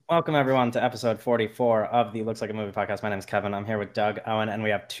Welcome everyone to episode 44 of the Looks Like a Movie podcast. My name is Kevin. I'm here with Doug, Owen, and we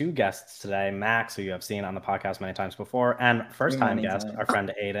have two guests today. Max, who you have seen on the podcast many times before, and first-time Many guest, our times.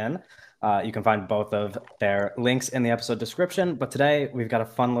 friend Aiden. You can find both of their links in the episode description. But today we've got a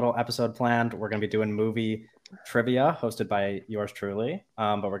fun little episode planned. We're going to be doing movie trivia hosted by yours truly.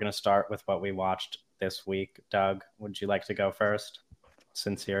 But we're going to start with what we watched this week. Doug, would you like to go first,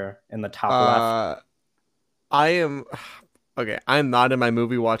 since you're in the top left? Uh, I am okay. I'm not in my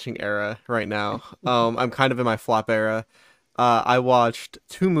movie watching era right now. I'm kind of in my flop era. I watched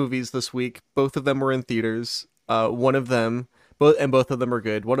two movies this week. Both of them were in theaters. One of them, both of them are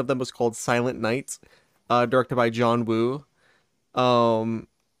good. One of them was called Silent Night, directed by John Woo. Um,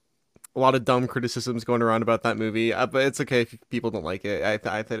 a lot of dumb criticisms going around about that movie, but it's okay if people don't like it. I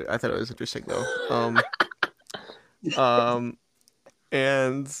thought it was interesting though. Um,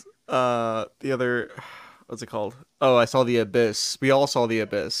 and the other, what's it called? Oh, I saw The Abyss. We all saw The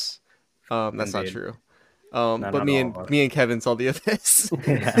Abyss. That's not Indeed. true. No, But not me all and of us. me and Kevin saw The Abyss.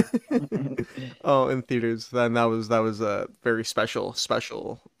 Yeah. Oh, in theaters. Then that was a very special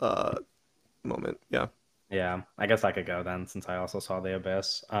moment. Yeah. Yeah, I guess I could go then since I also saw The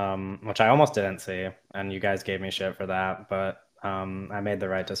Abyss, which I almost didn't see, and you guys gave me shit for that, but I made the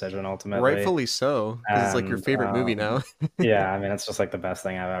right decision ultimately. Rightfully so, because it's like your And favorite movie now. yeah, I mean, it's just like the best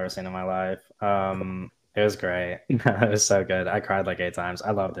thing I've ever seen in my life. It was great. It was so good. I cried like 8 times.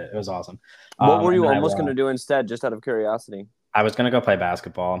 I loved it. It was awesome. What were And you then almost going to do instead, just out of curiosity? I was gonna go play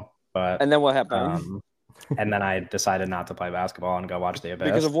basketball, but And then what happened? um, and then I decided not to play basketball and go watch The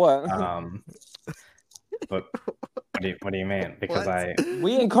Because of Abyss. what? But what do you mean? Because What?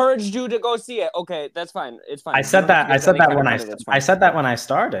 We encouraged you to go see it. Okay, that's fine. It's fine. I You said don't have that. to I give said any that kind when of I. credit, that's I fine. said that when I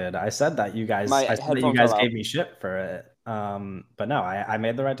started. I said that you guys. My I said that you headphones guys are gave loud. me shit for it. But no, I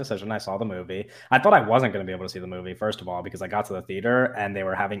made the right decision. I saw the movie. I thought I wasn't going to be able to see the movie first of all because I got to the theater and they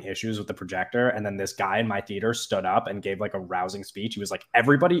were having issues with the projector. And then this guy in my theater stood up and gave like a rousing speech. He was like,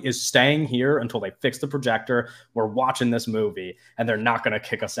 "Everybody is staying here until they fix the projector. We're watching this movie, and they're not going to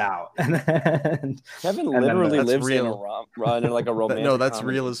kick us out." Kevin And then literally That's lives in real. like a romantic No, that's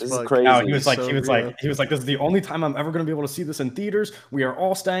comedy. real as This is fuck. crazy. no, It's so real. he was like, this is the only time I'm ever going to be able to see this in theaters. We are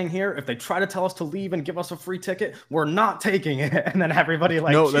all staying here. If they try to tell us to leave and give us a free ticket, we're not taking it. And then everybody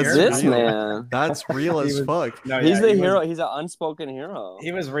like No, that's cheered. This real. man. That's real He as was, fuck. no, He's yeah, the he hero. was, He's an unspoken hero.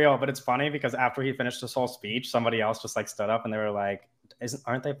 he was real. But it's funny because after he finished his whole speech, somebody else just like stood up and they were like,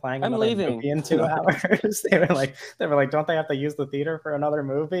 aren't they playing I'm another leaving. movie in 2 hours? They were like, don't they have to use the theater for another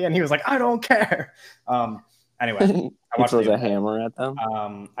movie? And he was like, I don't care. Anyway, I He watched throws The a Abyss. hammer at them.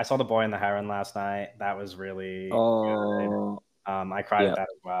 I saw The Boy and the Heron last night. That was really good. Oh, I cried yeah. at that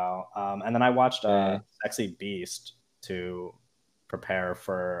as well. And then I watched Okay. Sexy Beast to prepare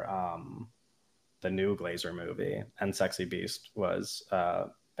for the new Glazer movie. And Sexy Beast was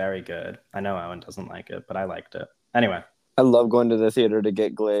very good. I know Owen doesn't like it, but I liked it. Anyway. I love going to the theater to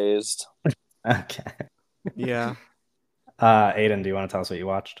get glazed. Okay. Yeah. Aiden, do you want to tell us what you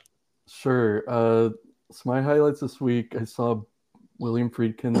watched? Sure. So my highlights this week, I saw William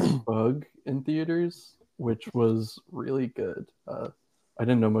Friedkin's Bug in theaters, which was really good. I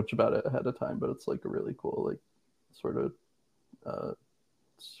didn't know much about it ahead of time, but it's like a really cool, like sort of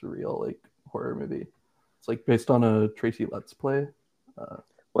surreal, like horror movie. It's like based on a Tracy Letts play.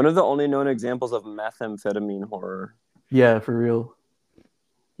 One of the only known examples of methamphetamine horror. Yeah, for real.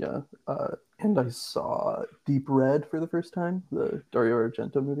 Yeah. And I saw Deep Red for the first time, the Dario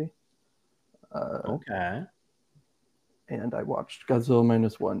Argento movie. Okay. And I watched Godzilla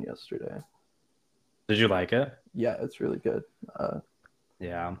Minus One yesterday. Did you like it? Yeah, it's really good.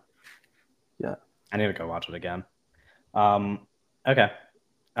 Yeah. Yeah. I need to go watch it again. Okay.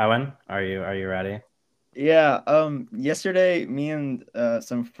 Owen, are you ready? Yeah, yesterday me and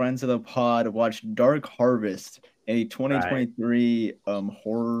some friends of the pod watched Dark Harvest, a 2023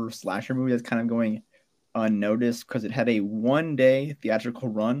 horror slasher movie that's kind of going unnoticed because it had a 1 day theatrical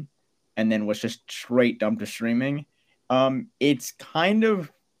run and then was just straight dumped to streaming. It's kind of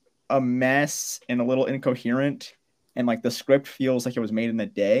a mess and a little incoherent, and like the script feels like it was made in a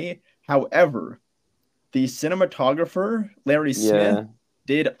day. However, the cinematographer, Larry Smith,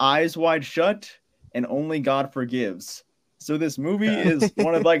 did Eyes Wide Shut and Only God Forgives. So this movie is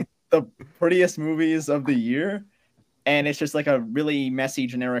one of like the prettiest movies of the year, and it's just like a really messy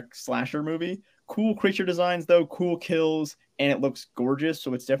generic slasher movie. Cool creature designs though, cool kills, and it looks gorgeous,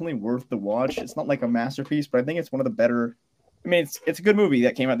 so it's definitely worth the watch. It's not like a masterpiece, but I think it's one of the better. I mean, it's a good movie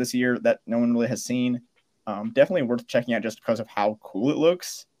that came out this year that no one really has seen. Definitely worth checking out just because of how cool it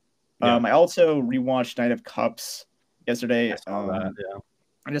looks. Yeah. I also rewatched Night of Cups yesterday. I saw that, yeah.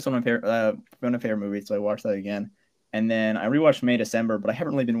 I just one of my favorite movies, so I watched that again. and then I rewatched May December, but I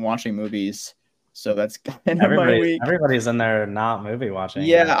haven't really been watching movies, so that's kind of my week. Everybody's in there not movie watching.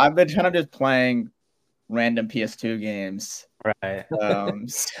 Yeah, I've been kind of just playing random PS2 games. Right.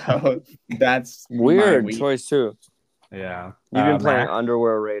 So that's Weird my week. choice too. Yeah. You've been playing Mac?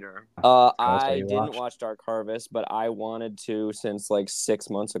 Underwear Raider. what I you didn't watched? watch Dark Harvest, but I wanted to since like 6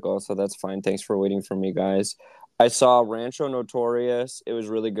 months ago, so that's fine. Thanks for waiting for me, guys. I saw Rancho Notorious. It was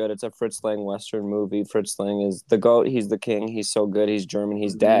really good. It's a Fritz Lang Western movie. Fritz Lang is the GOAT. He's the king. He's so good. He's German.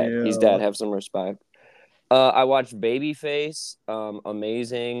 He's dead. He's Yeah. dead. Have some respect. I watched Babyface.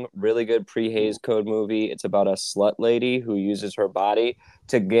 Amazing. Really good pre-Hays Code movie. It's about a slut lady who uses her body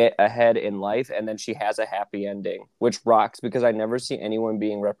to get ahead in life, and then she has a happy ending, which rocks because I never see anyone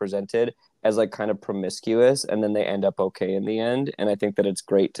being represented as like kind of promiscuous, and then they end up okay in the end. And I think that it's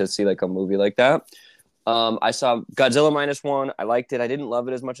great to see like a movie like that. I saw Godzilla -1. I liked it. I didn't love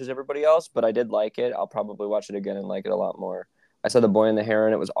it as much as everybody else, but I did like it. I'll probably watch it again and like it a lot more. I saw The Boy and the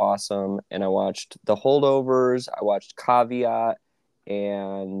Heron. It was awesome. And I watched The Holdovers. I watched Caveat.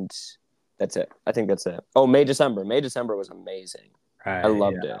 And that's it. I think that's it. Oh, May December. May December was amazing. Right, I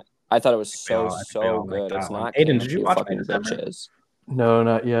loved it. I thought it was we all so like good. that It's one. not Aiden, did campy, you watch May fucking December? bitches. No,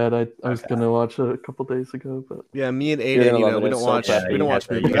 not yet. I was Okay. gonna watch it a couple days ago, but Yeah, me and You're Aiden, gonna you love know, it. we It's don't so watch crappy. we don't watch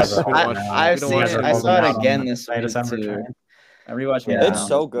you movies. guys are We don't holding watch. out. I've we don't seen watch it. Holding I saw out it on again the this May week December too. train. I rewatched May Yeah. It's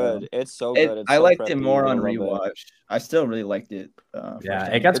so good. It's so good. It's I so liked preppy. it more You're on gonna love it. rewatch. I still really liked it. Yeah, first it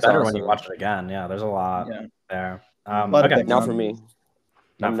time. gets It's better when you awesome. watch it again. Yeah, there's a lot Yeah. there. A lot of Okay, Not for me.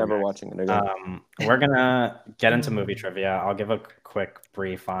 Not I'm for never Max. watching it again. We're gonna get into movie trivia. I'll give a quick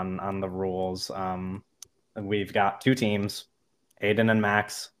brief on the rules. We've got two teams. Aiden and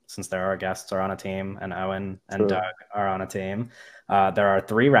Max, since they're our guests, are on a team, and Owen and True. Doug are on a team. There are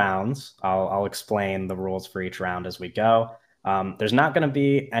 3 rounds. I'll explain the rules for each round as we go. There's not going to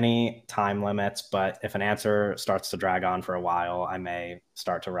be any time limits, but if an answer starts to drag on for a while, I may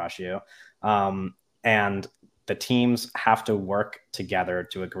start to rush you. And the teams have to work together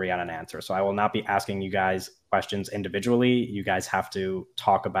to agree on an answer. So I will not be asking you guys questions individually. You guys have to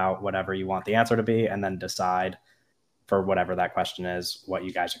talk about whatever you want the answer to be and then decide for whatever that question is what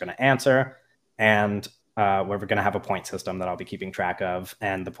you guys are going to answer. And we're going to have a point system that I'll be keeping track of,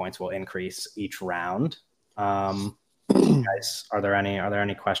 and the points will increase each round. Guys, are there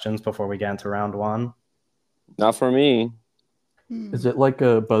any questions before we get into round 1? Not for me. is it like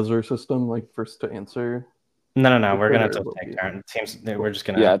a buzzer system, like first to answer? No. We're gonna Or just will take be- turns. Teams. We're just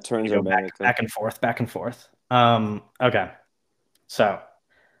gonna Yeah, turns go are back and forth. Okay. So,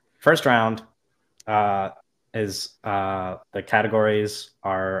 first round is the categories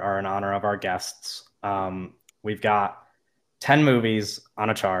are in honor of our guests. We've got 10 movies on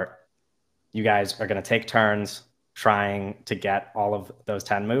a chart. You guys are gonna take turns trying to get all of those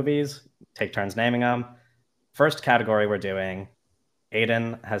 10 movies. Take turns naming them. First category we're doing.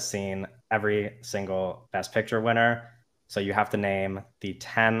 Aiden has seen every single Best Picture winner. So you have to name the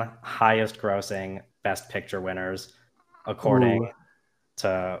 10 highest grossing Best Picture winners according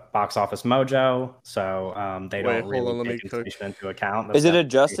to Box Office Mojo. So they Wait, don't hold really on, let me take cook. inflation into account. Is it That's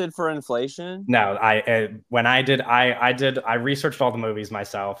adjusted for inflation? no, I researched all the movies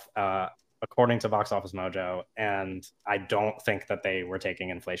myself according to Box Office Mojo, and I don't think that they were taking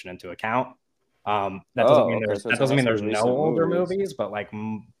inflation into account. That doesn't mean okay, so it that doesn't mean has to there's be no recent older movies. movies, but like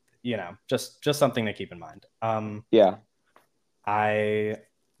just something to keep in mind. Yeah. I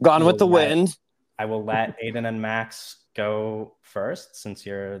Gone with the will let- Wind. I will let Aiden and Max go first since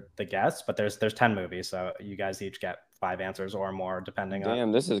you're the guest, but there's 10 movies, so you guys each get 5 answers or more depending on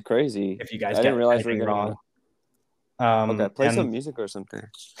Damn, this is crazy. if you guys I get didn't realize we were anything getting wrong. Okay, play and- some music or something.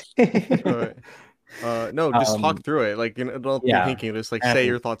 Alright. No, just talk through it. Like, don't yeah. be thinking. Just like And- say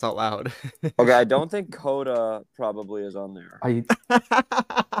your thoughts out loud. Okay, I don't think Coda probably is on there. I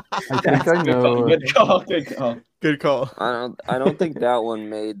think I know. Good call. Good call. Good call. I don't think that one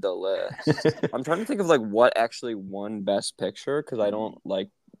made the list. I'm trying to think of like what actually won Best Picture because I don't like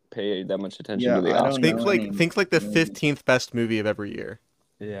pay that much attention Yeah, to the I don't Oscars. Think know like any think like the movies. 15th best movie of every year.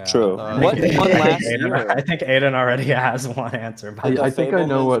 Yeah. True. What won last Aiden, year? I think Aiden already has one answer. But I think I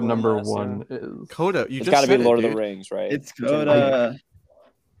know Fablemans what won number last year. 1 is. Coda. You It's just got to be said it, Lord of dude. the Rings, right? It's Which one Coda.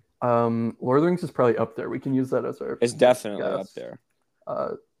 Lord of the Rings is probably up there. We can use that as our. It's definitely guess. up there.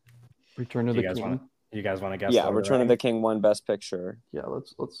 Return of you the guys King. want you guys want to guess? Yeah, Lord Return of the the King won Best Picture. Yeah,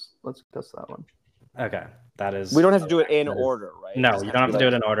 let's guess that one. Rings? Okay, that is. We don't have to do it in that is- order, right? No, just you don't have to be do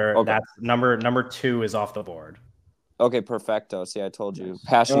it like- in order. Okay. That's number 2 is off the board. Okay, perfecto. See, I told you.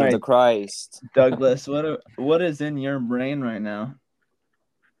 Passion All of the right. Christ. Douglas, what is in your brain right now?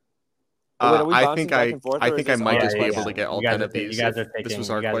 Wait, are we I bouncing think back and forth, I or think is I this might our just be question? able to get all You guys 10 are of these. you guys are if this taking was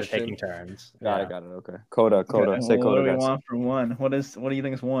our you guys are question. taking turns. Got Yeah. it. Okay. Coda. Okay, Say what Coda, do we guys. want for one? What do you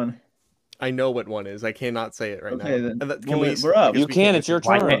think is one? I know what one is. I cannot say it right Okay, now. then. And that, Well, we? we're up. I guess You we can. can't It's your answer.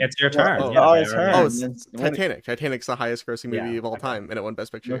 Why, turn. it's your Well, turn. it's Yeah, our they already- turn. Oh, it's Then what- Titanic. Titanic's the highest grossing movie Yeah, of all okay. time, and it won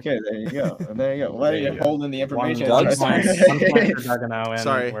Best Picture. Okay, there you go. There you go. Why are There you you go. holding the information? One Doug's point, fine. 1 point for Doug and Owen.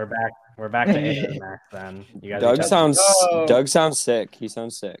 Sorry. We're back to Aiden and Max then. You guys Doug each have- No. Doug sounds sick. He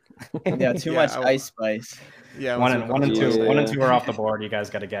sounds sick. Yeah, too Yeah, much ice spice. Yeah, one and two. Yeah. 1 and 2 are off the board. You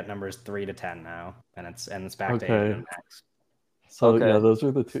guys got to get numbers 3 to 10 now, and it's back to Okay. Aiden and Max. So Okay. yeah, those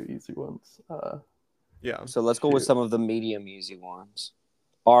are the two easy ones. Yeah. So let's go with Shoot. some of the medium easy ones.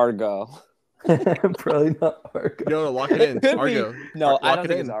 Argo. Probably not Argo. No, lock it in. Could be. Argo. No, Lock I don't it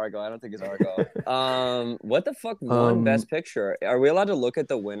think in. it's Argo. I don't think it's Argo. What the fuck won Best Picture? Are we allowed to look at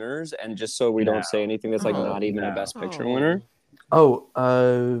the winners and just so we No. don't say anything that's like No. not even a No. Best Picture Oh. winner? Oh,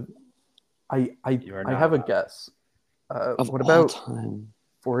 I You are I not have a allowed. guess. Of What all about time?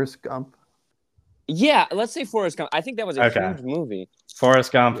 Forrest Gump? Yeah, let's say Forrest Gump. I think that was a Okay. huge movie.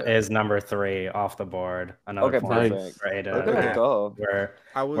 Forrest Gump Yeah. is number 3 off the board. Another Okay, point perfect. for Aiden Look and at Max. it go.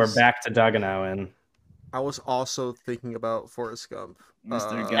 We're back to Doug and Owen. I was also thinking about Forrest Gump.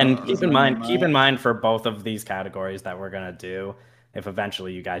 Mr. Gump. And Uh, keep in mind for both of these categories that we're gonna do, if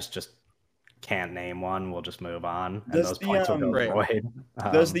eventually you guys just can't name one, we'll just move on, and Does those the, points will go Right. void.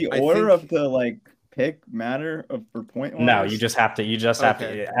 Does the I order think- of the pick matter for point wise? No, you just have to.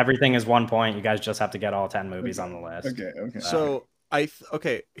 Okay. Everything is 1 point. You guys just have to get all 10 movies on the list. Okay. So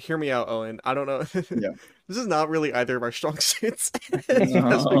okay, hear me out, Owen. I don't know. Yeah. This is not really either of our strong suits. Best No.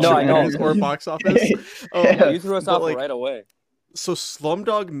 Picture No, I know. winners or box office. Yeah, you threw us But, off like, right away. So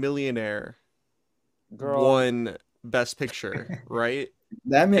Slumdog Millionaire Girl. won Best Picture, right?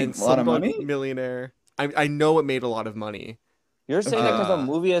 That And makes a lot of Slumdog money. Millionaire. I know it made a lot of money. You're saying that because the Uh,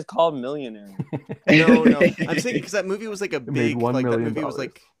 movie is called Millionaire. No. I'm saying because that movie was like a made big $1 like that million. movie was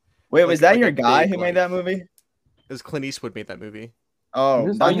like Wait, was like that a your guy big, who made like- that movie? it was Clint Eastwood made that movie. Oh,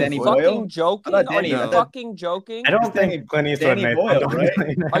 Just- not Are you Danny fucking Boyle. joking? I thought Are Danny- you I thought- fucking joking? I don't It's Danny- think Clint Eastwood Danny made Boyle, Slumdog right?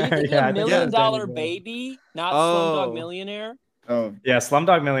 Millionaire. Are you thinking Yeah, I of think Million it was Dollar Danny Boyle. Baby, not Oh. Slumdog Millionaire? Oh, Yeah,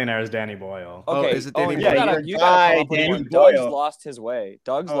 Slumdog Millionaire is Danny Boyle. Oh, Okay, is it Danny you Boyle? gotta, Yeah, you your gotta guy, come up with Danny one. Doug's Boyle. lost his way.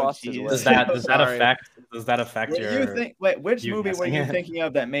 Doug's Oh, lost his jeez. way. Does that Sorry. affect what your? do you think? Wait, which you movie were guessing you it? thinking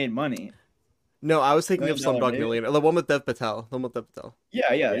of that made money? No, I was thinking of Million Dollar Slumdog Baby? Millionaire. The one with Dev Patel. The one with Dev Patel. Yeah.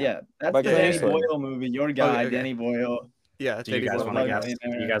 That's By the Clint Danny Eastwood. Boyle movie. Your guy, okay. Danny Boyle. Yeah, Do you Danny guys Boyle. want to Slumdog guess?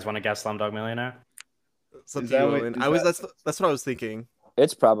 Millionaire. You guys want to guess Slumdog Millionaire? It's up Is to that you, what- Owen. is That's what I was thinking.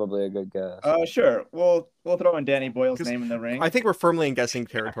 It's probably a good guess. Sure. We'll throw in Danny Boyle's 'Cause name in the ring. I think we're firmly in guessing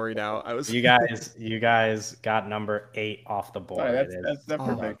territory now. I was You guys got number 8 off the board. Alright, It is that's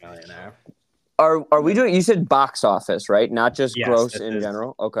Slumdog perfect. Millionaire. Are we doing? You said box office, right? Not just Yes, gross it in is.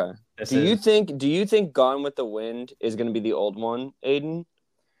 general. Okay. This Do you is- think Gone with the Wind is going to be the old one, Aiden?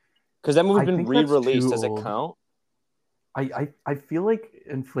 Because that movie's I been think that's re-released. too Does it old. count? I feel like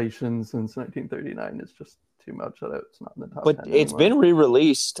inflation since 1939 is just too much that it's not in the top But 10 it's anymore. been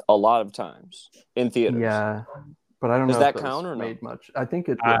re-released a lot of times in theaters. Yeah, but I don't Does know that if those count or no? made much. I think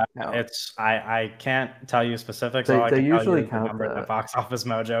it would count. It's I can't tell you specifics. They- All I they can tell usually you is the count number that. that Box Office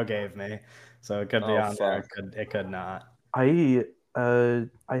Mojo gave me, so it could be Oh, on there. fuck. It could not. I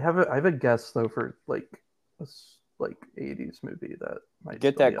have a guess though for like a 80s movie that might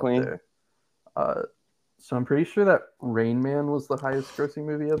Get still that, be up Queen. there. So I'm pretty sure that Rain Man was the highest grossing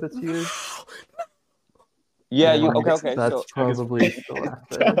movie of its year. Yeah. And You okay? That's So probably still up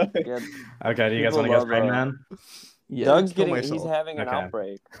there. yeah, Okay, do you guys People want to guess love, Rain Man? Yeah. Doug's kill getting. He's myself. having an Okay.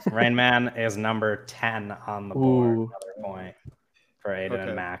 outbreak. Rain Man is number 10 on the board. Ooh. Another point for Aiden Okay.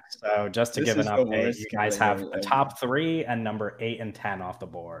 and Max. So just to This give an is the update, worst you guys thing have I've the ever- top 3 and number 8 and 10 off the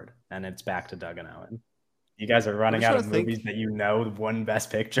board, and it's back to Doug and Owen. You guys are running just out of trying to think. movies that you know won Best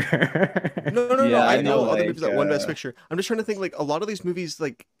Picture. No. Yeah, I I know know, other movies that won Best uh, Picture. I'm just trying to think. Like a lot of these movies,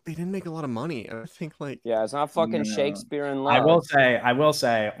 like they didn't make a lot of money. And I think like Yeah, it's not fucking No. Shakespeare in Love. I will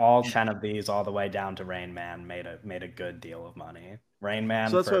say, all 10 of these, all the way down to Rain Man, made a good deal of money. Rain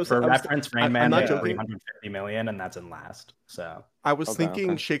Man, So that's what I was- for I was- reference, Rain I'm Man not made joking. 350 million, and that's in last. So I was Okay, thinking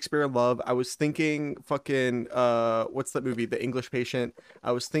okay. Shakespeare in Love. I was thinking fucking what's that movie? The English Patient.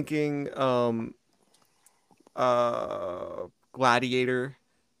 I was thinking Gladiator.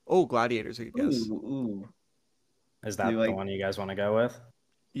 Oh, Gladiator's a good guess. Ooh. is that You the like- one you guys want to go with?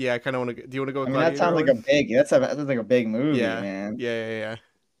 Yeah, I kind of want to. Do you want to go I with mean, that Gladiator? sounds like Owen? that sounds like a big movie, Yeah. man. Yeah.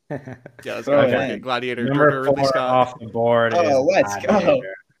 Yeah, let's Throw go. it Okay, in. Gladiator. Number Director Ridley 4 Scott. off the board Oh, is let's go.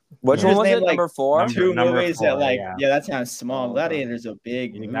 Gladiator. Which Yeah. one was Just it? name, like, Number 4? Two Number movies that 4, like yeah. yeah, that sounds small. Oh, Gladiator's a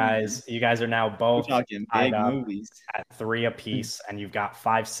big You movie. guys are now We're both talking tied big up movies. at 3 apiece, and you've got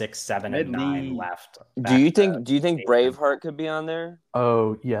 5, 6, 7, and 9 Ridley. left. Do you back to think 8 and Braveheart could be on there?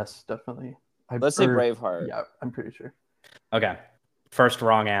 Oh yes, definitely. Let's say Braveheart. Yeah, I'm pretty sure. Okay. First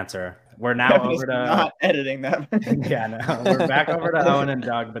wrong answer. We're now Kevin's over to not editing that. yeah, no, we're back over to Owen and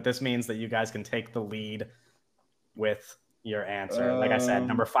Doug, but this means that you guys can take the lead with your answer. Like I said,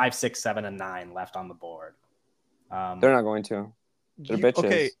 number 5, 6, 7, and 9 left on the board. They're not going to. They're bitches.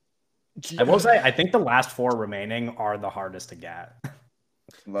 Okay. I will say, I think the last 4 remaining are the hardest to get.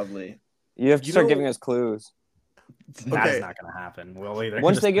 Lovely. You have to You start know- giving us clues. That is Okay. not going to happen. We'll either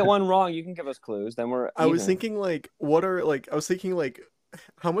Once just- they get one wrong, you can give us clues. Then we're. I was even. thinking like,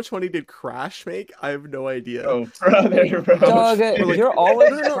 how much money did Crash make? I have no idea. Oh, brother, bro. Doug, like- you're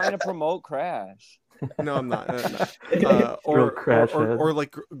always trying to promote Crash. No, I'm not. Real Or Crash head. or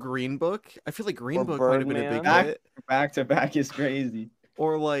like Green Book. I feel like Green Or Book might have been a big Birdman. hit. Back to back is crazy.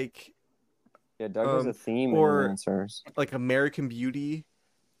 Or like Yeah, Doug has a theme in or- his answers. American Beauty,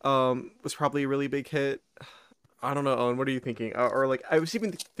 was probably a really big hit. I don't know, Owen. What are you thinking? Or like I was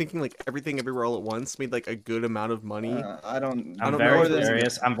even thinking like Everything Everywhere All at Once made like a good amount of money. I don't. I'm don't very know.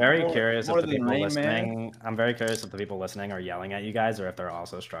 curious. I'm very more- curious more if the than people Rain Man. listening. I'm very curious if the people listening are yelling at you guys, or if they're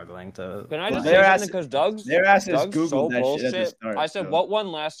also struggling to. Can I Well, just their say ass- something? Because Doug's their ass is Doug's Googled so that shit at the bullshit. start, I said so. what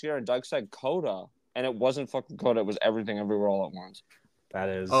won last year, and Doug said Coda, and it wasn't fucking Coda. It was Everything Everywhere All at Once. That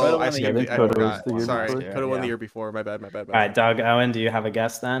is. Oh, Coda I won see. the year I before. Coda was forgot. the year Sorry, before. Coda won Yeah. the year before. My bad. All right, Doug, Owen, do you have a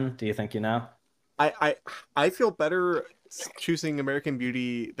guess then? Do you think you know? I feel better choosing American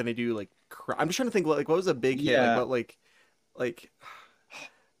Beauty than I do like. I'm just trying to think like what was a big hit. Yeah. Like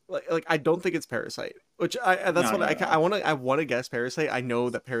I don't think it's Parasite. Which that's No, what no. I want to guess Parasite. I know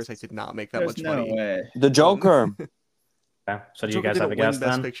that Parasite did not make that There's much no money. way. The Joker. Okay. So do you Joker guys have a didn't win guess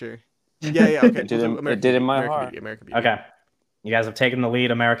Best then? Picture. Yeah. Okay. It did in- American it did in Beauty, my American heart. Beauty, American Beauty. Okay. You guys have taken the lead.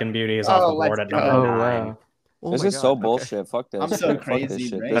 American Beauty is off Oh, the board let's at number go. Oh 9. wow. Oh This my is God, so okay. bullshit. Fuck this. I'm so Fuck this crazy,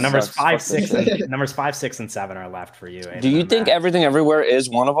 shit. right? The This numbers sucks. 5, Fuck this 6, shit. and, numbers 5, 6, and 7 are left for you. Do you Aiden, think Matt. Everything Everywhere is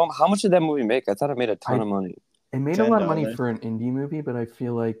one of them? How much did that movie make? I thought it made a ton of money. It made a lot of money $10. for an indie movie, but I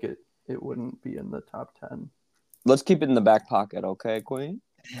feel like it wouldn't be in the top 10. Let's keep it in the back pocket, okay, Queen?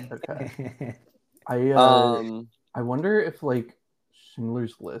 Okay. I wonder if like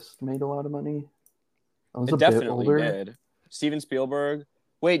Schindler's List made a lot of money. That was It a bit definitely older. did. Steven Spielberg.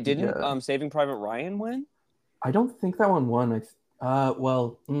 Wait, didn't Yeah. Saving Private Ryan win? I don't think that one won.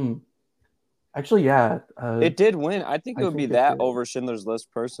 Actually, yeah. It did win. I think it I would be think it that did. over Schindler's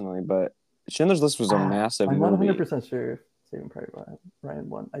List personally, but Schindler's List was a massive I'm not movie. 100% sure if Saving Private Ryan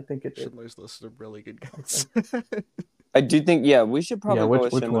won. I think it did. Schindler's List is a really good guess. I do think, yeah, we should probably Yeah, go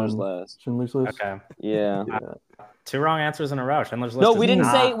with which Schindler's one? List. Schindler's List. Okay. Yeah. Yeah. 2 wrong answers in a row. Schindler's List. No, is we didn't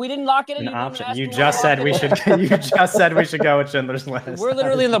not say we didn't lock it in. an You didn't option. ask You me just to said lock we it should. in. You just said we should go with Schindler's List. We're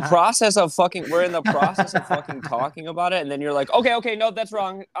literally in the process of fucking talking about it, and then you're like, okay, no, that's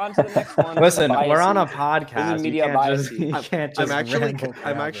wrong. On to the next one. Listen, Biases. we're on a This podcast. is You media can't just, biases. you can't just ramble I'm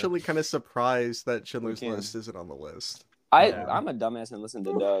forever. actually kind of surprised that Schindler's can. List isn't on the list. Yeah. I'm a dumbass and listen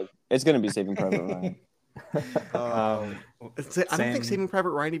to Doug. It's gonna be Saving Private Ryan. I don't think same. Saving Private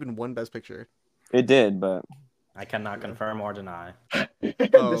Ryan even won Best Picture. It did, but I cannot confirm or deny.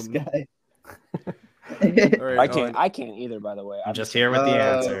 This guy. All right, I can't either. By the way, I'm just here with the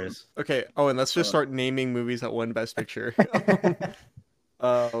answers. Okay. Oh, and let's just start naming movies that won Best Picture.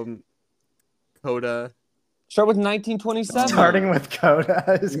 Coda. start with 1927. Starting with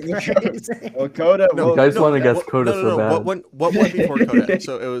Coda is crazy. Well, Coda. No, well, guys wanna guess what- Coda so bad. What won before Coda?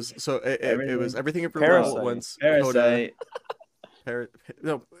 So it was Everything Everywhere All at Parasite. Once. Coda. Parasite.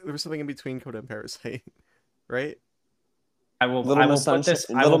 No, there was something in between Coda and Parasite, right? I will. Little I will Miss put this.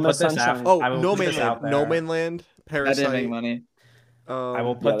 Sunshine- I will Little put Miss this Sunshine. out. Oh, I will No put this out Manland. there. No Manland. That didn't make Parasite. money. I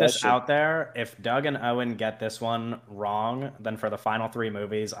will Yeah, put that this shit- out there. If Doug and Owen get this one wrong, then for the final 3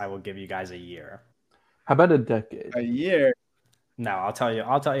 movies, I will give you guys a year. How about a decade? A year. No, I'll tell you.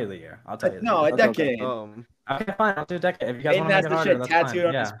 I'll tell you the year. I'll tell you. The No, year. a That's okay. decade. Okay, fine. I'll do a decade. If you guys Aiden want to has make it the harder, shit that's tattooed fine.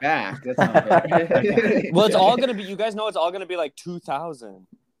 on Yeah. his back. That's not fair. Well, it's all gonna be. You guys know it's all gonna be like 2000.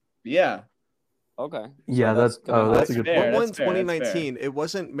 Yeah. Okay. Yeah, that's that's a that's good fair. What point. won That's fair, that's 2019? It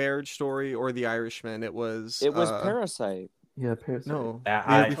wasn't Marriage Story or The Irishman. It was. Parasite. Yeah, Parasite. No. Yeah,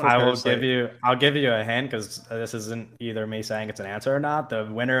 The year before I will Parasite. give you. I'll give you a hint because this isn't either me saying it's an answer or not. The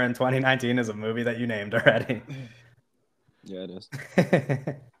winner in 2019 is a movie that you named already. Yeah, it is.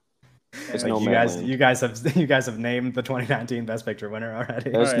 It's No you Manland. guys have named the 2019 Best Picture winner already.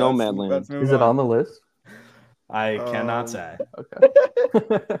 There's All right, no let's- Madland. let's move Is it on the list? I cannot say.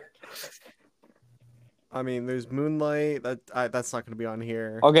 Okay. I mean, there's Moonlight. That's not going to be on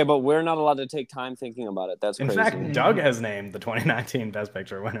here. Okay, but we're not allowed to take time thinking about it. That's In crazy. fact, Doug has named the 2019 Best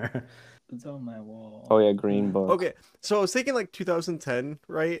Picture winner. It's on my wall. Oh yeah, Green Book. Okay, so I was thinking like 2010,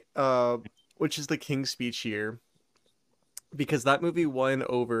 right? Which is the King's Speech year, because that movie won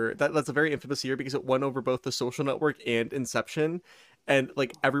over that's a very infamous year because it won over both The Social Network and Inception, and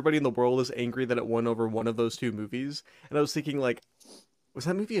like everybody in the world is angry that it won over one of those two movies. And I was thinking like, was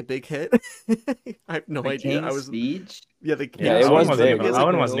that movie a big hit? I have no idea. King's Speech? Yeah, the Yeah, it King's was Speech big. movie has,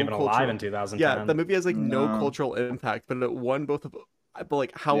 Owen like, wasn't no even cultural- alive in 2010. Yeah, the movie has like no No. cultural impact, but it won both of. But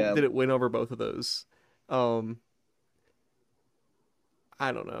like, how Yeah. did it win over both of those?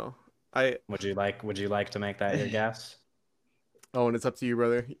 I don't know. Would you like to make that your guess? Oh, and it's up to you,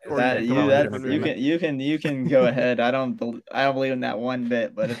 brother. Or That, you you, can come up with a that, different you movie. you can go ahead. I don't believe in that one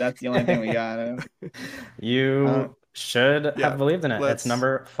bit, but if that's the only thing we got. You should yeah, have believed in it. let's- It's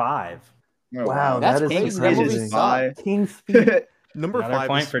number 5. Oh, Wow, That's that is crazy. That movie crazy. sucked. King's Speech. Number Another 5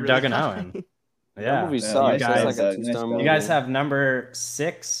 point is for really Doug and high. Owen. That Yeah. movie Yeah, sucks. you It's guys- like a nice two-star job. movie. You guys have number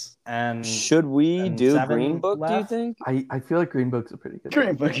 6 and Should we and do 7 Green Book? Do you left? think? I feel like Green Book's a pretty good Green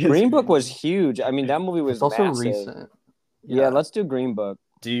one. Book is Green Book was huge. I mean, that movie was It's also massive. recent. Yeah, let's do Green Book.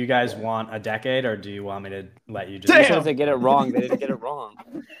 Do you guys want a decade, or do you want me to let you just? Even Damn. if they get it wrong, they didn't get it wrong.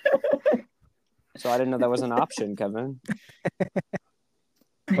 So I didn't know that was an option, Kevin.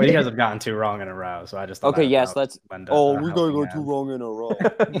 Well, you guys have gotten 2 wrong in a row, so I just thought Okay, I would yes, help let's. lend Oh, a we're gonna go helping 2 hand. wrong in a row.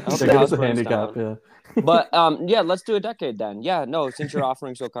 They're Okay, good I at was the writing handicap, down. yeah. But yeah, let's do a decade then. Yeah, no, since you're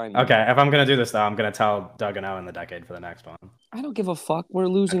offering so kindly. Okay, if I'm gonna do this though, I'm gonna tell Doug and Owen the decade for the next one. I don't give a fuck. We're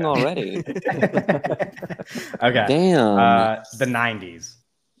losing already. Okay. Damn. The 90s.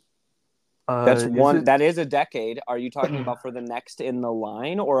 That's Is one. it- That is a decade. Are you talking about for the next in the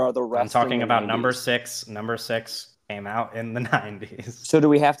line, or are the rest? I'm talking in the about 90s? number 6. Number 6 came out in the 90s. So do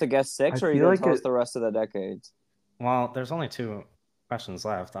we have to guess 6, I or are you feel gonna like tell us it- the rest of the decades? Well, there's only 2 questions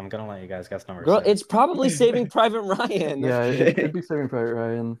left. I'm gonna let you guys guess number Girl, 6. it's probably Saving Private Ryan. Yeah, it could be Saving Private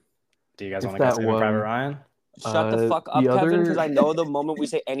Ryan. Do you guys if want to guess that Saving Private one- Ryan? Shut the fuck up, the Kevin, other- because I know the moment we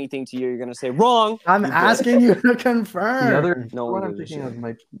say anything to you, you're gonna say wrong. I'm You asking you to confirm. The other No one one I'm gives a thinking shit. of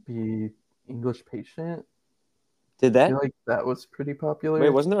might be English Patient. Did I that? feel like that was pretty popular. Wait,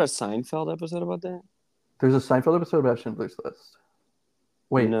 wasn't there a Seinfeld episode about that? There's a Seinfeld episode about Schindler's List.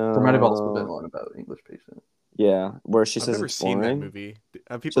 Wait, there might have also been No. one about English Patient. Yeah, where she I've says never it's seen that boring. movie.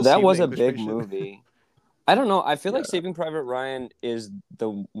 Have people So that seen was The a English big Patient? movie. I don't know. I feel like Yeah. Saving Private Ryan is the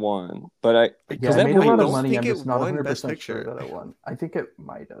one, but I Yeah, because it that made movie a lot was. of money. think I'm it just not won 100 Best percent sure Picture. that it won. I think it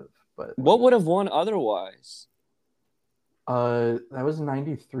might have, but What would have won otherwise? that was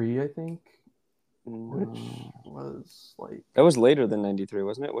 93, I think, which No. was like That was later than 93,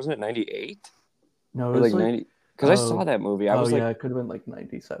 wasn't it? Wasn't it 98? no, Or it was like 90? Because I saw oh, that movie. I was yeah, like, it could have been like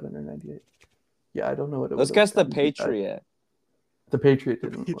 97 or 98. Yeah, I don't know what it let's would guess have The been. Patriot. The Patriot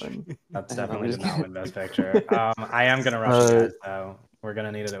didn't win. That's I know, definitely I'm did just not win Best Picture. I am gonna rush you guys though. We're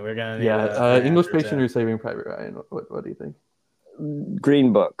gonna need it. We're gonna need Yeah, an English answer, Patient too. or Saving Private Ryan. What do you think?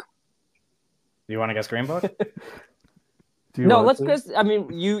 Green Book. You want to guess Green Book? Do you No, want let's to? guess. I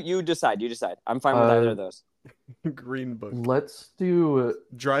mean, you decide. You decide. I'm fine with either of those. Green Book. Let's do.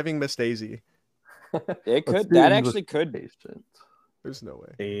 Driving Miss Daisy. It let's could. do That English actually could. Patient. There's no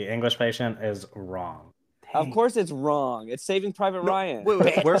way. The English Patient is wrong. Of course, it's wrong. It's Saving Private Ryan.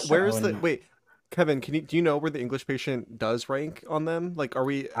 Wait, where is the Owen. wait? Kevin, do you know where the English Patient does rank on them? Like, are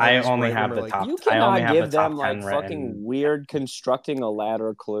we? I at least only right have when the we're, top. You I only cannot have give the top them like 10 fucking written. weird constructing a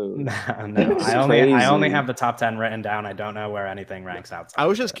ladder clue. No, This is I only crazy. have the top 10 written down. I don't know where anything ranks outside. I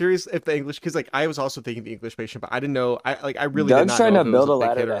was of just it. curious if the English, because like I was also thinking the English Patient, but I didn't know. I really did Doug's not trying know to if it was build a big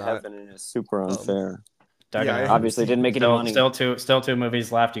ladder hit or to not. heaven, and it's super unfair. Doug Yeah, and I Owen. Obviously, didn't make any Still, money. still two movies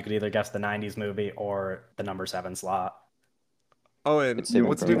left. You could either guess the 90s movie or the number 7 slot. Oh, and It's Saving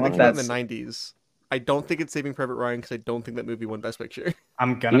what's the Private movie that Ryan. came out in the '90s? I don't think it's Saving Private Ryan because I don't think that movie won Best Picture.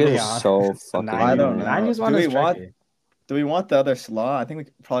 I'm gonna You be guys are honest. so The fucking 90s I don't know. 90s one Do is we want- tricky. Do we want the other slot? I think we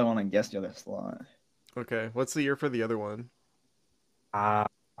probably want to guess the other slot. Okay, what's the year for the other one?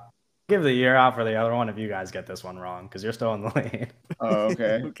 Give the year out for the other one if you guys get this one wrong, because you're still in the lead. Oh,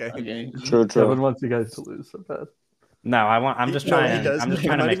 okay. Okay. Okay. True, Kevin true. wants you guys to lose so bad. No, I'm just No, trying. he does. I'm just I'm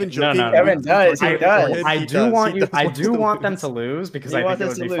trying to not make even it. No, joking. no, Kevin no. does. He does. I He do does. want He you. does I want do to want them lose. to lose because He I think wants it us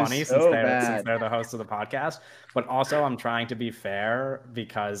would to be lose funny since so they're bad. the hosts of the podcast. But also, I'm trying to be fair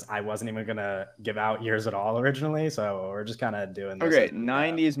because I wasn't even gonna give out years at all originally. So we're just kind of doing this. Okay, as we go.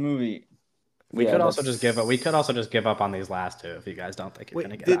 90s movie. We Yeah, could also that's- just give up. We could also just give up on these last two if you guys don't think you're Wait,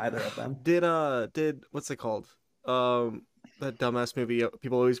 gonna get did- either of them. Did what's it called? that dumbass movie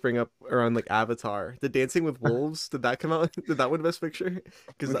people always bring up around like Avatar, the Dancing with Wolves. Did that come out? Did that win Best Picture?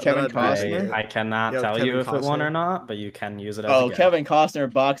 Because With Kevin Costner? I cannot Yeah, tell Kevin you if it won or Costner. not, but you can use it as Oh, a guess. Kevin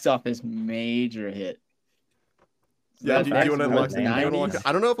Costner box office major hit. Yeah, do you want to That's look? the Do you wanna 90s? look?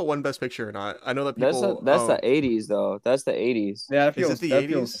 I don't know if it won Best Picture or not. I know that people. That's the 80s though. That's the 80s. Yeah, that Is it feels the that 80s?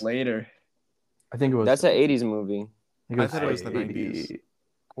 feels later. I think it was. That's an 80s movie. I thought it was the 90s.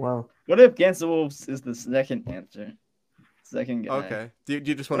 Wow. What if Against the Wolves is the second answer? Second guy. Okay. Do you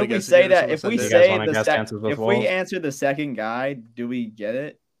just What want to if we guess? say that? If we You guys say wanna the guess Dances with if we Wolves? answer the second guy, do we get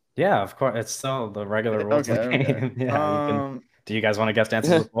it? Yeah, of course. It's still the regular rules of the Okay, okay. game. Yeah, you can. Do you guys want to guess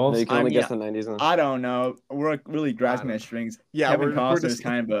Dances with No, Wolves? you can I only mean, guess the 90s one. I don't know. We're really grasping at strings. Yeah, Kevin we're Costner is just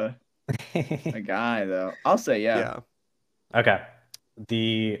kind of a guy, though. I'll say yeah. Okay.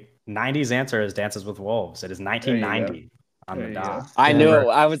 The 90s answer is Dances with Wolves. It is 1990 on There the you go. dot. I Yeah. knew.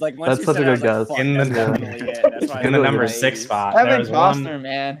 I was like, once That's you such said a it, I was good like, guess. fuck, In that's the- definitely it. That's why I In the knew number the 6 80s. spot. Kevin There's Costner, one,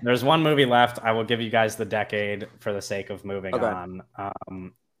 man. there's one movie left. I will give you guys the decade for the sake of moving Okay. on.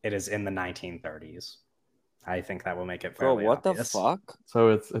 It is in the 1930s. I think that will make it Bro, fairly what obvious. the fuck? So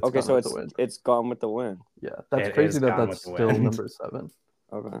it's Okay, Gone so with the Wind. it's Gone with the Wind. Yeah, that's It crazy is that Gone that's with the still Wind. number 7.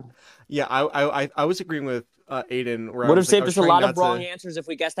 Okay. Yeah, I was agreeing with Aiden. Where I Would have was, like, saved I was us a trying lot not of wrong to- answers if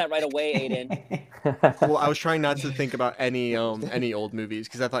we guessed that right away, Aiden. Well, I was trying not to think about any old movies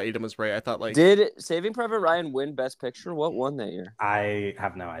because I thought Aiden was right. I thought like Did Saving Private Ryan win Best Picture? What won that year? I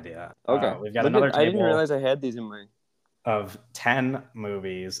have no idea. Okay. We've got Look another at- I didn't table realize I had these in my. of 10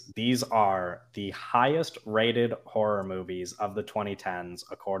 movies. These are the highest rated horror movies of the 2010s,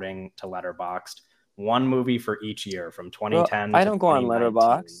 according to Letterboxd. One movie for each year from 2010 I to don't go on 2019.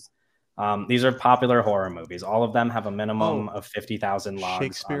 Letterboxd. These are popular horror movies. All of them have a minimum of 50,000 logs on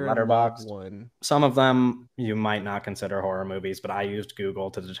Shakespeare in Love Letterboxd. one. Some of them you might not consider horror movies, but I used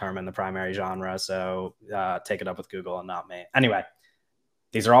Google to determine the primary genre, so take it up with Google and not me. Anyway,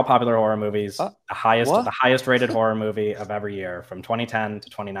 these are all popular horror movies. What? The highest rated horror movie of every year from 2010 to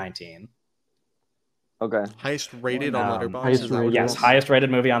 2019. Okay. Highest rated on Letterboxd. highest Is that what rated. it Yes, is? highest rated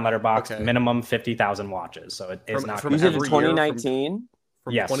movie on Letterboxd. Okay. Minimum 50,000 watches, so it is From- not. from You gonna said be- every year 2019.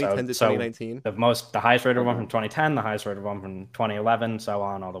 From Yes, so- 2010 to so 2019. the highest rated one from 2010, the highest rated one from 2011, so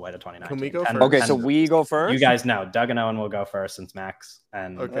on all the way to 2019. Can we go 10 first? Okay, 10 so we go first. You guys know Doug and Owen will go first since Max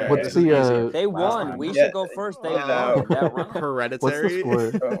and Okay. What's this the is easier. They last won. time. We Yeah. should go first. They Oh. won that round. What's the Hereditary.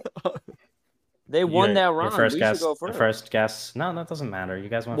 score? They won that round. Your first We guess. should go The first. first guess. No, that doesn't matter. You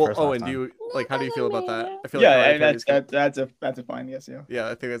guys went Well, first. Owen, last do time. you like? How do you feel about that? I feel Yeah, like and Hereditary's that's a fine guess. Yeah. Yeah,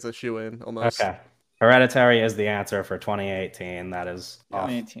 I think that's a shoe in almost. Okay. Hereditary is the answer for 2018. That is off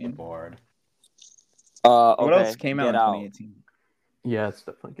the 2018. board. Okay. What else came out Get in 2018? Yeah, it's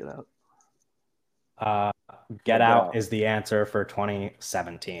definitely Get Out. Get Get Out Out. is the answer for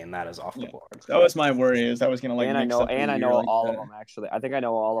 2017. That is off the Yeah. board. That was my worry. Is I was gonna like. And I mix know, up the and I year know like all that. of them. Actually, I think I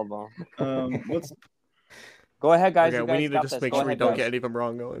know all of them. What's Go ahead, guys. Okay, you we guys need to got just this. make Go sure we ahead, don't guys. get any of them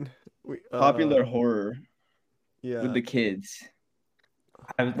wrong going. popular horror Yeah. with the kids?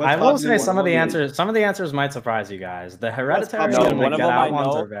 I What's will say popular some of the horror? answers. Some of the answers might surprise you guys. The Hereditary popular and the One of Get them I Out ones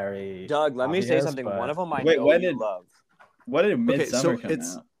know. are very. Doug, let me say obvious, something. but One of them I Wait, know when you did- love. What did Okay, Midsummer so come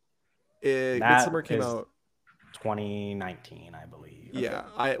it's- out? That Midsummer came is- out. 2019, I believe. Yeah.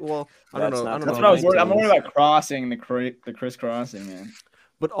 I don't know. That's I not- don't That's know. what I was worried. I'm 19. worried about crossing the crisscrossing, man.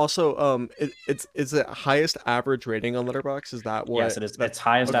 But also, it's the highest average rating on Letterboxd. Is that what? Yes, it is. It's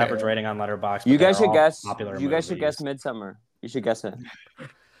highest okay. average rating on Letterboxd. You but guys they're should all guess. popular You guys should guess movies. Midsummer. You should guess it.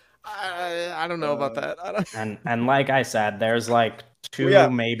 I don't know about that. I don't. And like I said, there's like two, We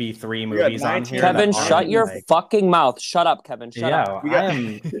got- maybe three we got movies on 19 here. Kevin, that aren't, shut your like- fucking mouth. Shut up, Kevin. Shut Yeah, up. We got-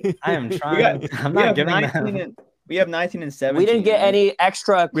 I am We trying. got. I'm we not have giving 19 them. and we have 19 and 17. We didn't get right? any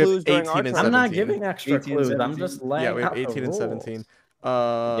extra We have clues during our 18 and turn. I'm not 17. giving extra 18 and clues. I'm 17. just laying Yeah, we have out the 18 and rules. 17.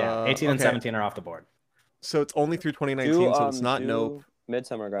 Yeah, 18 and okay. 17 are off the board. So it's only through 2019, so it's not do Nope.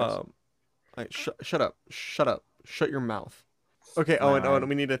 Midsummer, guys. Shut up. Shut your mouth. Okay, Owen, Wow.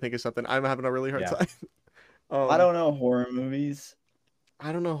 we need to think of something. I'm having a really hard Yeah. time. I don't know horror movies.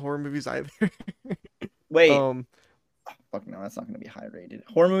 I don't know horror movies either. Wait, Fuck no, that's not going to be high rated.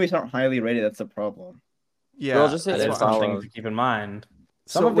 Horror movies aren't highly rated. That's the problem. yeah. Girl, just say That It is follows. something to keep in mind.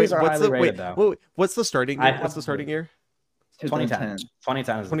 Some So of these wait, are what's highly the rated, wait, though. wait, what's the starting I year? What's the have- starting year? 2010.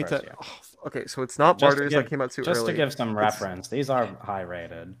 2010 is the 2010. first year. Oh, okay, so it's not Just to Martyrs give- that came out too Just early. to give some reference, these are high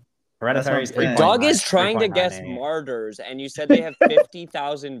rated. Hereditary is That's what I'm 3.9. saying. Doug is trying to guess 3.98. Martyrs, and you said they have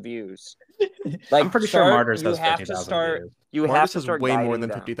 50,000 views. Like, I'm pretty sure start- Martyrs you has have to 50,000 start. views. You have Martyrs to has start way more guiding than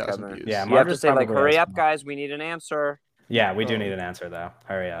them, 50,000 Kevin. views. Yeah, You have to Martyrs say like, probably "Hurry has up, more. guys! We need an answer." Yeah, we do Oh. need an answer though.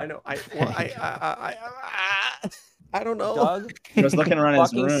 Hurry up. I know. I don't know. Doug, He was looking around his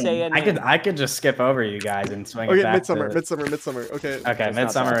fucking room. say a name. I could just skip over you guys and swing it Okay, back Midsummer. to... Midsummer. Okay. Okay, It's not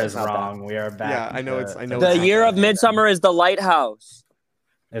Midsummer that, is it's not that. wrong. We are back. Yeah, I know to- it's- I know to The it's- year of Midsummer is The Lighthouse.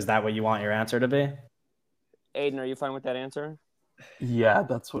 Is that what you want your answer to be? Aiden, are you fine with that answer? Yeah,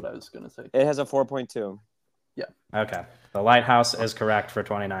 that's what I was gonna say. It has a 4.2. Okay. The Lighthouse is correct for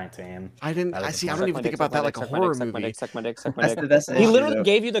 2019. I didn't. That I is see. a I point. don't even think about that like a horror movie. Suck my dick. That's the He issue, literally though.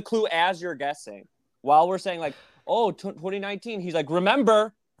 gave you the clue as you're guessing. While we're saying like, oh, 2019, he's like,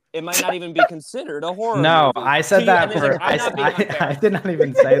 remember, it might not even be considered a horror No, movie. I said that And he's for like, I'm not being unfair. I did not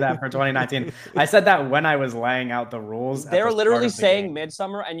even say that for 2019. I said that when I was laying out the rules. at They're the literally start of the saying game.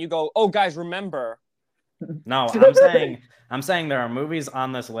 Midsummer, and you go, oh, guys, remember. No, I'm saying there are movies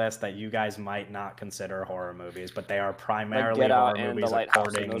on this list that you guys might not consider horror movies, but they are primarily Get Out horror and movies The Lighthouse,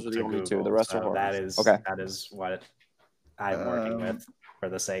 according and those are the to only two. Google. The rest are So horror that movies. is Okay. that is what I'm working with for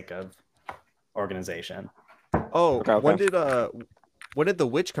the sake of organization. Oh, Okay. when did The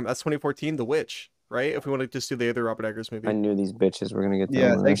Witch come? That's 2014. The Witch, right? If we want to just do the other Robert Eggers movie. I knew these bitches were gonna get that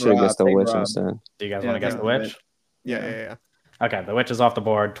Yeah, one. I take should have Rob, guessed The take Witch Rob. instead. Do you guys Yeah, want to guess take The The Witch? Witch. Yeah. Okay, The Witch is off the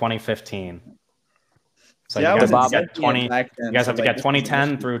board. 2015. So Yeah, I you guys was have to get expecting it 20. back then, You guys so, have to like, get this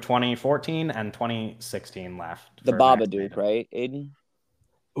 2010 was- through 2014 and 2016 left. The for next Babadook, year. right, Aiden?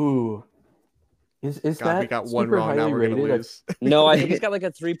 Ooh, is God, that we got one super wrong. Now highly we're gonna rated? lose. No, I think he's got like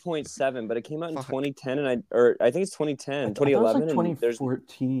a 3.7, but it came out in Fuck. 2010, and I think it's 2010, I thought it was 2011, like and there's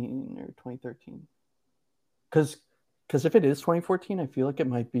 2014 or 2013. Because if it is 2014, I feel like it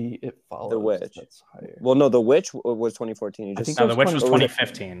might be It Follows. Witch. That's higher. well, no, The Witch was 2014. You I just think No, that The Witch was 20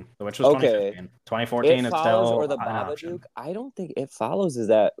 2015. The Witch was Okay. 2015. 2014 It is Follows still or The an option. Babadook. I don't think It Follows is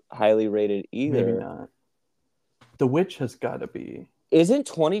that highly rated either. Maybe not. The Witch has got to be. Isn't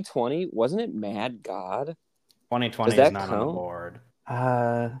 2020? Wasn't it Mad God? 2020 Does that is not on the count? board.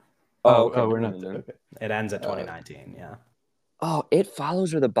 Okay. We're not. No, no, no. Okay. It ends at 2019. Yeah. Oh, It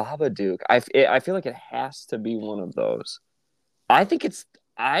Follows or The Babadook. I feel like it has to be one of those. I think it's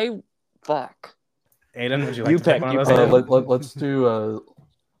fuck. Aiden, would you like You to pick pick, one you of those? pick. two?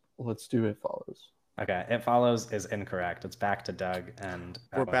 Let's do It Follows. Okay, It Follows is incorrect. It's back to Doug and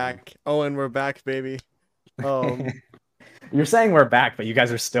We're Evan. back. Owen, we're back, baby. You're saying we're back, but you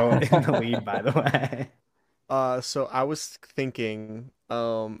guys are still in the lead, by the way. So I was thinking,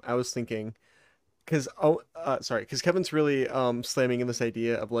 because Kevin's really slamming in this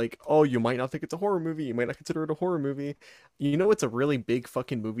idea of like, oh, you might not think it's a horror movie, you might not consider it a horror movie. You know, it's a really big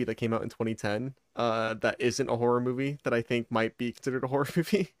fucking movie that came out in 2010, that isn't a horror movie that I think might be considered a horror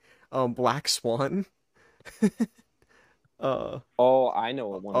movie. Black Swan. Oh, I know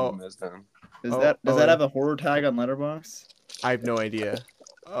what one Oh. of them is then. Does that have a horror tag on Letterboxd? I have no idea.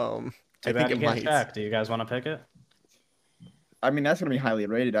 I Too think bad it you can't might. check. Do you guys want to pick it? I mean, that's gonna be highly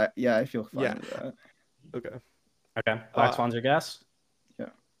rated. I feel fine Yeah. with that. Okay. Okay, Black Swan's your guess?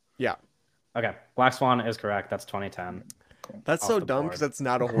 Yeah. Okay, Black Swan is correct. That's 2010. That's Off so the dumb board. because that's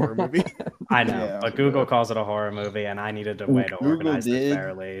not a horror movie. I know, Yeah, but Google calls it a horror movie, and I needed a way to Google organize it did.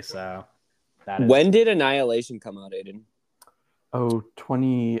 fairly. So that is When did Annihilation come out, Aiden?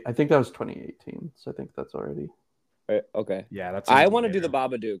 I think that was 2018. So I think that's already. Okay. yeah, that's. I even want to do later. the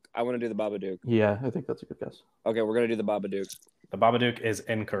Babadook. I want to do the Babadook. Yeah, I think that's a good guess. Okay, we're gonna do the Babadook. The Babadook is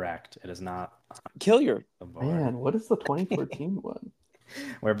incorrect. It is not Kill your. the board. Man, what is the 2014 one?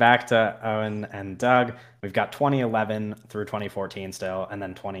 We're back to Owen and Doug. We've got 2011 through 2014 still, and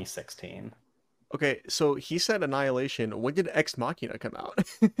then 2016. Okay, so he said Annihilation. When did Ex Machina come out?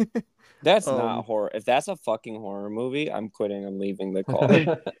 That's Um, not horror. If that's a fucking horror movie, I'm quitting. I'm leaving the call.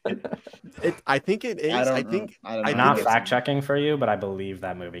 I think it is. I don't I know. think I don't I I'm know. not think fact checking for you, but I believe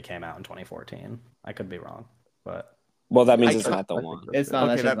that movie came out in 2014. I could be wrong, but Well, that means I- it's not the I think one. that's It's it. not.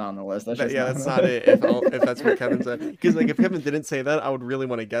 That's Okay, just that- not on the list. That's that- just yeah, not that's on not the it. If that's what Kevin said, because like if Kevin didn't say that, I would really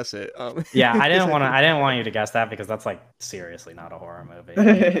want to guess it. yeah, I didn't want you to guess that because that's like seriously not a horror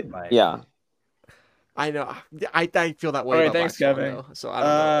movie. Like, Yeah. I know. I feel that way. All right, about thanks, Black Swan, Kevin. though, so I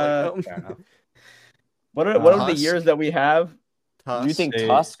don't know. Like, fair enough. What are the Tusk. years that we have? Do you think The-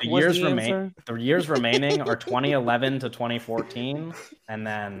 Tusk the was years the answer? The years remaining are 2011 to 2014, and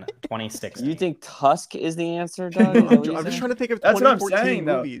then 2016. You think Tusk is the answer, Doug? Is that what I'm you just said? trying to think of That's what I'm 2014 saying,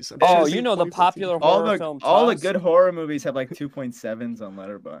 though. movies. I'm just trying Oh, to you think know the 2014. popular All horror the film. all the Tusk? good horror movies have like 2.7s on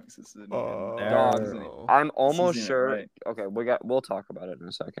Letterboxd. This isn't even- Oh, Dog. no. I'm almost isn't sure. right. Okay, we'll talk about it in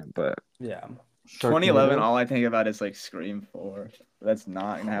a second, but Yeah. 2011. Sharknado? All I think about is like Scream 4. That's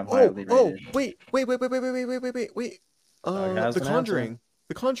not gonna have Oh, highly oh, rated. wait. Dog has The an Conjuring.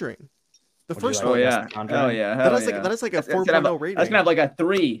 The Conjuring. The Would you first like Oh one. to guess yeah. The Conjuring? Hell yeah. That Hell is like yeah. that is like a That's gonna have 4.0 rating. That's gonna have like a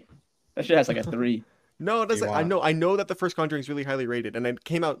 3. That shit has like a 3. No, it Do you doesn't. want- I know that the first Conjuring is really highly rated, and it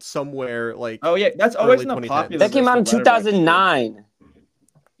came out somewhere like. Oh yeah, that's always Early in the 2010s. popular. That came out in list of Letterboxd. 2009.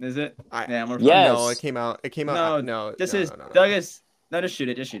 Is it? I- Yeah, we're Yes. No, it came out. It came out. No, This no, is no, no, no. Doug is. No, just shoot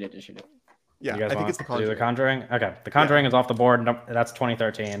it. Just shoot it. Just shoot it. Yeah, You guys I think want it's the to do Conjuring. The Conjuring? Okay, The Conjuring is off the board. No, that's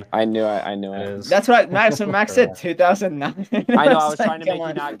 2013. I knew it. I knew It it. is. That's what Max. When Max said 2009. I know. I was like, trying to come make you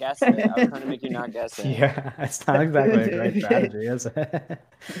on. not guess it. I was trying to make you not guess it. Yeah, it's not exactly a great strategy, is it?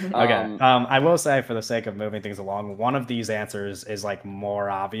 Okay. I will say, for the sake of moving things along, one of these answers is like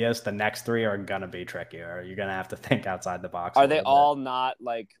more obvious. The next three are gonna be trickier. You're gonna have to think outside the box. Are a they little bit. all not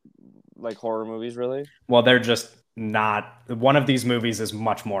like horror movies? Really? Well, they're just not. One of these movies is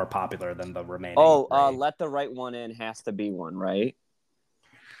much more popular than the remaining. Oh, three. Let the Right One In has to be one, right?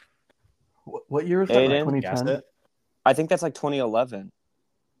 What year was that? Aiden? Like Guessed 2010. it? I think that's like 2011.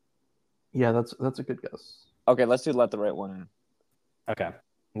 Yeah, that's a good guess. Okay, let's do Let the Right One In. Okay.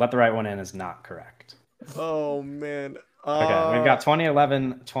 Let the Right One In is not correct. Oh man. Okay, we've got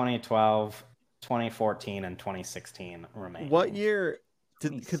 2011, 2012, 2014, and 2016 remaining. What year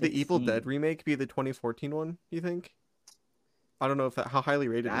could the Evil 2016. Dead remake be? The 2014 one? You think? I don't know if that. How highly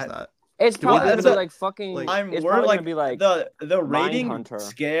rated is that? It's Do we probably do gonna be the- like fucking. like- It's we're probably like, gonna be like the rating Mindhunter.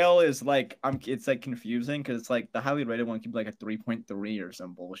 scale is like it's like confusing because it's like the highly rated one could be like a 3.3 or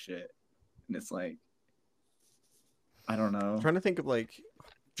some bullshit, and it's like I don't know. I'm trying to think of like,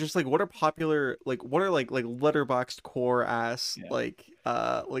 just like what are popular, like what are like letterboxed core ass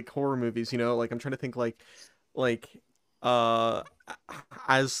Yeah. like horror movies. You know, like I'm trying to think like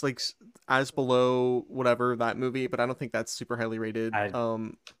as like As Below, whatever that movie, but I don't think that's super highly rated. I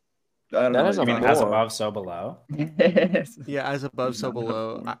don't That know. is You a mean four. As Above, So Below? Yeah, As Above, So Not a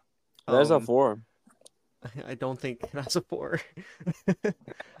Below. four. There's a um, 4. I don't think that's a 4. The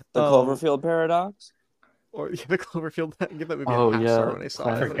Cloverfield Paradox. Or yeah, the Cloverfield. I give that movie Oh, a half yeah. star when I saw I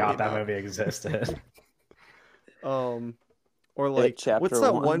it. when it forgot came that out. movie existed. Or like Chapter what's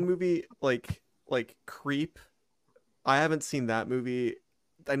that 1. one movie like Creep? I haven't seen that movie.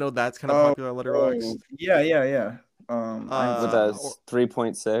 I know that's kind of popular on Letterboxd. Yeah. With Uh, a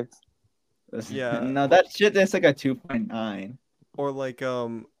 3.6. yeah. No, that shit. That's like a 2.9. Or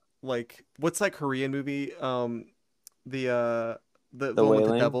like what's that Korean movie? The one with the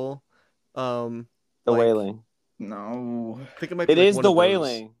Wailing? devil. The like, Wailing. No. I think it might be It like is one The of those.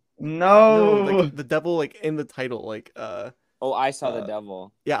 Wailing. No, No. like the devil, like in the title, like Oh, I Saw the Uh,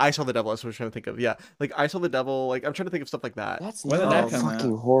 Devil. yeah, I Saw the Devil. That's what I was trying to think of. Yeah, like I Saw the Devil. Like I'm trying to think of stuff like that. That's When did not that come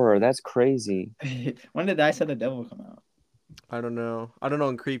fucking out? horror. That's crazy. When did I Saw the Devil come out? I don't know.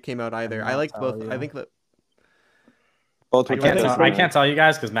 And Creep came out either. I not liked tell both. you. I think that Both I were can't, different. tell, I can't tell you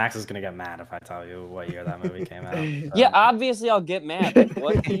guys because Max is gonna get mad if I tell you what year that movie came out. Yeah, obviously I'll get mad. Like,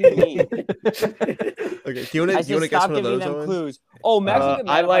 what do you mean? okay. Do you want I to said guess stop one of giving those? them Owen? clues. Oh, Max will get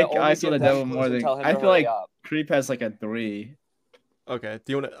mad I if like only I Saw give the them Devil clues more and than tell him I to feel like hurry up. Creep has like a 3. Okay.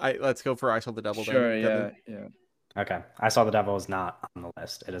 Do you want to? Let's go for I Saw the Devil. Sure, then, yeah, Kevin. yeah. Okay, I Saw the Devil is not on the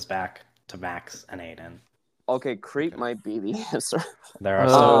list. It is back to Max and Aiden. Okay, Creep might be the answer. There are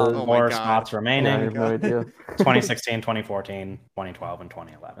Oh still my 4 God. spots Yeah, I remaining: have no idea. 2016, 2014, 2012, and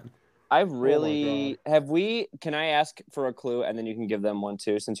 2011. I really have we. Can I ask for a clue and then you can give them one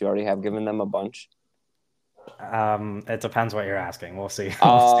too, since you already have given them a bunch. It depends what you're asking. We'll see.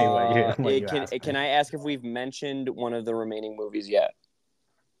 We'll see what you ask Can me. I ask if we've mentioned one of the remaining movies yet?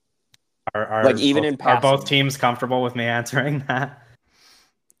 Are like, even both, in are both passing? teams comfortable with me answering that?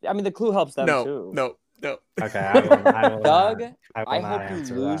 I mean, the clue helps them No, too. no. Okay, I will Doug, not, I will I not hope you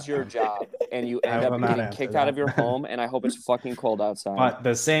answer lose that. your job and you I end will up not getting answer kicked that. out of your home, and I hope it's fucking cold outside. But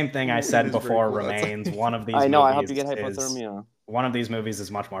the same thing I It said is very before cool remains. outside. One of these I know. I hope movies you get is hypothermia. one of these movies is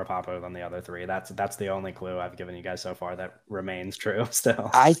much more popular than the other three. That's the only clue I've given you guys so far that remains true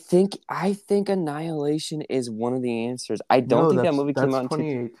still. I think Annihilation is one of the answers. I don't think that movie came out in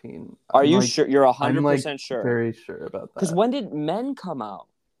 2018. Are I'm, you like, sure? You're I'm 100% like sure. very sure about Because that. when did Men come out?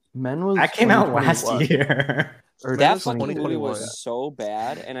 Men was That came out last 2021. year. Or That That was fucking movie 2021. was so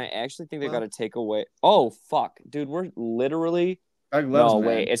bad, and I actually think they Well- got to take away. Oh fuck, dude, we're literally. Doug loves No, men.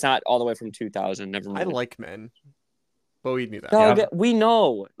 wait, it's not all the way from 2000. Never I mind. like Men. Bowie knew that. Doug, Yeah. we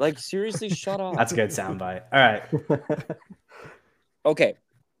know. Like, seriously, shut up. That's a good soundbite. All right. Okay.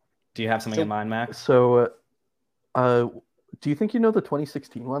 Do you have something in mind, Max? So, do you think you know the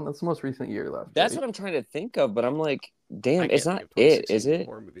 2016 one? That's the most recent year left. That's right? what I'm trying to think of, but I'm like, damn, I it's can't not think of it, is 2016 it?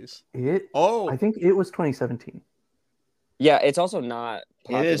 horror movies. It. Oh, I think it was 2017. Yeah, it's also not.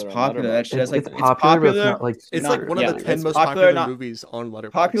 It is on popular. Letterboxd. That shit has like It's popular, but it's not like. it's not- like one yeah, of the 10 it's most popular, popular not- movies on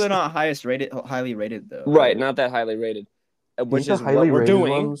Letterboxd. popular, not highest rated, highly rated though. Right, not that highly rated, which the is what highly we're rated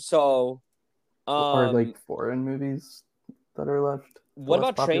doing. ones So, Or like foreign movies that are left. what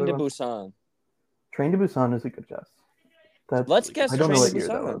less about Train to popular ones? Busan? Train to Busan is a good guess. Let's guess I don't know Train what to year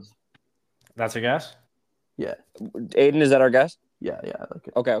that Busan. was. That's your guess? Yeah, Aiden, is that our guess? yeah, I like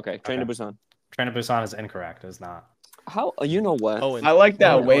it. Okay. Train to Okay. Busan. Train to Busan is incorrect. It's not. How? You know what? Owen. I like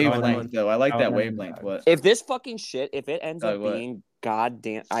that Owen, wavelength though. I like Oh, that no. wavelength. What? If this fucking shit, if it ends up What? being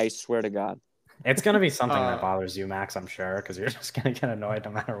goddamn, I swear to God. It's gonna be something that Uh, bothers you, Max. I'm sure, because you're just gonna get annoyed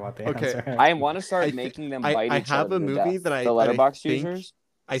no matter what the Okay. answer is. I want to start I thi- making them I- bite I each have other a to movie death. that I- the that I letterbox think- users.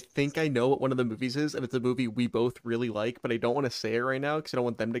 I think I know what one of the movies is, and it's a movie we both really like, but I don't want to say it right now because I don't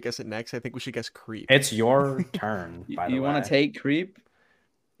want them to guess it next. I think we should guess Creep. It's your turn. By the You way, want to take Creep?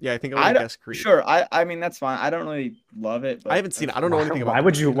 Yeah, I think I I want to don't- guess Creep. Sure. I mean that's fine. I don't really love it. But I haven't seen it. I don't know anything about Why the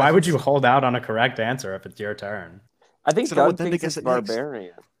would you? movie. Why would you hold out on a correct answer if it's your turn? I think So I don't Doug want them to thinks guess it's it next.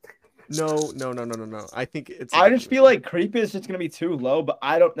 Barbarian. No. I think it's. I just feel like Creep is just gonna be too low. But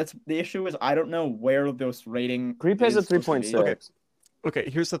I don't. That's the issue. Is I don't know where those rating. Creep has a is supposed to be. 3.6. Okay. Okay,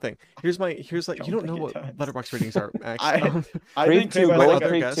 here's the thing. Here's like Don't you don't know think what it does. letterbox ratings are, Max. I Creep think 2, Creep has go my with like other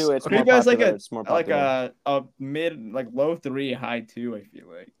Creep guess- 2. It's Creep more has like popular. It's more popular. a mid like low 3, high 2. I feel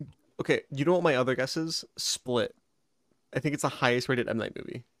like Okay, you know what my other guess is? Split. I think it's the highest rated M Night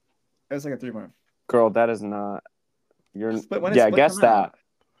movie. it's like a 3. Girl, that is not. You're. Split, when did Yeah, Split guess come that. out?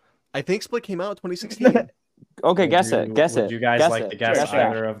 I think Split came out in 2016. Okay, Would guess you- it. Guess would it. you guys guess like it. to guess Guess that.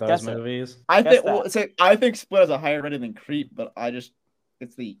 either of those Guess it. movies? I Guess think. Well, that. I think Split has a higher rating than Creep, but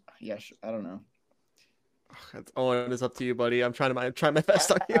it's the I don't know. Owen, it's up to you, buddy. I'm trying my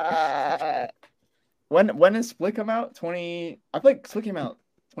best on you. When did Split come out? I feel like Split came out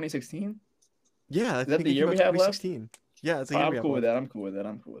 2016. Yeah, I that think the it year came we out have left? 2016. Yeah, it's the year we I'm have cool with left. that. I'm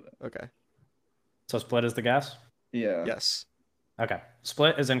cool with that. Okay. So Split is the guess. Yeah. Yes. Okay,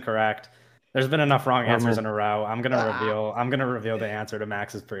 Split is incorrect. There's been enough wrong answers man. in a row. I'm gonna reveal the answer to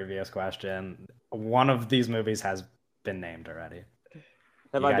Max's previous question. One of these movies has been named already.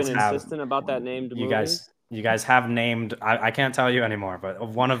 Have You I guys been have- insistent about that named movie? You guys have named. I can't tell you anymore, but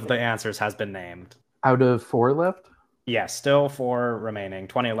one of the answers has been named. Out of 4 left, Yeah, still 4 remaining.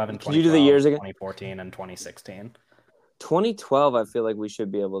 2011, Can you do the 2012, years again? 2014, and 2016. 2012, I feel like we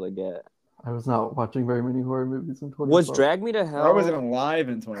should be able to get. I was not watching very many horror movies in 2012. Was Drag Me to Hell? I wasn't alive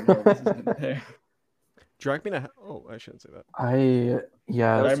in 2012. Drag Me to Hell. Oh, I shouldn't say that. That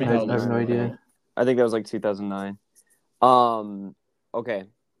I was have no idea. I think that was like 2009. Okay,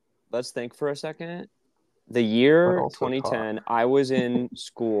 let's think for a second. The year But also 2010, I was in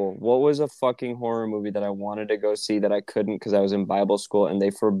school. What was a fucking horror movie that I wanted to go see that I couldn't because I was in Bible school and they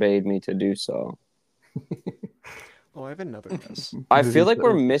forbade me to do so? Oh, I have another guess. I feel Movies like that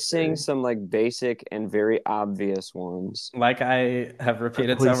we're are missing scary. some like basic and very obvious ones. Like I have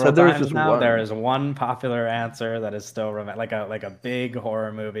repeated Well, you several said there was times just now, one. there is one popular answer that is still like a big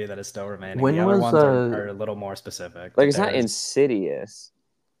horror movie that is still remaining. When the other was, ones are a little more specific. Like it's not There is- Insidious.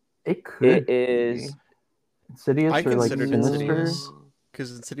 It could. It is. Insidious I or like considered Sinister. Insidious.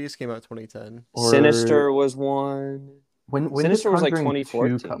 Because Insidious came out 2010. Or- Sinister was one. When Sinister did was, like, Conjuring 2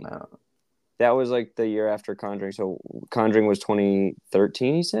 2014. come out? That was like the year after Conjuring. So Conjuring was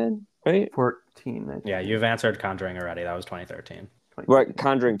 2013, he said, right? 14. I think. Yeah, you've answered Conjuring already. That was 2013. Right.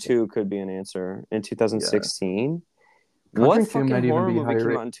 Conjuring 2 could be an answer in 2016. Conjuring What 2 fucking might even horror be movie higher came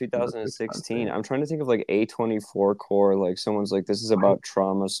rated out in than the 2016? Conjuring. I'm trying to think of like A24 core. Like someone's like, this is about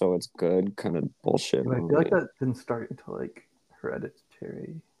trauma, so it's good. Kind of bullshit. But I feel movie. like that didn't start until like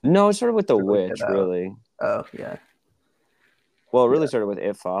Hereditary. No, it started with The Or, like, Witch, Get Out. really. Oh yeah, Well, it really Yeah. started with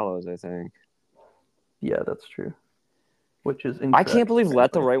It Follows, I think. yeah, that's true. Which is I incorrect, can't believe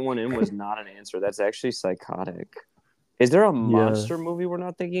Let the apparently. Right One In was not an answer. That's actually psychotic. Is there a monster movie we're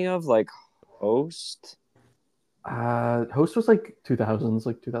not thinking of? Like Host? Host was like 2000s,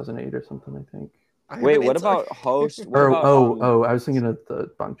 like 2008 or something, I think. I have Wait, an what answer. about Host? What Or about, I was thinking of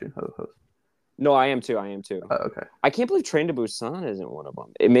the Bong Joon-ho host. No, I am too. Oh, okay. I can't believe Train to Busan isn't one of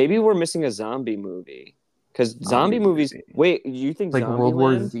them. Maybe we're missing a zombie movie. Because zombie movies. movie. Wait, you think Like World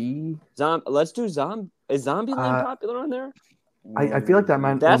War Zombieland? Z. Let's do Zombie. Is Zombieland Uh, popular on there? I feel like that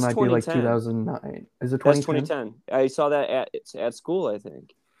might That's be like 2010. 2009. Is it That's 2010? 2010. I saw that at school, I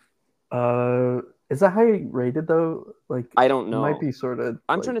think. Is that high rated though? Like I don't it know. might be sort of.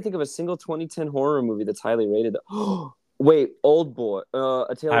 I'm trying to think of a single 2010 horror movie that's highly rated. Wait, Old Boy.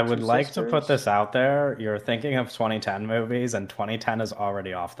 A Tale I of would Two like to put Sisters? this out there. You're thinking of 2010 movies, and 2010 is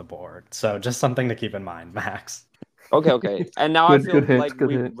already off the board. So just something to keep in mind, Max. Okay. And now Good- I feel good hint, like good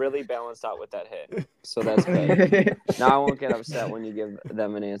we hint. really balanced out with that hit. So that's good. Now I won't get upset when you give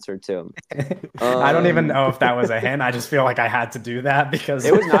them an answer too. I don't even know if that was a hint. I just feel like I had to do that because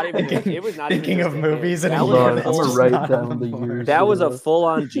It was not even. thinking, It was not even thinking just of a hint. movies in a That Hold was year. on, a that's I'm full- gonna just write not down on the board. years. That was a Yeah.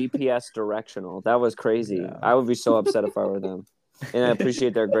 full-on GPS directional. That was crazy. Yeah. I would be so upset if I were them. and I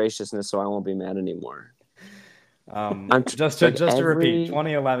appreciate their graciousness, so I won't be mad anymore. Just to repeat,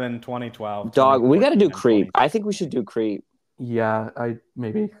 2011, 2012. Dog, we got to do 2014, Creep. and I think we should do Creep. Yeah, I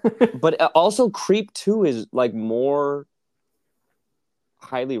maybe. But also Creep 2 is like more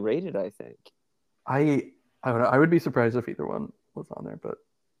highly rated, I think. I don't know. I would be surprised if either one was on there, but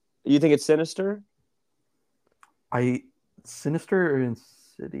You think it's Sinister? Sinister or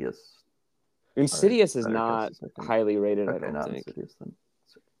Insidious? Insidious is better not guesses, I think. highly rated, I Okay, don't not think. Insidious then.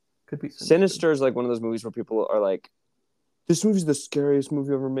 Could be Sinister is like one of those movies where people are like, this movie's the scariest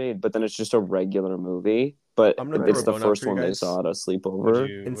movie ever made, but then it's just a regular movie. But I'm gonna it's throw the a bone out first for you one they guys. saw at a sleepover. would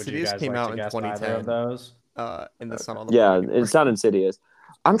you Insidious guys came like out to in guess either 2010. of those? And that's not on the Yeah, board anymore. it's not Insidious.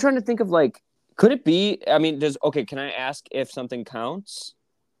 I'm trying to think of like, could it be? I mean, can I ask if something counts?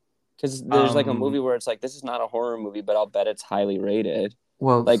 Because there's like a movie where it's like, this is not a horror movie, but I'll bet it's highly rated.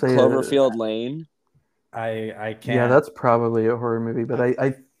 Well, Like say Cloverfield Lane. I can't. Yeah, that's probably a horror movie, but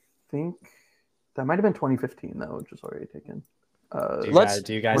I think that might have been 2015 though, which is already taken. Do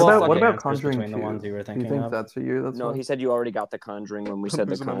you guys What have about the answers Conjuring between the 2? ones you were Do thinking you think of? that's a year? That's No, why? he said you already got The Conjuring when we said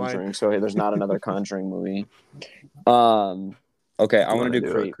The losing my mind. Conjuring, so there's not another Conjuring movie. Okay, I want to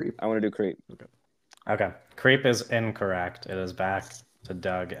do Creep. I want to do Creep. Okay, Creep is incorrect. It is back to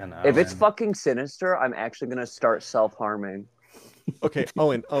Doug and Owen. If it's fucking Sinister, I'm actually gonna start self-harming. Okay,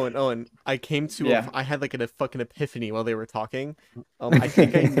 Owen. I came to. Yeah. I had like a fucking epiphany while they were talking. I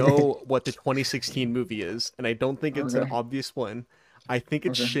think I know what the 2016 movie is, and I don't think it's an Okay. obvious one. I think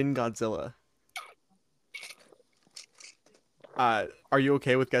it's Okay. Shin Godzilla. Are you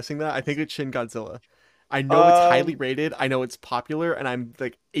okay with guessing that? I think it's Shin Godzilla. I know it's highly rated. I know it's popular, and I'm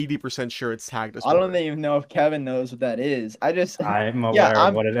like 80% sure it's tagged as I don't horror. even know if Kevin knows what that is. I'm aware Yeah,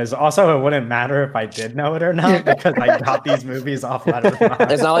 of what it is. Also, it wouldn't matter if I did know it or not because I got these movies off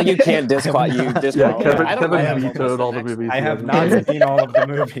Letterboxd. It's not like you can't disqualify. Yeah, Kevin, I don't Kevin know. vetoed all the movies. I he have hasn't not seen. seen all of the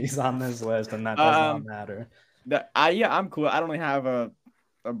movies on this list, and that does not matter. I'm cool. I don't really have a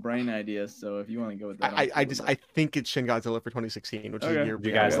brain idea, so if you want to go with that, I think it's Shin Godzilla for 2016, which is a Okay. year. Would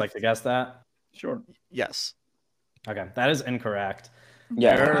you guys like to guess that? sure. Yes. Okay, that is incorrect.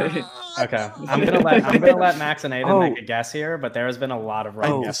 Yeah. Okay, I'm gonna let Max and Aiden Oh. make a guess here, but there has been a lot of right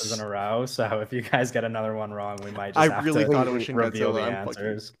Oh. guesses in a row. So if you guys get another one wrong, we might just I have really to thought it was Shin reveal the Godzilla. I'm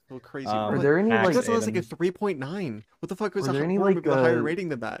answers. fucking so crazy. Are Were What? there any Max, like? Godzilla is like a Aiden. 3.9. What the fuck was Were a there any, horror like, movie with a higher rating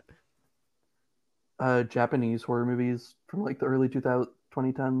than that? Japanese horror movies from like the early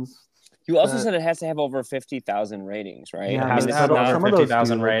 2010s? You also Uh, said it has to have over 50,000 ratings, right? Yeah, It has I mean, to this have is over not, some of those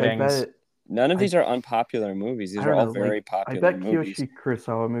 50,000 do, like, I ratings. bet- none of these are unpopular movies. These I are don't all know, very like, popular I bet movies. Kiyoshi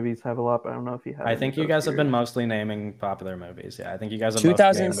Kurosawa movies have a lot, but I don't know if he has. I think you guys have been mostly naming popular movies. Yeah, I think you guys have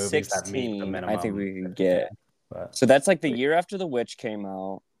mostly named movies that meet the 2016, minimum. I think we could get. But So that's like the year after The Witch came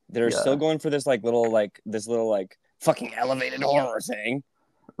out. They're Yeah. still going for this little fucking elevated horror thing.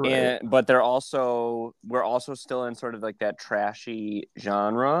 Right. But we're also still in sort of like that trashy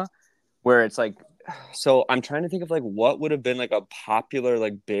genre where it's like, so I'm trying to think of like what would have been like a popular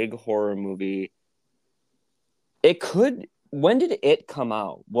like big horror movie. When did it come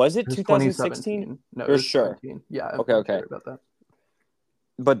out? Was it It was 2016? 2017. No, You're it was sure? 17. Yeah. Okay, I'm okay. sure about that.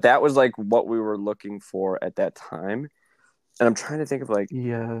 But that was like what we were looking for at that time. And I'm trying to think of like,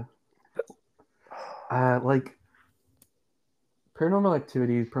 Yeah. Like Paranormal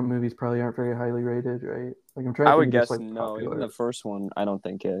Activity movies probably aren't very highly rated, right? Like I'm trying to I would think of guess just, like, no, even popular. the first one I don't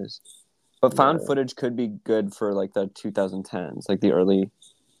think is. But found Yeah. footage could be good for like the 2010s, like the early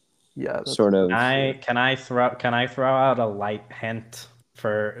Yeah, that's sort of. can I throw out a light hint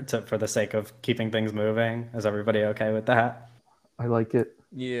for the sake of keeping things moving? Is everybody okay with that? I like it.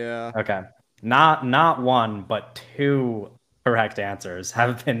 Yeah. Okay. Not one, but two correct answers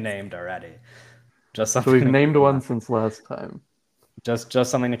have been named already. Just So something we've to named keep in one mind. since last time. Just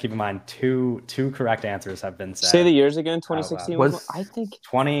something to keep in mind. Two correct answers have been said. Say the years again. 2016 Was- I think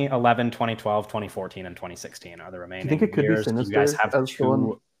 2011, 2012, 2014, and 2016 are the remaining think it could be years. You Sinister guys have as the one?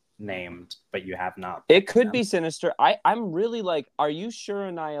 two named, but you have not. it could be Sinister. I'm really like, are you sure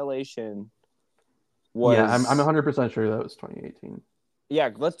Annihilation was? Yeah, I'm 100% sure that was 2018. Yeah,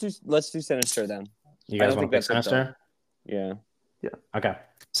 let's do Sinister then. You I guys don't want think to pick that's it, Sinister? Yeah. Okay.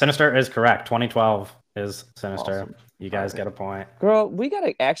 Sinister is correct. 2012 is Sinister. Awesome. You guys Alright. get a point. Girl, we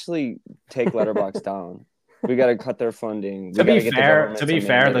gotta actually take Letterboxd down. We gotta cut their funding. To We gotta be get fair, government the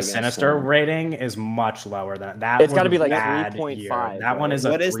mandate Sinister against them. rating is much lower than that. It's got to was be like bad 3.5. here. That one is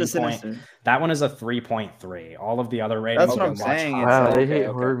a What is 3 the point. Sinister? That one is a 3.3. All of the other ratings That's what are I'm much saying. higher. Wow, they Okay, hate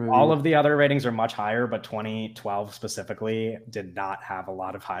okay. horror movies. All of the other ratings are much higher, but 2012 specifically did not have a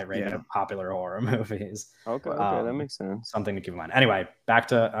lot of high-rated popular horror movies. Okay, that makes sense. Something to keep in mind. Anyway, back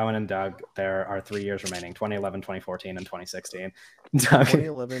to Owen and Doug. There are 3 years remaining: 2011, 2014, and 2016. Doug,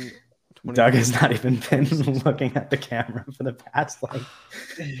 2011. Doug has not even been looking at the camera for the past like.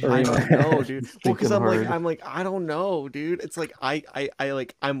 I don't know, dude. Well, because Thinking I'm hard. like, I don't know, dude. It's like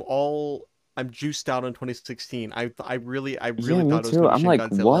I'm juiced out on 2016. I really Yeah, thought me it was too. gonna be I'm Shin like,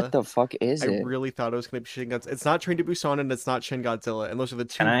 Godzilla. what the fuck is I it? really thought it was gonna be Shin Godzilla. It's not Train to Busan and it's not Shin Godzilla, and those are the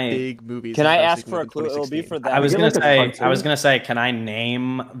two Can I- big movies. Can that I I'm ask thinking for of a in clue? It'll be 2016. for that. I was Is it gonna like a say. cartoon? I was gonna say. Can I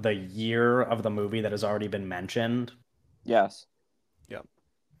name the year of the movie that has already been mentioned? Yes.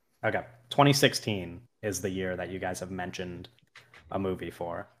 Okay, 2016 is the year that you guys have mentioned a movie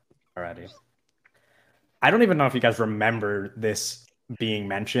for already. I don't even know if you guys remember this being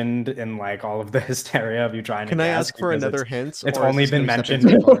mentioned in like all of the hysteria of you trying to Can I guess, ask for because another hint? it's or is only this been gonna be stepping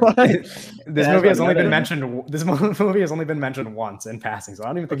mentioned- too far? this Yeah, movie has only another- been mentioned. This movie has only been mentioned once in passing, so I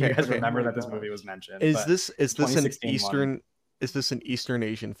don't even think Okay, you guys okay. remember Oh my that this gosh. movie was mentioned. Is but this an 2016 one. Eastern? Is this an Eastern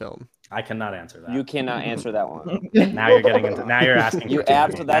Asian film? I cannot answer that. You cannot answer that one. Now you're getting into. Now you're asking. You for too many.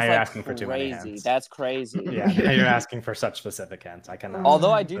 absolutely. Now That's you're like asking for too many crazy. hints. That's crazy. Yeah, now you're asking for such specific hints. I cannot. Although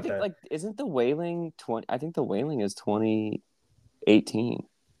I do But think the- like, isn't the Wailing 20? I think the Wailing is 2018. Do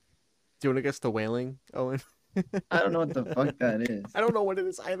you want to guess The Wailing, Owen? I don't know what the fuck that is. I don't know what it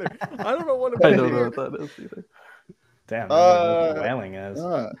is either. I don't know what I it don't know is. what that is either. Damn, I don't know what the Uh, Wailing is.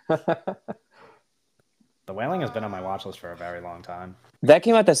 Uh, The Wailing has been on my watch list for a very long time. That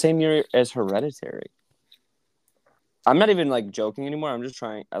came out the same year as Hereditary. I'm not even like joking anymore. I'm just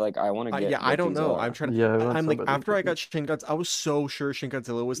trying. I want to get. Yeah, I what don't these know. are. I'm trying to. Yeah, I want I'm like, somebody after I to- got Shin Godzilla, I was so sure Shin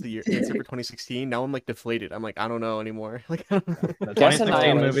Godzilla was the answer for 2016. Now I'm like deflated. I'm like, I don't know anymore. Like, I don't know. The Guess 2016 movie.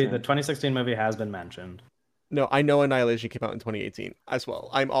 Annihilation. The 2016 movie has been mentioned. No, I know Annihilation came out in 2018 as well.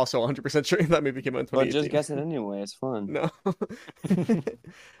 I'm also 100% sure that movie came out in But 2018. just guess it anyway. It's fun.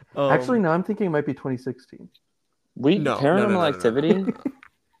 No. Actually, no, I'm thinking it might be 2016. We No, Paranormal no. Activity.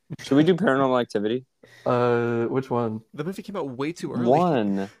 Should we do Paranormal Activity? Which one? The movie came out way too early.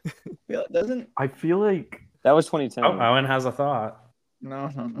 One. doesn't I feel like That was 2010. Oh, Owen has a thought. no.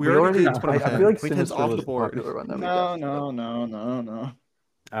 We already did I 2010. feel like 2010's Sinister off was the board. popular one that we No, guessed. no.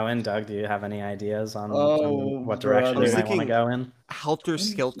 Owen, Doug, do you have any ideas on Oh, what direction brother. you I might was want to go in? Helter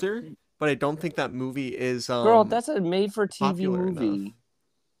Skelter, but I don't think that movie is. Girl, that's a made-for-TV popular movie.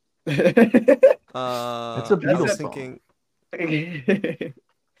 It's a I Beatles was song. thinking.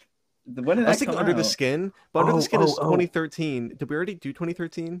 When did I was that thinking come Under the out? Skin, but Under Oh, the Skin is oh. 2013. Did we already do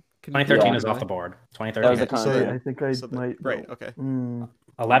 2013? 2013 Yeah. is off the board. That 2013. was the Okay, con- so- I think I So the- might. right, okay.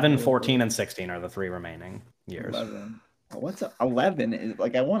 11, 14, and 16 are the three remaining years. 11. What's 11? Is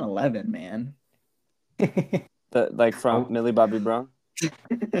like I want 11, man. Like from Millie Bobby Brown.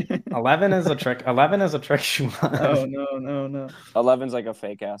 11 is a trick. 11 is a tricky one. Oh no. 11's like a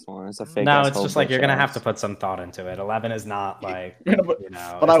fake ass one. It's a fake. No, ass it's whole just like you're bitch gonna ass. have to put some thought into it. 11 is not like You're gonna put- you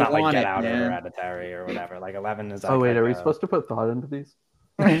know, But it's I not like want Get it, Out or man. Hereditary or whatever. Like 11 is. Oh wait, like are we a- supposed to put thought into these?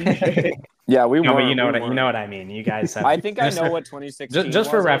 Yeah, we No, were. but you know what I mean. You guys have. I think I Sinister- know what 2016. Just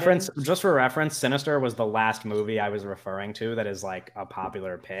for was, I reference, think. Sinister was the last movie I was referring to that is like a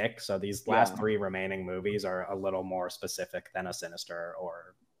popular pick. So these last Yeah. three remaining movies are a little more specific than a Sinister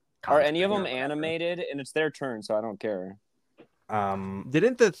or. Are any of them Conjuring or whatever. animated? And it's their turn, so I don't care.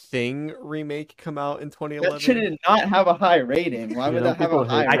 Didn't the Thing remake come out in 2011? That should not have a high rating. Why would You know, that have people a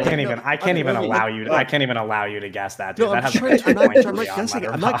high hate I rating? can't even. I can't even really- allow you. I can't even allow you to guess that. Dude. No, That I'm, has trying, like I'm, not, 2.3 I'm not on guessing it.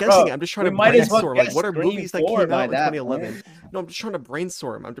 I'm Letterboxd. not guessing it. I'm just trying to We might as well brainstorm. Like, guess what are Scream movies that 4 came by out in that 2011? point. No, I'm just trying to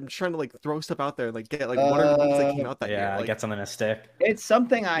brainstorm. I'm just trying to like throw stuff out there. Like, get like what are movies that came out that year? Yeah, Like, get something to stick. It's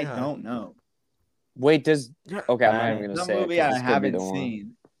something I Yeah. don't know. Wait, does yeah. okay? I'm not even The gonna say it, movie 'cause I this could be haven't the one.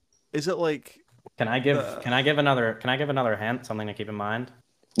 seen. Is it like? Can I give another hint? Something to keep in mind.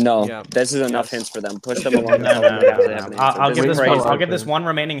 No, Yeah. this is enough Yes. hints for them. Push them along. No, no, no, no. I'll give this crazy. one. I'll give this one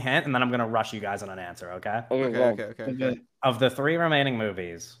remaining hint, and then I'm gonna rush you guys on an answer. Okay. Okay. Of the three remaining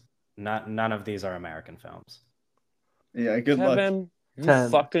movies, none of these are American films. Yeah, good Kevin, you 10.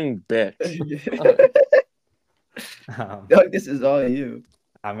 fucking bitch. luck. Doug, this is all you.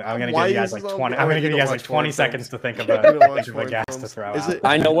 I'm gonna Why give you guys is like this all- 20. oh, I'm wait, gonna you give you don't guys watch like 20 foreign seconds to think of You don't watch a foreign guess to films. throw Is out. it-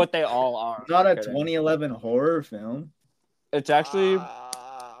 I know what they all are. Not a Kidding. 2011 horror film. It's actually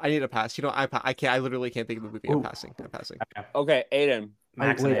I need a pass. You know, I can't. I literally can't think of a movie. I'm Ooh. passing. I'm passing. okay. Aiden,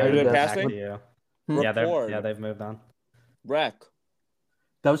 Max wait, and are you Aiden, back passing? to you. Hmm? Record. They've moved on. Wreck.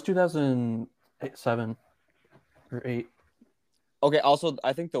 That was 2007. or 8. Okay. Also,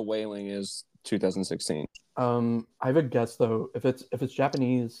 I think The Wailing is 2016. I have a guess though. If it's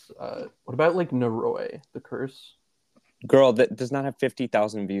Japanese, what about like Noroi, The Curse? Girl, that does not have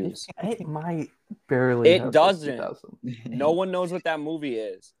 50,000 views. It might barely. It have doesn't. 50,000. No one knows what that movie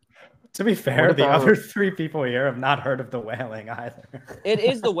is. To be fair, What the about- other 3 people here have not heard of The Wailing either. It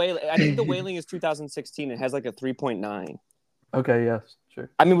is The Wailing. I think The Wailing is 2016. It has like a 3.9. Okay, yes, sure.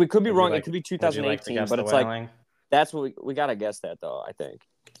 I mean, we could be Would you wrong. like- It could be Would you like to 2018, guess but The it's like Wailing? that's what we gotta guess that though. I think.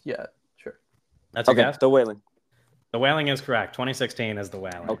 Yeah, sure. That's your Okay, guess? The Wailing. The Wailing is correct. 2016 is The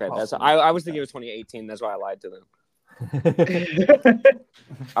Wailing. Okay, that's. Awesome. I was thinking it was 2018. That's why I lied to them.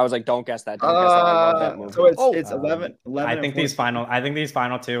 I was like, don't guess that. Don't guess that. I love that movie. So it's Oh. it's 11. I and think these 14.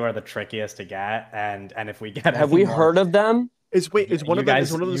 final 2 are the trickiest to get, and if we get Have we any more- heard of them? Is one You of them guys-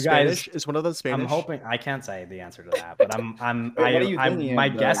 is one of them you guys- Spanish? Is one of them Spanish? I'm hoping I can't say the answer to that, but I'm Wait, what are you thinking my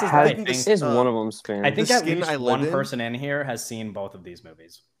of, guess though? is that I I think think this- Is one of them Spanish? I think The at Skin least I Live one In? person in here has seen both of these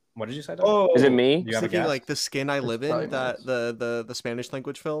movies. What did you say? Doug? Oh, Is it me? Do you have a Thinking guess? like The Skin I Live probably In, that was. the Spanish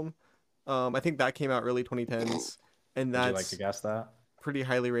language film. I think that came out early 2010s, and Would you like that's to guess that? pretty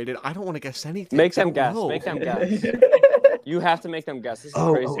highly rated. I don't want to guess anything. Make I them don't guess. know. Make them guess. You have to make them guess. This is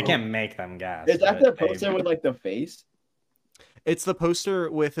Oh, crazy. You can't make them guess. Is that but the poster they- with like the face? It's the poster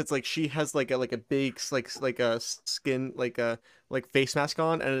with it's like she has like a big like a skin like face mask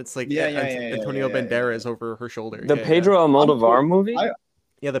on, and it's like Antonio Banderas over her shoulder. The Yeah, Pedro Almodovar movie?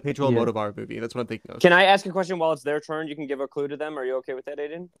 yeah, the Pedro Yeah. Almodovar movie. That's what I'm thinking of. Can I ask a question while it's their turn? You can give a clue to them. Are you okay with that,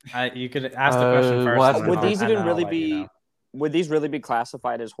 Aiden? You could ask the question first. well, and then Would I'll- these and even then I'll really let you be? know. Would these really be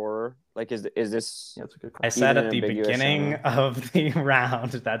classified as horror? Like, is this? Yeah, it's a good I question. said Even at the ambiguous beginning genre. of the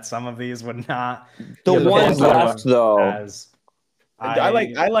round that some of these would not. The Yeah, the ones ones left though. As I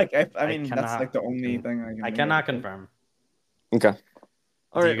mean, that's cannot- like the only thing I can. I think cannot of. confirm. Okay.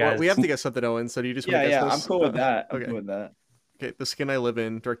 All Do right, you well, we guys- have to guess something, Owen. So do you just want Yeah, to guess yeah, this? I'm cool with that. I'm Okay. cool with that. Okay, The Skin I Live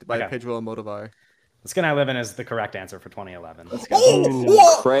In, directed by Okay. Pedro Almodovar. The Skin I Live In is the correct answer for 2011. Let's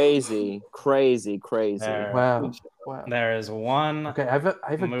go. Crazy. There. Wow. Wow. There is one Okay, I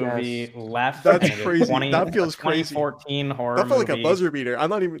have a movie guess. left. That's and it is crazy. That feels crazy. 2014 horror That felt like a movie. buzzer beater. I'm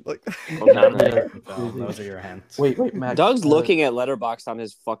not even like. Not Okay. really. So those are your hints. Wait, Max. Doug's looking at Letterboxd on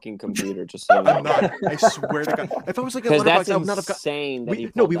his fucking computer. Just so you I'm know. not. I swear to God. If I was like a Because that's Letterboxd, I would not have got. insane. That he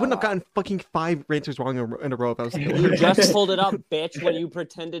We pulled wouldn't that have gotten fucking 5 answers wrong in a row if I was. Like, You just pulled it up, bitch, when you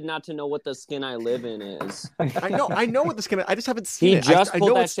pretended not to know what The Skin I Live In is. I know what this Skin. I just haven't seen He it. just I pulled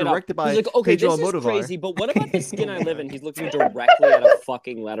know that it's shit up. directed by He's like, okay, Pedro this is Almodovar. crazy, but what about The Skin I Live In? He's looking directly at a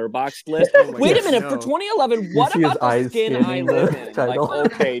fucking Letterboxd list. Wait a minute, for No. 2011, what see his about The eyes Skin I scanning the Live In? Like, title.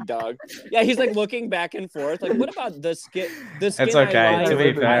 okay, Doug. Yeah, he's like looking back and forth. Like, what about The Skin? The Skin It's okay. I To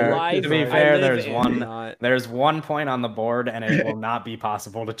Live, be I fair, live, to be I fair, live there's in. one. Not. There's 1 point on the board, and it will not be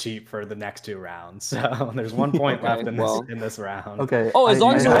possible to cheat for the next 2 rounds. So there's 1 point Okay, left well. in this round. Okay. Oh, as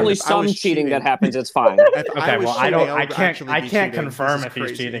long as I- there's only if I some was cheating that cheating- happens, it's fine. If Okay, was well, I cheating, don't. I would can't. actually I be can't cheating. confirm This if is he's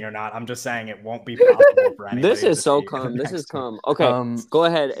crazy. cheating or not. I'm just saying it won't be possible for anybody. This is to so cheat in the cum. This is next cum. Okay, go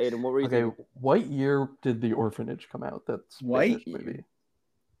ahead, Aiden. What were you Okay, thinking? what year did The Orphanage come out? That's White? British movie.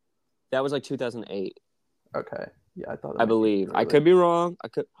 That was like 2008, Okay. Yeah, I thought. I believe. I could be wrong. I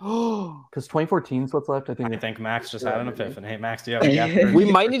could. Because 2014 is what's left. I think. I think Max just had an Yeah, maybe. epiphany. Hey, Max, do you have a guess? for- We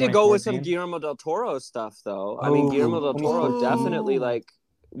for might need to go with some 2014? Guillermo del Toro stuff, though. I mean, Oh, Guillermo del Toro 2014. definitely like.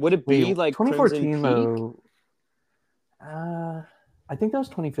 Would it be Wait, like 2014 Crimson Peak? though. I think that was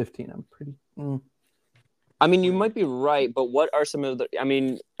 2015. I'm pretty. I mean, you might be right, but what are some of the? I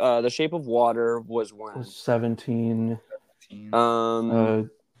mean, The Shape of Water was It when. was 17. Um,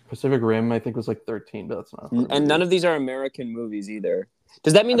 Pacific Rim, I think, was like 13, but that's not. and none of these are American movies either.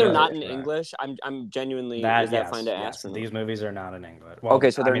 Does that mean they're Okay, not in correct. English? I'm genuinely. Is That, that yes, fine to yes. ask? or not? These movies are not in English. Well,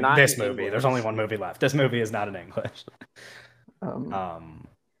 Okay, so I they're mean, not this in movie. English. There's only 1 movie left. This movie is not in English.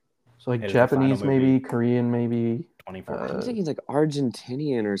 So like it is the final Japanese, movie. maybe Korean, maybe. 2014. I'm thinking like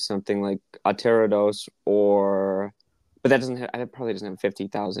Argentinian or something like Aterrados or, but that doesn't have. That probably doesn't have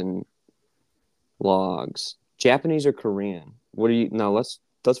 50,000 logs. Japanese or Korean? What do you? No,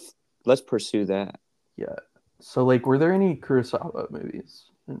 let's pursue that. Yeah. So like, were there any Kurosawa movies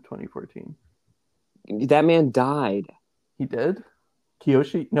in 2014? That man died. He did.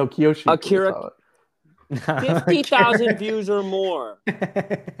 Kiyoshi? No, Kiyoshi. Akira- Kurosawa. 50,000 views or more.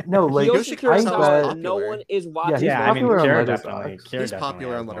 No, like Yoshi Yoshi Kurosawa, Kurosawa- no one is watching. he's Yeah, I mean, popular on Kira Letterboxd. definitely. Kira He's definitely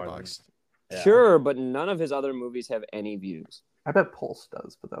popular on has more than- Letterboxd. yeah. Sure, but none of his other movies have any views. I bet Pulse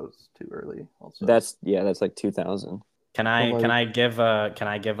does, but that was too early. Also, That's like 2,000. Can I Well, can like- I give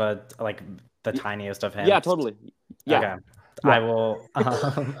a like the tiniest of hints? Yeah, totally. Yeah. Okay. I will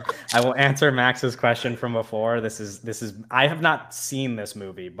answer Max's question from before. This is I have not seen this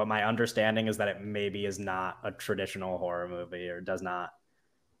movie, but my understanding is that it maybe is not a traditional horror movie or does not.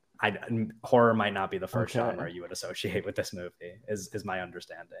 Horror might not be the first genre you would associate with this movie. Is my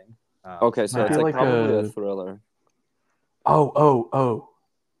understanding. Okay, so it's like probably a thriller. Oh!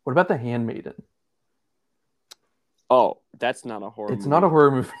 What about The Handmaiden? Oh, that's not a horror. It's not a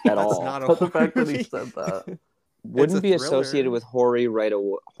horror movie at all. Not the fact that he said that. Wouldn't be associated with horror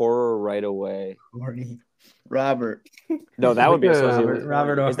right away. Robert. No, that would be associated with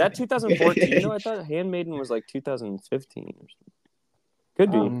Robert. Is that 2014? No, I thought Handmaiden was like 2015 or something.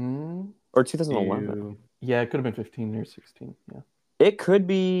 Could be. Or 2011. Yeah, it could have been 15 or 16. Yeah. It could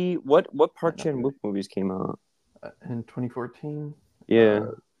be. What Park Chan-wook movies came out? In 2014? Yeah.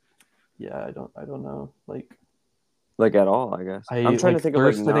 Yeah, I don't know. Like at all, I guess. I'm trying to think of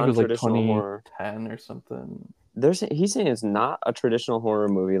like non-traditional horror. 2010 or something. He's saying it's not a traditional horror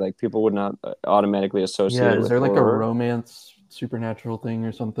movie. Like people would not automatically associate. Yeah, is there like horror. a romance supernatural thing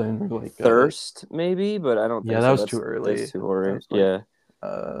or something, or like Thirst maybe? But I don't think. Yeah, so. that was too early. That's too horror. Yeah.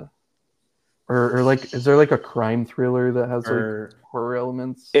 Or like, is there like a crime thriller that has like horror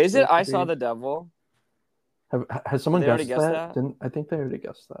elements? Is it I Saw the Devil? Has someone guessed that? I think they already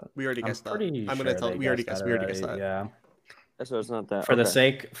guessed that. We already guessed that. I'm gonna tell. We already guessed that. Yeah. So it's not that. For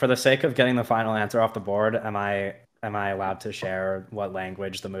the sake of getting the final answer off the board, am I allowed to share what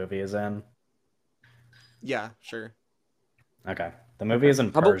language the movie is in? Yeah, sure. Okay. The movie is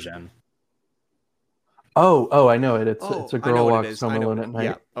in Persian. Oh, I know it. It's a girl walks home alone at night.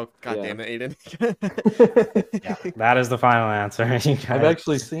 Yeah. Oh, damn it, Aiden. Yeah, that is the final answer. I've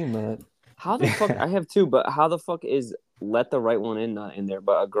actually seen that. How the fuck? I have two, but how the fuck is Let the Right One In not in there,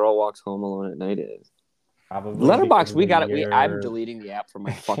 but A Girl Walks Home Alone at Night is? Probably Letterboxd, we got it. I'm deleting the app from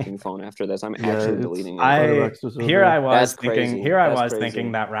my fucking phone after this. I'm actually deleting it. I was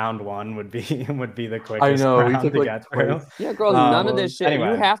thinking that round one would be the quickest. I know. Round to get through. Yeah, girl, none of this shit.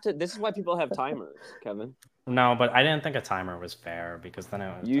 Anyway. You have to. This is why people have timers, Kevin. No, but I didn't think a timer was fair because then it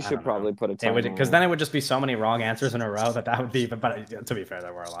was. You should probably put a timer. Because then it would just be so many wrong answers in a row that would be. But to be fair,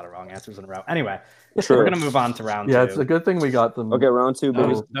 there were a lot of wrong answers in a row. Anyway, we're gonna move on to round two. Yeah, it's a good thing we got them. Okay, round two.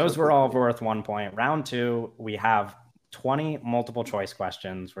 Those were all worth 1 point. Round two, we have 20 multiple choice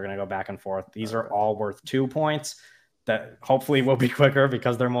questions. We're gonna go back and forth. These are all worth 2 points. That hopefully will be quicker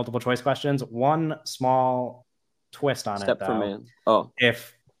because they're multiple choice questions. One small twist on Step it, though. for man. Oh,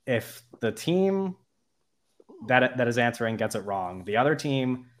 if the team that is answering gets it wrong, the other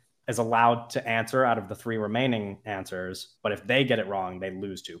team is allowed to answer out of the 3 remaining answers, but if they get it wrong, they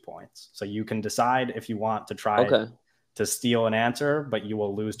lose 2 points. So you can decide if you want to try to steal an answer, but you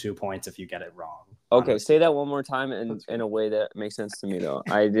will lose 2 points if you get it wrong. Okay, say that one more time in a way that makes sense to me, though.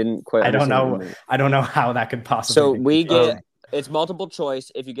 I didn't quite. I don't know how that could possibly. So we get it's multiple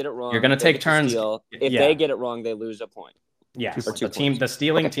choice. If you get it wrong, you're gonna take turns. If they get it wrong, they lose a point. Yes, the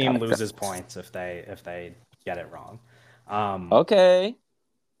stealing team loses points if they get it wrong. Okay.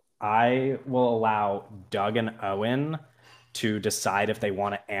 I will allow Doug and Owen to decide if they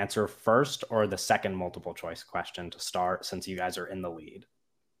want to answer first or the second multiple choice question to start, since you guys are in the lead.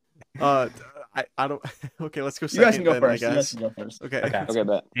 I don't. Okay, let's go second. You guys can go first. I guess. You guys can go first. Okay,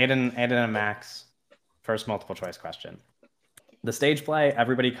 bet. Aiden and Max, first multiple choice question. The stage play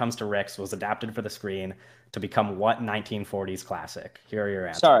 "Everybody Comes to Rick's" was adapted for the screen to become what 1940s classic? Here are your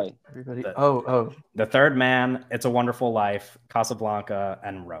answers. Sorry. Everybody. The Third Man, It's a Wonderful Life, Casablanca,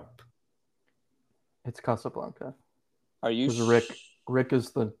 and Rope. It's Casablanca. Are you? Rick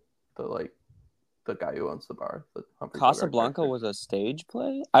is the guy who owns the bar. Casablanca was a stage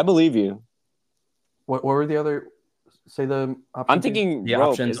play? I believe you. What were the other? Say the options. I'm thinking the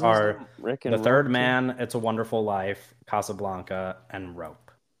Rope. options Isn't are Rick and The Rope Third too? Man, It's a Wonderful Life, Casablanca, and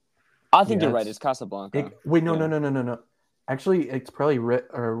Rope. I think you're right. It's Casablanca. No. Actually, it's probably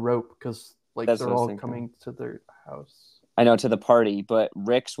Rope because they're all coming to their house. I know, to the party, but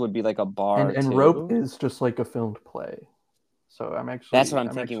Rick's would be like a bar. And Rope is just like a filmed play. So I'm actually. That's what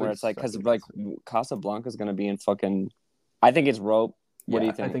I'm thinking. Where it's like, because like Casablanca's gonna be in fucking. I think it's Rope. What do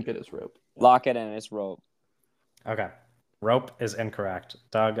you think? I think it is Rope. Lock it in. It's Rope. Okay. Rope is incorrect.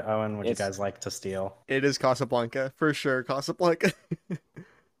 Doug, Owen, would you guys like to steal? It is Casablanca for sure. Casablanca.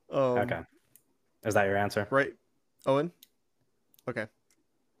 Okay. Is that your answer? Right, Owen. Okay.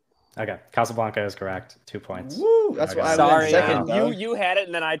 Casablanca is correct. 2 points. Woo! That's what I Sorry, second. you had it,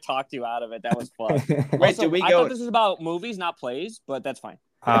 and then I talked you out of it. That was fun. Wait, Also, did we I go? thought this was about movies, not plays, but that's fine.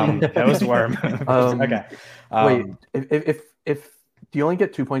 Those were okay. Wait, if do you only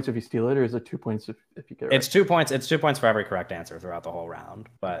get 2 points if you steal it, or is it 2 points if you get it right? It's 2 points. It's 2 points for every correct answer throughout the whole round.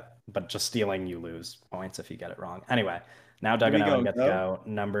 But just stealing, you lose points if you get it wrong. Anyway, Now Doug and we Owen go get to go?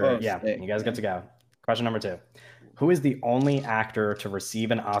 go. Oh, Yeah, sick. you guys get to go. Question number 2. Who is the only actor to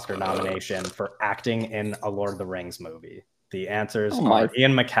receive an Oscar nomination for acting in a Lord of the Rings movie? The answers are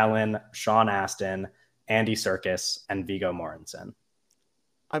Ian McKellen, Sean Astin, Andy Serkis, and Viggo Mortensen.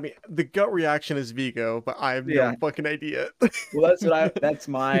 I mean, the gut reaction is Viggo, but I have no fucking idea. Well, that's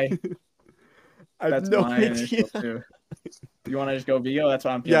my initial idea. too. You want to just go Viggo? That's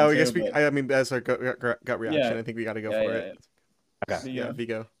what I'm feeling. Yeah, I guess I mean, that's our gut reaction. I think we got to go for it. Okay. Yeah,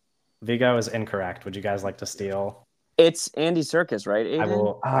 Viggo. Viggo is incorrect. Would you guys like to steal? It's Andy Serkis, right?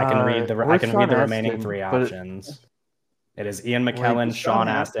 Aiden? I can read the remaining Astin, 3 options. It is Ian McKellen, Sean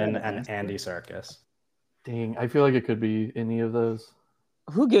Astin, and Andy Serkis. Dang, I feel like it could be any of those.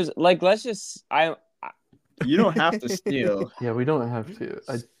 Who gives? Like, let's just. You don't have to steal. Yeah, we don't have to.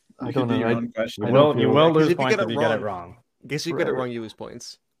 I don't know. You will lose points if you get it wrong. Guess you get it wrong, you lose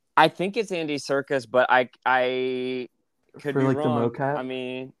points. I think it's Andy Serkis, but I could be like wrong. The mocap? I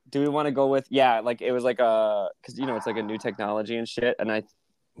mean, do we want to go with like it was like because it's like a new technology and shit, and I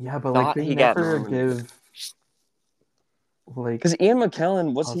but like they never give like because Ian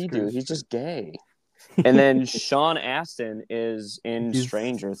McKellen, what's he do? He's just gay. And then Sean Astin is in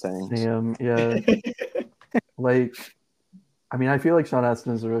Stranger Things. Damn, yeah. Like, I mean, I feel like Sean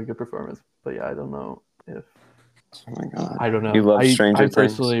Astin is a really good performance, but yeah, I don't know if. Oh my god! I don't know. You love Stranger Things. I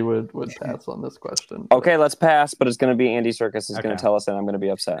personally would pass on this question. Okay, let's pass, but it's going to be Andy Serkis is going to tell us, and I'm going to be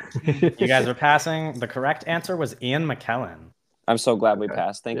upset. You guys are passing. The correct answer was Ian McKellen. I'm so glad we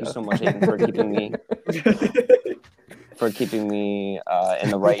passed. Thank you so much, Aiden, for keeping me on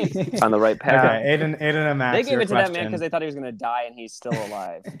the right path. Okay, Aiden and Max. They gave it to that man because they thought he was going to die, and he's still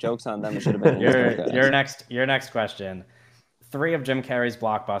alive. Jokes on them. It should have been your next question. 3 of Jim Carrey's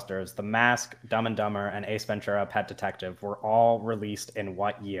blockbusters, The Mask, Dumb and Dumber, and Ace Ventura: Pet Detective, were all released in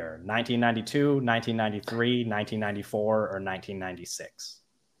what year? 1992, 1993, 1994, or 1996?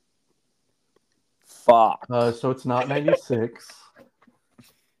 Fuck. So it's not 96.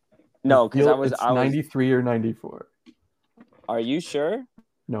 No, because I was 93 or 94. Are you sure?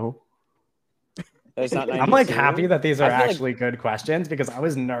 No. It's not 92? I'm like happy that these are actually good questions because I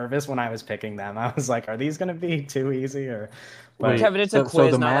was nervous when I was picking them. I was like, are these going to be too easy or? But Kevin, it's a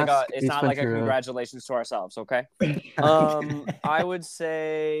quiz, not like a congratulations to ourselves. Okay. I would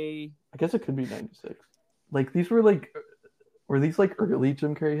say. I guess it could be 96. Like these were these like early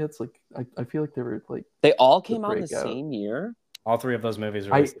Jim Carrey hits? Like I feel like they were like. They all came out in the same year. All 3 of those movies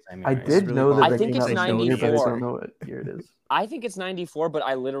were released the same year. I did really know that. I think it's 94. But I don't know what year it is. I think it's 94, but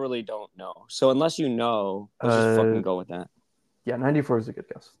I literally don't know. So unless you know, let's just fucking go with that. Yeah, 94 is a good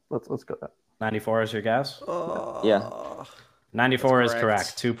guess. Let's go with that. 94 is your guess? Yeah. 94 is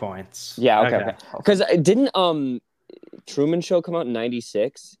correct. 2 points. Yeah, okay. Because didn't Truman Show come out in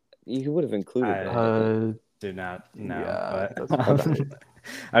 96? You would have included that. Do not know. Yeah, but...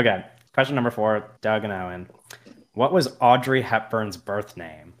 Okay. Question number 4, Doug and Owen. What was Audrey Hepburn's birth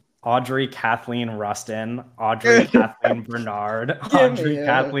name? Audrey Kathleen Rustin, Audrey Kathleen Bernard, Audrey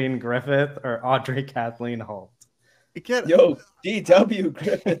Kathleen Griffith, or Audrey Kathleen Holt? Yo, D.W.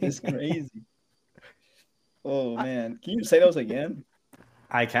 Griffith is crazy. Oh, man. Can you say those again?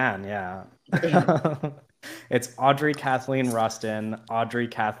 I can, yeah. It's Audrey Kathleen Rustin, Audrey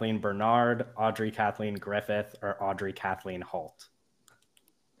Kathleen Bernard, Audrey Kathleen Griffith, or Audrey Kathleen Holt?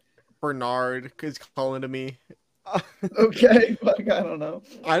 Bernard is calling to me. Okay, fuck, I don't know.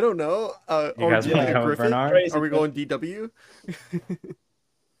 I don't know. You guys want to go with Bernard? Are we going DW?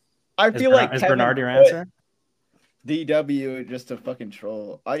 I feel like is Bernard your answer? DW just to fucking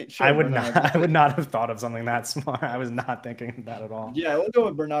troll. I would not have thought of something that smart. I was not thinking that at all. Yeah, we'll go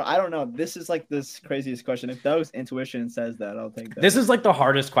with Bernard. I don't know. This is like this craziest question. If Doug's intuition says that, I'll take that. This is like the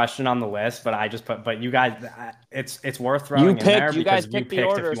hardest question on the list, but I just put. But you guys, it's worth throwing in there because you picked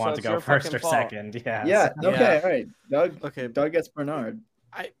if you want to go first or second. Yeah. Yeah. Okay. All right. Doug. Okay. Doug gets Bernard.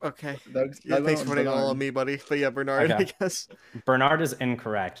 Thanks for putting all on me, buddy. But yeah, Bernard, I guess. Bernard is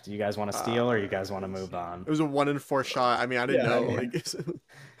incorrect. Do you guys want to steal or you guys want to move on? It was a 1 in 4 shot. I mean, I didn't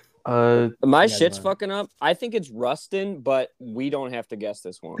know. My shit's fucking up. I think it's Rustin, but we don't have to guess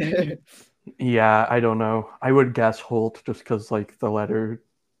this one. Yeah, I don't know. I would guess Holt just because like the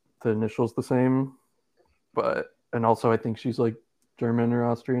initial's the same, and also I think she's like German or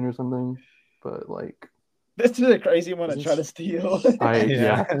Austrian or something. But like. This is a crazy one to try to steal. I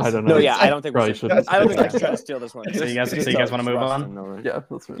don't know. No, yeah, I don't think we should. I don't think we should try to steal this one. So you guys want to move on?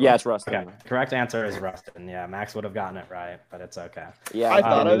 Yeah, it's Rustin. Okay, correct answer is Rustin. Yeah, Max would have gotten it right, but it's okay. Yeah, I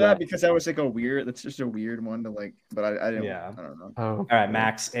thought of that because that was like that's just a weird one to like, but I didn't. Yeah, I don't know. Oh. All right,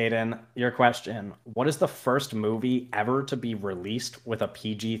 Max, Aiden, your question. What is the first movie ever to be released with a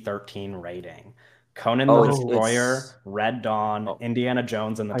PG-13 rating? Conan Oh, the it's- Destroyer, it's- Red Dawn, Oh. Indiana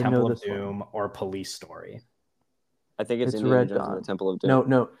Jones and the I know Temple of this one. Doom, or Police Story? I think it's It's Indiana Red Jones Dawn. and the Temple of Doom.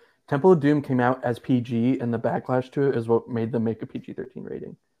 No. Temple of Doom came out as PG, and the backlash to it is what made them make a PG-13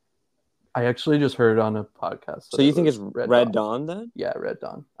 rating. I actually just heard it on a podcast. So you think it's Red Dawn then? Yeah, Red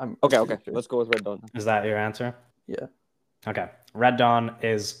Dawn. I'm Okay. pretty sure. Let's go with Red Dawn. Is that your answer? Yeah. Okay. Red Dawn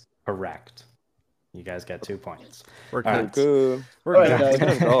is correct. You guys get 2 points. We're All good. right. Cuckoo. We're All good. right,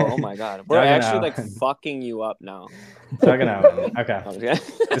 Let's go. Oh my god. We're Doug and actually like Owen. fucking you up now. Doug and Owen. Okay. Oh, yeah.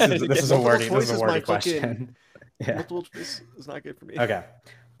 This is a wordy choice is my question. Yeah. Multiple choice is not good for me. Okay.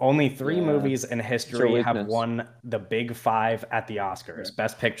 Only 3 Yeah. movies in history have weakness. won the Big 5 at the Oscars: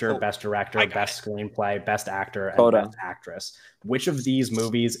 Best Picture, Oh, Best Director, I got Best Screenplay, Best Actor, and Coda. Best Actress. Which of these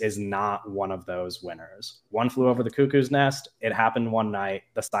movies is not one of those winners? One Flew Over the Cuckoo's Nest, It Happened One Night,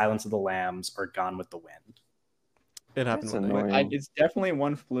 The Silence of the Lambs, or Gone with the Wind? It happened That's one annoying. night. It's definitely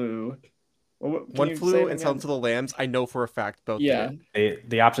One Flew. One Flew and Silence of the Lambs. I know for a fact both. Yeah. did.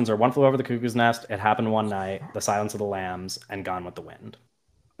 The options are One Flew Over the Cuckoo's Nest, It Happened One Night, The Silence of the Lambs, and Gone with the Wind.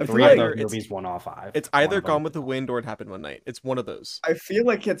 I feel 3 like of those it's- movies won all 5. It's One either of them. Gone with the Wind or It Happened One Night. It's one of those. I feel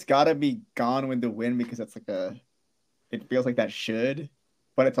like it's gotta be Gone with the Wind because that's like it feels like that should,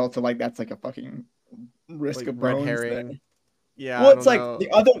 but it's also like that's like a fucking risk Like of red bones herring. thing. Yeah. Well, I it's don't like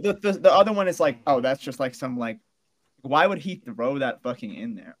know. the other one is like, oh, that's just like some like, why would he throw that fucking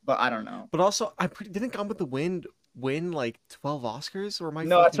in there? But I don't know. But also, didn't Gone with the Wind win like 12 Oscars? Or am I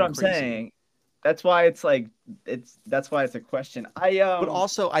No, that's what I'm fucking crazy? saying. That's why it's like that's why it's a question. But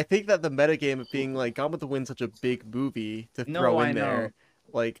also, I think that the metagame of being like Gone with the Wind such a big movie to No, throw I in know. there,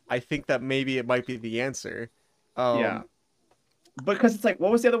 like I think that maybe it might be the answer. Yeah. Because it's like,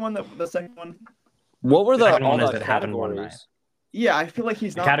 what was the other one? The second one? What were The the second all one is the It Happened One Night. categories? Yeah, I feel like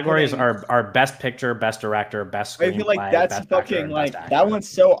he's The not. categories putting- are Best Picture, Best Director, Best I Screenplay, feel like that's Best Actor, fucking and like Best that Actress. one's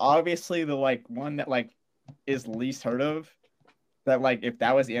so obviously the like one that like is least heard of. That like if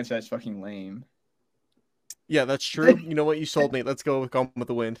that was the answer, that's fucking lame. Yeah, that's true. You know what? You sold me. Let's go with Gone with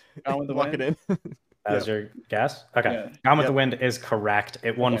the Wind. Gone with the Lock Wind? it in. That was your guess? Okay. Yeah. Gone with Yep. the Wind is correct.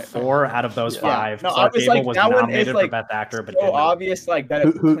 It won Okay. 4 out of those Yeah. 5. No, I Clark was Gable like, was that one is, nominated like, for Best Actor, but So didn't. obvious like that.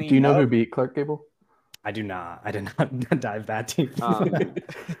 It's Who do you cleaned know who up. beat Clark Gable? I do not. I did not dive that deep. All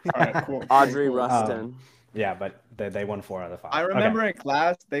right, cool. Audrey Cool. Rustin. Yeah, but they won 4 out of 5. I remember in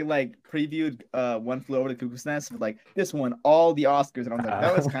class they like previewed One Flew Over the Cuckoo's Nest, but like this won all the Oscars, and I was like,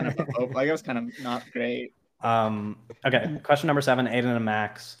 that was kind of like it was kind of not great. Okay, question number 7, Aiden and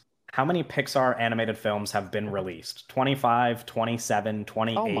Max. How many Pixar animated films have been released? 25, 27,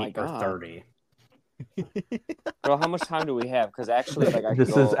 28, Oh my or God. 30? Bro, how much time do we have? Because actually, like, I This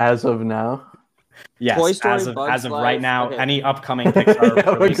could go... is as of now. Yes, Toy Story, as of Bugs right Life, now, okay. any upcoming Pixar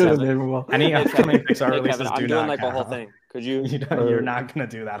Yeah, we're releases, gonna name them all. any Hey, upcoming Kevin. Pixar Hey, releases Kevin, do I'm doing not like count. the whole thing. Could you? You're not gonna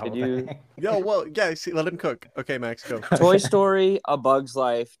do that whole Could you- thing. Yo, well, yeah. See, let him cook. Okay, Max, go. Toy Story, A Bug's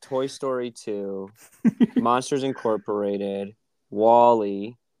Life, Toy Story 2, Monsters Incorporated,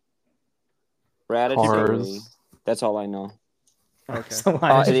 Wall-E, Ratatouille. Cars. That's all I know. Okay. So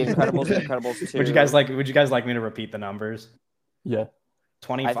why The did you- Incredibles, The Incredibles 2. Would you guys like me to repeat the numbers? Yeah,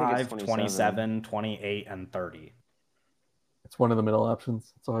 25, 27. 27, 28, and 30. it's one of the middle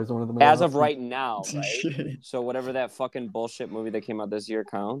options. It's always one of the middle As of options. right now, right? So whatever that fucking bullshit movie that came out this year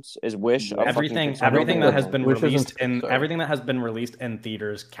counts. Is Wish a fucking Everything Pixar everything movie? that has been Which isn't released in Pixar. everything that has been released in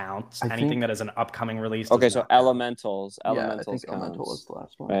theaters counts. I Anything think- that is an upcoming release. Okay, does so not count. Elementals. Yeah, I Elementals think Elemental was counts, the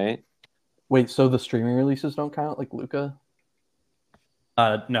last one. right? Wait, so the streaming releases don't count, like Luca?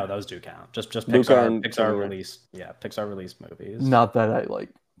 No, those do count. Just Luca Pixar and Pixar Pixar. released. Yeah, Pixar released movies. Not that I like.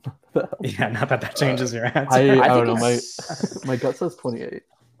 Yeah, not that changes your answer. I I don't think know. it's- My gut says 28.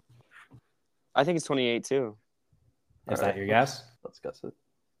 I think it's 28 too. Is that your guess? Let's guess it.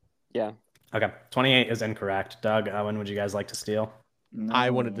 Yeah. Okay, 28 is incorrect. Doug, Owen, would you guys like to steal? I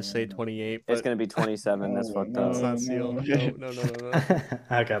wanted to say 28, but It's gonna be 27. That's fucked that's up. not seal. No, no, no, no,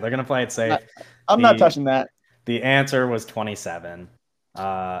 no. Okay, they're gonna play it safe. I'm not The- touching that. The answer was 27.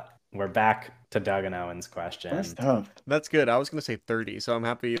 We're back to Doug and Owen's question. That's tough. That's good. I was gonna say 30, so I'm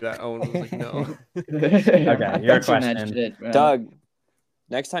happy that Owen was like, no. Okay, your question. Doug,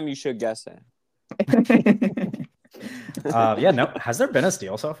 next time you should guess it. Yeah, no. Has there been a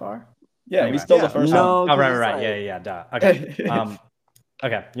steal so far? yeah, Anyway. we stole Yeah, the first no. one. Oh, right, it's right, like- yeah, duh. Okay.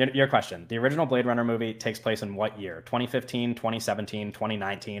 Okay, your question. The original Blade Runner movie takes place in what year? 2015, 2017,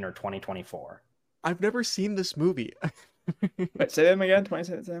 2019, or 2024? I've never seen this movie. Wait, say them again.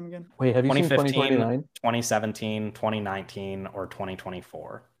 Say them again. Wait, have you seen 2015, 2029? 2017, 2019, or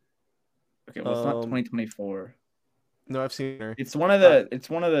 2024? Okay, well, it's not Um, 2024. No, I've seen her. It's one of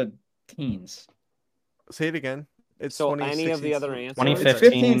the teens. Say it again. It's So any of the 2016. other answers?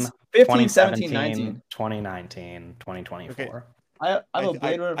 2015, 15, 17, 2017, 19. 2019, 2024. Okay. I know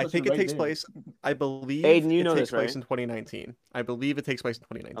Blade Runner. I think it takes place. I believe Aiden, you it know takes this, place right? in 2019. I believe it takes place in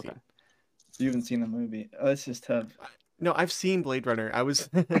 2019. Okay. You haven't seen the movie. Oh, it's just tough. No, I've seen Blade Runner. I was.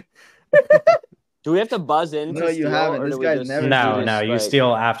 Do we have to buzz in? No, to you steal, haven't. or This do we guy's just never do No, this, no, you like-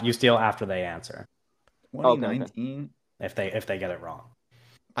 steal after they answer 2019. if they get it wrong.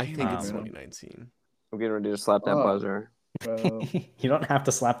 I think it's Um, 2019. I'm getting ready to slap that Oh. buzzer. Bro. You don't have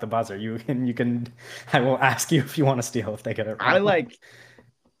to slap the buzzer. You can. I will ask you if you want to steal if they get it wrong.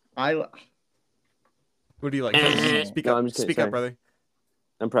 What do you like? Eh. Speak No, up. I'm just kidding, Speak sorry. up, brother.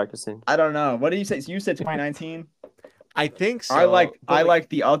 I'm practicing. I don't know. What did you say? You said 2019. I think so. I but, like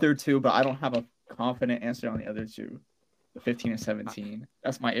the other two, but I don't have a confident answer on the other two, the 15 and 17.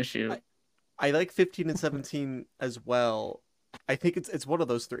 That's my issue. I like 15 and 17 as well. I think it's one of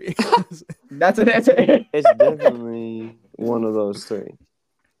those three. That's an answer. It's definitely one of those three.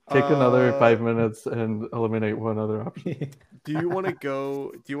 Take another Uh, 5 minutes and eliminate one other option. Do you want to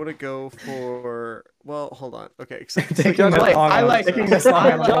go? Do you want to go for? Well, hold on. Okay. Taking Judge, this like, long I on- like- taking this long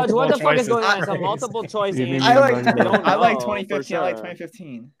I on like- Judge, what the multiple fuck is going on? choices It's a is multiple choice You mean answer. I like They don't I like know, 2015. for I like sure.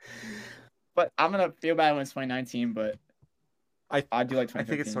 2015. But I'm gonna feel bad when it's 2019. But I do like 2015. I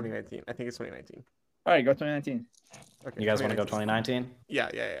think it's 2019. I think it's 2019. All right, go 2019. Okay. You guys want to go 2019? Yeah.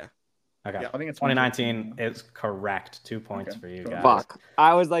 Okay. Yeah. I think it's 2019 is correct. 2 points Okay. for you Cool. guys. Fuck.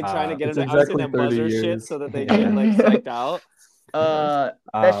 I was like trying to get It's him to answer exactly that 30 buzzer shit years. so that they get like psyched out. That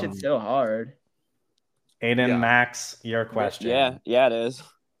Um, shit's so hard. Aiden, Yeah. Max, your question. Yeah, it is.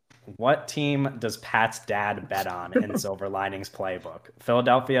 What team does Pat's dad bet on in Silver Linings Playbook?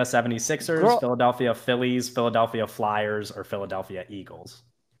 Philadelphia 76ers, Girl- Philadelphia Phillies, Philadelphia Flyers, or Philadelphia Eagles?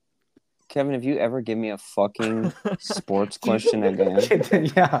 Kevin, if you ever give me a fucking sports question again,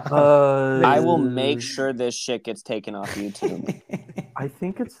 Yeah. I will make sure this shit gets taken off YouTube. I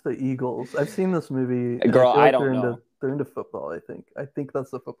think it's the Eagles. I've seen this movie. and Girl, feel I like don't they're know. Into, they're into football. I think that's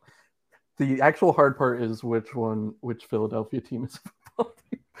the football. The actual hard part is which Philadelphia team is a football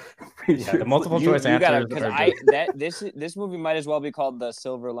team. Pretty Yeah, sure the it's multiple the- choice You gotta, answers because are this movie might as well be called the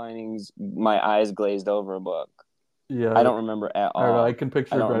Silver Linings My Eyes Glazed Over book. Yeah, I don't remember at I don't know. all. I can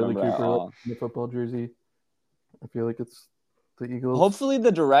picture I don't Bradley remember at Cooper all. in the football jersey. I feel like it's the Eagles. Hopefully,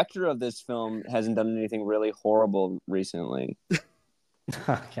 the director of this film hasn't done anything really horrible recently.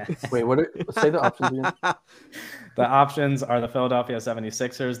 Okay. Wait, say the options again? The options are the Philadelphia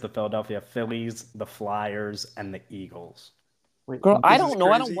 76ers, the Philadelphia Phillies, the Flyers, and the Eagles. Wait, Girl, I This is don't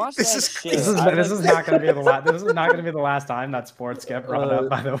know. I don't crazy. watch This that is shit. This is I this like- is not going to be the last. This is not going to be the last time that sports get brought up.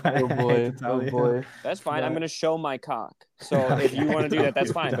 By the way, oh I hate boy, to tell oh you. boy. That's fine. I'm Yeah. gonna show my cock. So if you want to do that,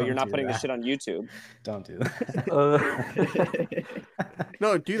 that's fine. But you're not Don't putting do this that. shit on YouTube. Don't do that.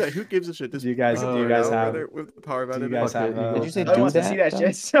 No, do that. Who gives a shit? Do you guys- we can do you it guys now have- with the power of do you editing. guys Okay, have? Eagles. Did you say I do want to that? see that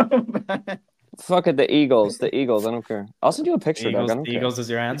shit so bad. Fuck it, the Eagles. The Eagles. I don't care. I'll send you a picture, Doug. I don't care. Eagles is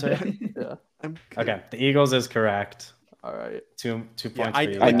your answer. Yeah. I'm Okay, the Eagles is correct. All right. Two Yeah, points I,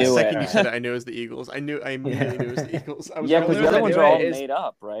 for you. like, knew the it. second you said it, I knew it was the Eagles. I immediately knew it was the Eagles. I was Yeah, like, because no, the other no, ones no, are all it's- made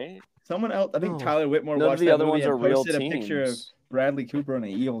up, right? Someone else, I think No. Tyler Whitmore None of watched the that other movie ones are and real posted a picture of teams. Bradley Cooper in an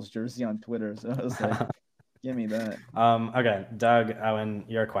Eagles jersey on Twitter. So I was like, give me that. Okay, Doug, Owen,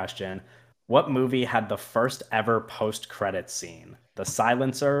 your question. What movie had the first ever post-credit scene? The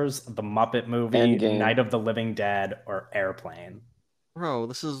Silencers, The Muppet Movie, Endgame. Night of the Living Dead, or Airplane? bro,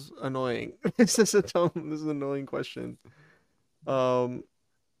 this is annoying. This is an annoying question. What?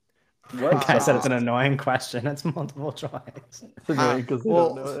 I said it's an annoying question. It's multiple choice. It's annoying because they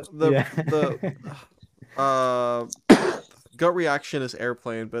well, don't know it. the Yeah. the gut reaction is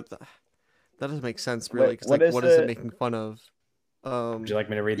airplane, but that doesn't make sense really. Wait, Because what like, is what is the- it making fun of? Would you like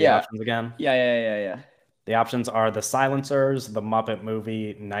me to read the Yeah. options again? Yeah. The options are The Silencers, The Muppet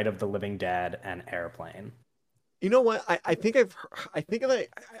Movie, Night of the Living Dead, and Airplane. You know what? I feel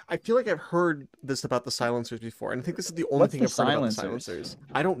like I've heard this about the silencers before, and I think this is the only What's thing the I've heard about the Silencers? silencers.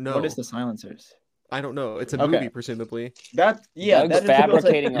 I don't know. What is the Silencers? I don't know. It's a Okay. movie, presumably. That Doug's that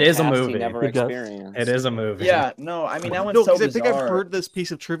fabricating It is a past he movie. never Good guess. experienced. It is a movie. Yeah, no, I mean that one's No, so because I think bizarre. I've heard this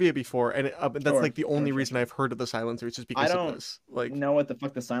piece of trivia before, and that's Sure, like the only sure. reason I've heard of the silencers, just because I of don't this. Like, know what the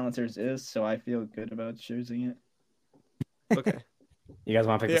fuck the Silencers is, so I feel good about choosing it. okay, You guys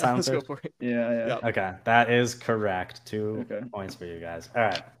want to pick yeah, the let's go Silencers? for it. Yeah. Yeah. Okay, that is correct. 2 Okay. points for you guys. All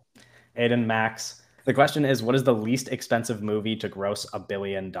right. Aiden, Max. The question is, what is the least expensive movie to gross $1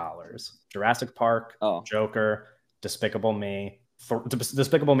 billion? Jurassic Park, Oh. Joker, Despicable Me,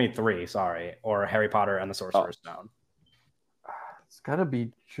 Despicable Me 3, sorry, or Harry Potter and the Sorcerer's Stone. It's gotta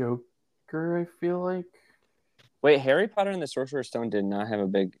be Joker. I feel like. Wait, Harry Potter and the Sorcerer's Stone did not have a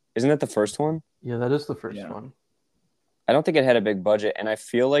big. Isn't that the first one? Yeah, that is the first Yeah. one. I don't think it had a big budget, and I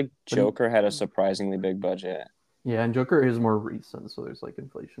feel like But- Joker had a surprisingly big budget. Yeah, and Joker is more recent, so there's like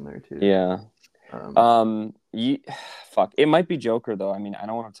inflation there too. Yeah. Um, Fuck. It might be Joker though. I mean, I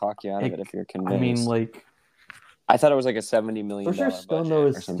don't want to talk you out of it if you're convinced. I mean, like I thought it was like a $70 million Sorcerer's Stone budget though or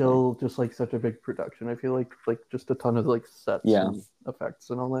is something. still just like such a big production. I feel like just a ton of like sets Yeah. and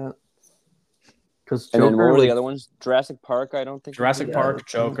effects and all that. Because And then what Joker, were the like, other ones? Jurassic Park. I don't think. Jurassic Yeah, Park,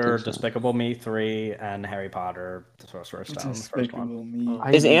 I don't Joker, think so. Despicable Me 3, and Harry Potter, The Sorcerer's Stone. The first one. Despicable Me.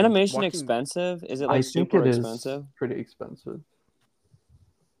 I- Is animation Walking- expensive? Is it I like think super it is expensive? pretty expensive.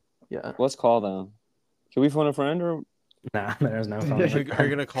 Yeah. Let's call them. Can we phone a friend or? Nah, there's no phone. Are you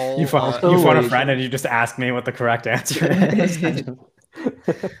gonna call? You phone, Also, you phone a like- friend and you just ask me what the correct answer is.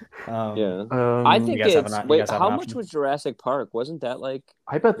 Yeah. Um, I think you guys have it's. an- you Wait, guys have how an much option? was Jurassic Park? Wasn't that like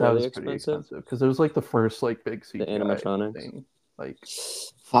I bet that really was pretty expensive? expensive because it was like the first like big CGI animatronics? thing. Like,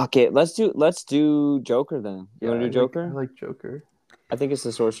 Fuck it. Let's do Joker then. You want to do Joker? I like Joker. I think it's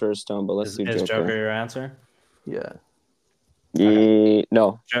the Sorcerer's Stone, but let's Is, do is Joker. Joker your answer? Yeah.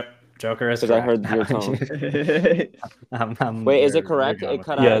 No, Joker is because I correct. heard your tone. Wait, is it correct? It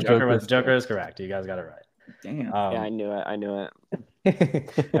cut out. Yeah, Joker is correct. You guys got it right. Damn. Yeah, I knew it. I knew it.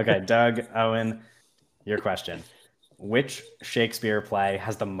 Okay, Doug, Owen, your question. Which Shakespeare play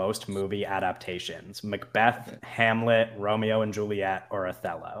has the most movie adaptations? Macbeth, Hamlet, Romeo and Juliet, or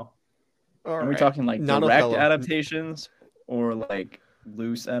Othello? Are we talking like Not direct Othello. adaptations or like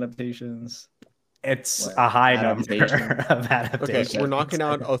loose adaptations? It's What? a high number Adaptation. of Okay, adaptations. we're knocking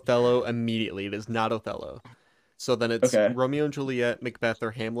out Othello immediately. It is not Othello. So then it's Okay. Romeo and Juliet, Macbeth,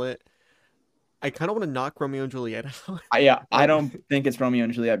 or Hamlet. I kind of want to knock Romeo and Juliet out. I don't think it's Romeo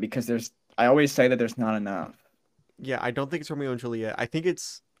and Juliet because I always say that there's not enough. Yeah, I don't think it's Romeo and Juliet. I think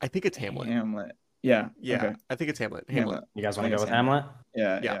it's Hamlet. Hamlet. Yeah. Yeah, Okay. I think it's Hamlet. Hamlet. You guys I want to think go it's with Hamlet?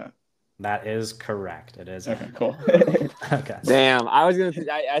 Yeah. Yeah. Yeah. That is correct. It is. Okay. Cool. Okay. Damn, I was gonna.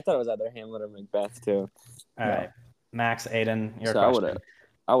 I thought it was either Hamlet or Macbeth too. All right. Max, Aiden, your So question.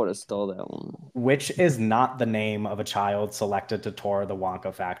 I would have stole that one. Which is not the name of a child selected to tour the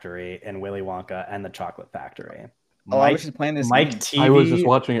Wonka factory in Willy Wonka and the Chocolate Factory? Oh, I Mike, was just playing this. Mike game. TV, I was just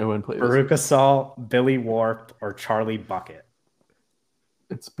watching Owen play this. Veruca Salt, Billy Warp, or Charlie Bucket?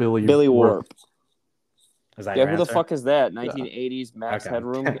 It's Billy Warp. Is that Yeah, your who the answer? fuck is that? 1980s Max Okay.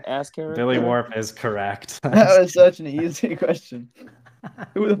 Headroom ass character. Billy Warp is correct. That was such an easy question.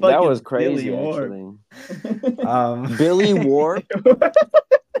 Who the fuck That is was crazy, Billy Warp? actually. Billy Warp,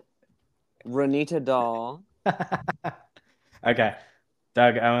 Renita Doll. Okay.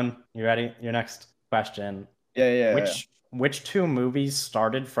 Doug, Owen, you ready? Your next question. Yeah. Which two movies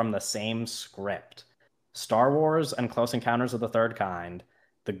started from the same script? Star Wars and Close Encounters of the Third Kind,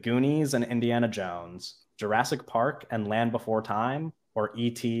 The Goonies and Indiana Jones, Jurassic Park and Land Before Time, or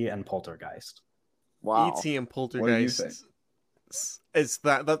E.T. and Poltergeist? Wow. E.T. and What do you Poltergeist. It's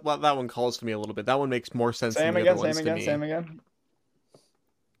that one calls to me a little bit. That one makes more sense Same than the again. other ones Same to again. me. Same again.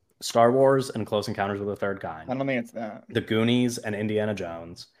 Star Wars and Close Encounters of the Third I Kind, don't think it's that. The Goonies and Indiana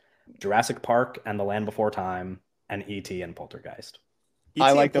Jones, Jurassic Park and The Land Before Time, and E.T. and Poltergeist. E.T. I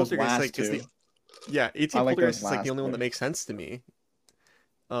and like those Poltergeist, last is two. Yeah, E.T. I and like Poltergeist those is like the last only one two. that makes sense to me.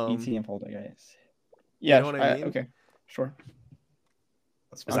 E.T. and Poltergeist. Yeah. know what I mean? Okay. Sure.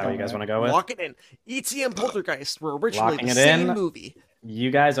 Is that what you guys want to go with? Lock it in. E.T. and Poltergeist were originally Locking the it same in. movie. You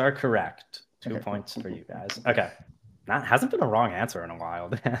guys are correct. 2 Okay. points for you guys. Okay. Hasn't been a wrong answer in a while.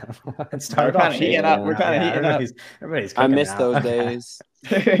 Damn. It We're started kinda off heating shaky. up. We're kinda Yeah, heating up. everybody's I cooking miss now. those Okay. days.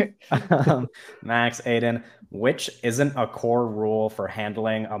 Max, Aiden, which isn't a core rule for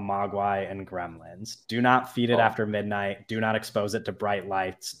handling a Mogwai and Gremlins? Do not feed it after midnight. Do not expose it to bright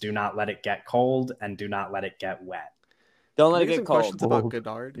lights. Do not let it get cold, and do not let it get wet. Don't let Can it we get get some cold. questions about Cold.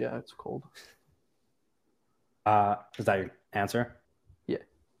 Godard? Yeah, it's cold. Is that your answer? Yeah.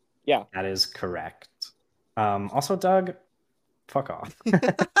 Yeah. That is correct. Also, Doug, fuck off.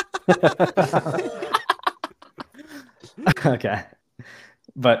 Okay.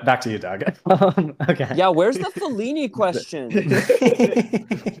 But back to you, Doug. Okay. Yeah, where's the Fellini question?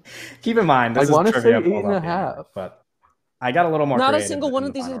 Keep in mind, this I is wanna say trivia 8.5. pulled up here, but I got a little more. Not a creative single one in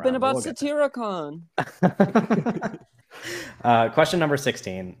of the these has final been round, about but we'll Satyricon. Question number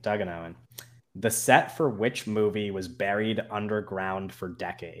 16, Doug and Owen. The set for which movie was buried underground for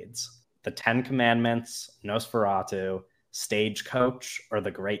decades? The Ten Commandments, Nosferatu, Stagecoach, or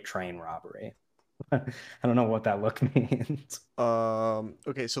The Great Train Robbery? I don't know what that look means.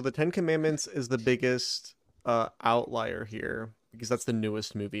 Okay, so the Ten Commandments is the biggest outlier here because that's the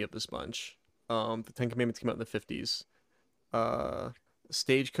newest movie of this bunch. The Ten Commandments came out in the 50s.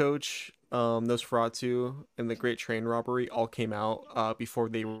 Stagecoach, Nosferatu, and The Great Train Robbery all came out before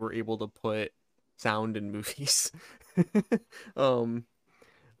they were able to put sound in movies.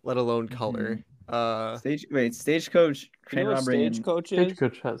 Let alone color. Stagecoach, You know Train what Robbery, and Stagecoach is?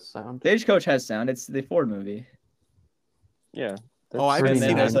 Stagecoach has sound. Stagecoach has sound. It's the Ford movie. Yeah. Oh, I Pretty haven't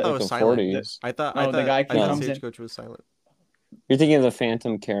seen that. I nice. thought that Like was the silent. 40s. I thought No, the guy I thought comes in- Stagecoach was silent. You're thinking of the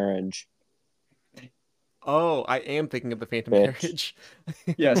Phantom Carriage. Oh, I am thinking of the Phantom Bitch. Carriage.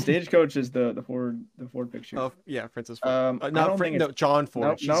 Yeah, Stagecoach is the Ford picture. Oh yeah, Francis Ford. I Not don't think no, John Ford.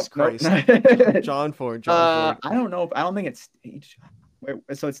 Nope, Jesus nope, Christ. nope. John Ford. I don't know. I don't think it's stage. Wait,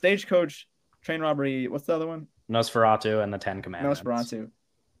 so it's Stagecoach, Train Robbery. What's the other one? Nosferatu and the Ten Commandments. Nosferatu.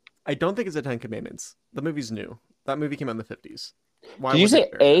 I don't think it's the Ten Commandments. The movie's new. That movie came out in the 50s. Why Did you was say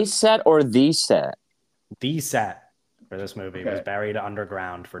it buried? a set or the set? The set for this movie was Okay. buried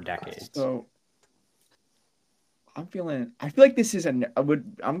underground for decades. So I feel like this is I'm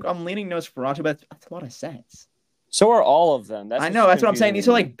leaning Nosferatu, but that's a lot of sets. So are all of them. That's I what's know, that's what I'm saying. confusing These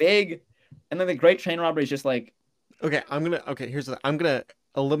are me. like big, and then the Great Train Robbery is just like, Okay, here's the I'm gonna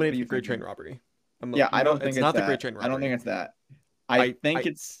eliminate What are the you Great thinking? Train Robbery. I don't think it's it's not that. the Great Train Robbery. I don't think it's that. I think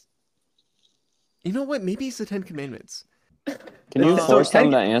it's. You know what? Maybe it's the Ten Commandments. Can you So force them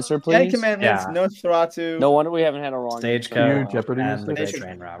Ten- to answer, Ten please? Commandments, Yeah. Nosferatu. No wonder we haven't had a wrong Stagecoach Jeopardy and the music? Great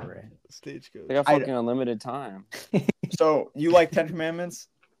Train Robbery. Stagecoach. They got I- fucking unlimited time. So you like Ten Commandments?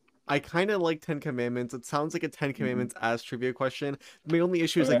 I kind of like Ten Commandments. It sounds like a Ten Commandments as trivia question. My only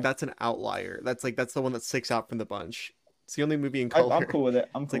issue is Okay. like that's an outlier. That's the one that sticks out from the bunch. It's the only movie in I'm color. cool with it.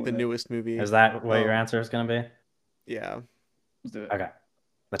 I'm It's cool like the with it. newest movie. Is that what your Um, answer is going to be? Yeah. Let's do it. Okay.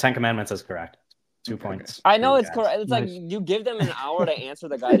 The Ten Commandments is correct. 2 Okay, points. I know for you it's guys. correct. It's like Nice. you give them an hour to answer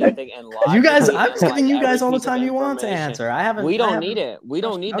the goddamn thing and lie. You guys, to me I'm and, just giving like, you guys every all the piece of time you want to information. answer. I haven't. We I don't haven't- need it. We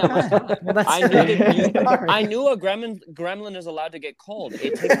don't need Okay. that much time. Well, that's I knew that you, Sorry. I knew a gremlin is allowed to get cold.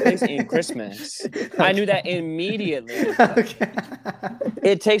 It takes place in Christmas. I knew that immediately. Okay.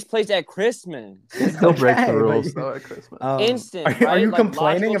 It takes place at Christmas. Still breaks Okay, the but rules you- though at Christmas. Instant. Are you right? Like,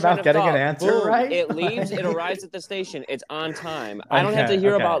 complaining logical about train of getting an thought. answer Boom. right? It leaves. It arrives at the station. It's on time. I don't have to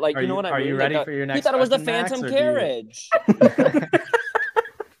hear Okay. about like Are you know you- what I are mean. you Like, ready for your next He thought it was the question, Max, Phantom or do you- Carriage.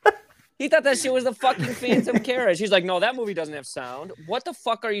 He thought that shit was the fucking Phantom Carriage. He's like, no, that movie doesn't have sound. What the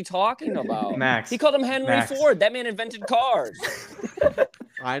fuck are you talking about? Max. He called him Henry Max. Ford. That man invented cars.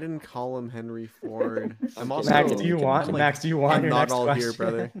 I didn't call him Henry Ford. I'm also Max, do you want? I'm, like, Max, do you want I'm your not next all question? here,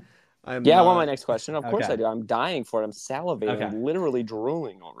 brother. I'm Yeah, I not... want my next question. Of course Okay. I do. I'm dying for it. I'm salivating. Okay. I'm literally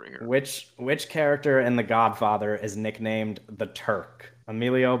drooling over here. Which character in The Godfather is nicknamed the Turk?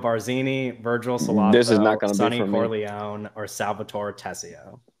 Emilio Barzini, Virgil Salazzo, This is not gonna be Sonny for me. Corleone, or Salvatore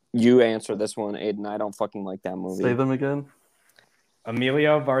Tessio? You answer this one, Aiden. I don't fucking like that movie. Say them again.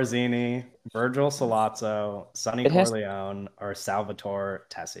 Emilio Barzini, Virgil Salazzo, Sonny It has- Corleone, or Salvatore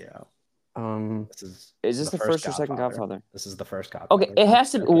Tessio? This Is this the first or second Godfather? This is the first Godfather. Okay, it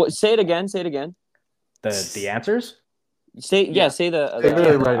has to be. Say it again. Say it again. The answers? Say Yeah. Say the Say the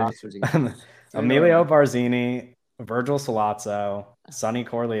the right answers again. Emilio Barzini, Virgil Salazzo, Sonny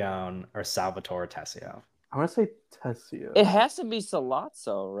Corleone, or Salvatore Tessio? I want to say Tessio. It has to be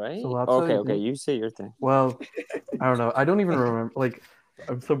Salazzo, right? Salazzo, Okay. yeah. You say your thing. Well, I don't know. I don't even remember. Like,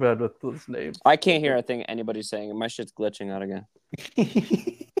 I'm so bad with those names. I can't hear a thing anybody's saying. My shit's glitching out again.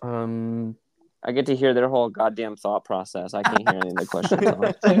 I get to hear their whole goddamn thought process. I can't hear any of the questions.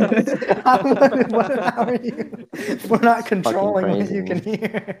 How are you? We're not controlling what crazy, you can man.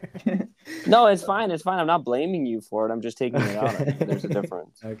 hear. No, it's fine. It's fine. I'm not blaming you for it. I'm just taking it out. There's a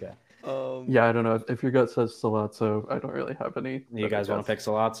difference. Okay. Yeah, I don't know. If your gut says Salazzo, I don't really have any. You guys want to pick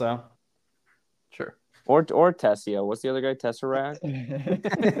Salazzo? Sure. Or Tessio. What's the other guy? Tesseract?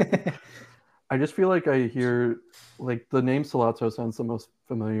 I just feel like I hear, like, the name Salazzo sounds the most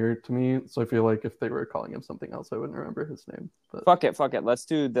familiar to me. So I feel like if they were calling him something else, I wouldn't remember his name. But Fuck it. Let's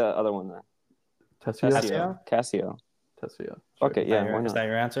do the other one then. Tessio. Cassio. Tessio. Fuck it. Yeah, why Is not? that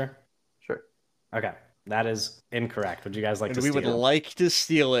your answer? Sure. Okay. That is incorrect. Would you guys like And to we steal? would like to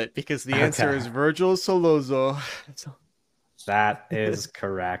steal it because the answer Okay. is Virgil Salazzo. That is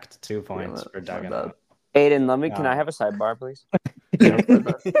correct. 2 Damn points it, for my Doug and bad. Aiden, can No. I have a sidebar, please?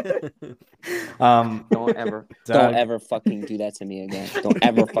 Don't ever fucking do that to me again. Don't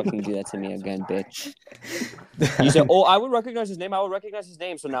ever fucking do that to me again, bitch. You said, "Oh, I would recognize his name. I would recognize his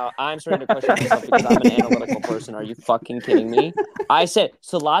name." So now I'm starting to question myself because I'm an analytical person. Are you fucking kidding me? I said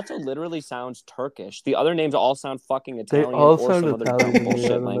Salazzo literally sounds Turkish. The other names all sound fucking Italian all or sound some other Italian dumb to me, I bullshit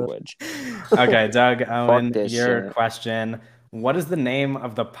don't know. language. Okay, Doug, Owen, this your shit. question. What is the name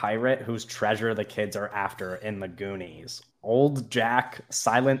of the pirate whose treasure the kids are after in the Goonies? Old Jack,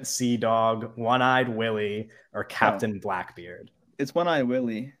 Silent Sea Dog, One-Eyed Willie, or Captain Blackbeard? It's One-Eyed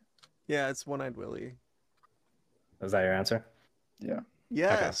Willie. Yeah, it's One-Eyed Willie. Is that your answer? Yeah.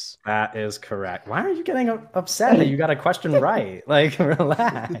 Yes. Okay, that is correct. Why are you getting upset that you got a question right? Like,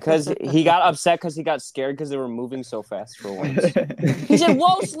 relax. Because he got upset because he got scared because they were moving so fast for once. He said,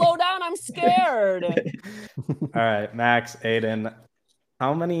 "Whoa, slow down! I'm scared." All right, Max, Aiden,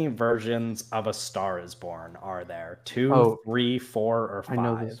 how many versions of A Star Is Born are there? 2, Oh. 3, 4, or 5? I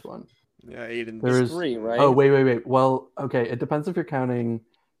know this one. Yeah, Aiden. There's 3, right? Oh, wait. Well, okay. It depends if you're counting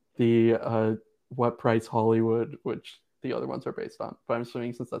the What Price Hollywood, which the other ones are based on. But I'm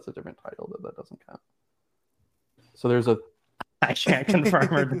assuming since that's a different title that doesn't count. So there's a I can't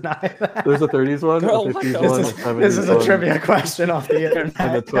confirm or deny that. there's a 30s one, Girl, a what 50s the- one, a This 70s is a one, trivia question off the internet.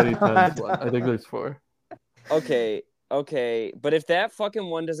 and a 2010s one. I think there's 4. Okay, but if that fucking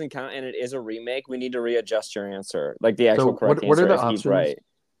one doesn't count and it is a remake, we need to readjust your answer, like the actual So correct what are answer the if he's options? right.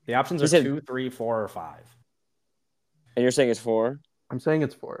 The options He are said- 2, 3, 4, or 5. And you're saying it's 4, I'm saying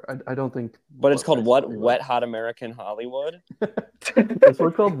it's 4. I don't think. but it's called Price what? Hollywood. Wet Hot American Hollywood. It's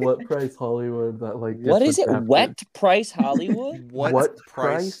one called What Price Hollywood that like. What gets is it? adapted. Wet Price Hollywood. What,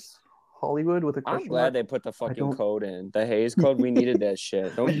 Price Hollywood with a I'm question glad mark? they put the fucking don't- code in. The Hayes code. We needed that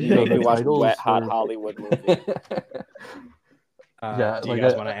shit. Don't No, make the me watch titles Wet Hot were- Hollywood movie. Yeah, Do like you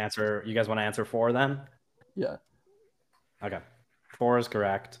guys I- want to answer? You guys want to answer 4 then? Yeah. Okay, 4 is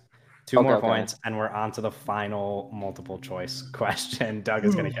correct. 2 Okay, more okay. points, and we're on to the final multiple choice question. Doug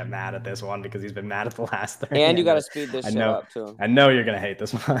is gonna get mad at this one because he's been mad at the last 3. And you got to speed this I shit know. up too. I know you're gonna hate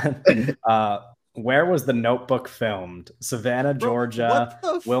this one. Where was The Notebook filmed? Savannah, Bro, Georgia,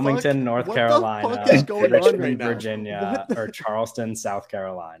 what the Wilmington, fuck? North What the Carolina, fuck is going on Richmond, right now? Virginia, What the- or Charleston, South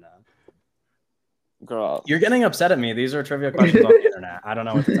Carolina? Girl, You're getting upset at me. These are trivia questions on the internet. I don't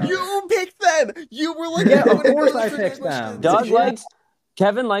know what to tell you. You picked them. You were like, Yeah, I'm of gonna course go I for picked the questions. them. Doug Yeah. likes.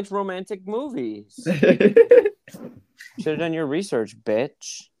 Kevin likes romantic movies. Should have done your research,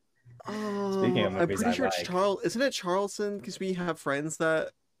 bitch. Speaking of I'm movies pretty I sure it's like. Isn't it Charleston? Because we have friends that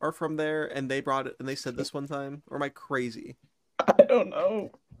are from there, and they brought it, and they said this one time. Or am I crazy? I don't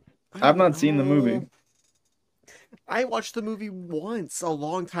know. I've not seen the movie. I watched the movie once a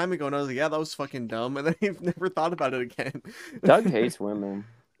long time ago, and I was like, "Yeah, that was fucking dumb," and then I've never thought about it again. Doug hates women.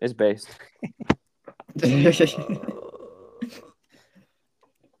 It's based.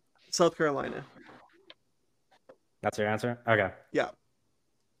 South Carolina. That's your answer? Okay. Yeah.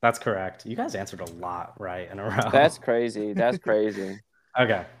 That's correct. You guys answered a lot right in a row. That's crazy. That's crazy.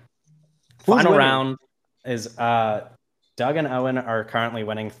 Okay. Who's Final winning? round is Doug and Owen are currently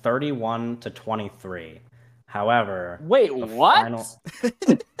winning 31 to 23. However, Wait, the what? final-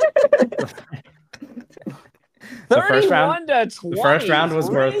 The first 31 round- to 20. the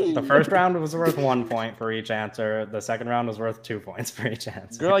first round was worth 1 point for each answer. The second round was worth 2 points for each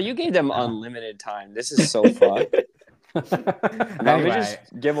answer. Girl, you gave them unlimited time. This is so fucked. Let me Anyway, just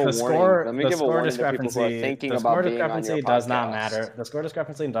give a the warning. score, Let me the give a score warning to people who are discrepancy, thinking the about score being on your discrepancy does not podcast. matter. The score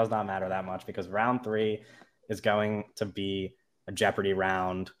discrepancy does not matter that much because round 3 is going to be a Jeopardy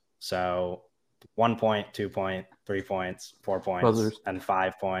round. So 1 point, 2 point, 3 points, 4 points, Buzzers. and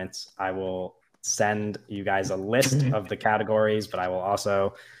 5 points. I will send you guys a list of the categories, but I will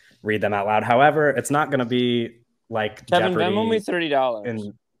also read them out loud. However, it's not going to be like Kevin, Jeopardy. Venmo me $30.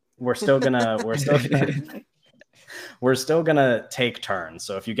 And we're still gonna take turns.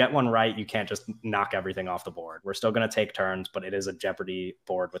 So if you get one right, you can't just knock everything off the board. We're still gonna take turns, but it is a Jeopardy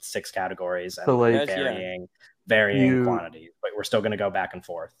board with 6 categories and So, like, Yes, varying you- quantities. But we're still gonna go back and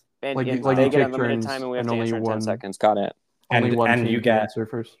forth. And, Like- and like they you get take unlimited turns time, and we have and to only answer in 10 one- seconds. Got it. Only And- one and team you can get- answer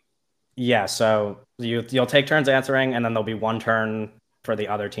first. Yeah, so you'll take turns answering, and then there'll be one turn for the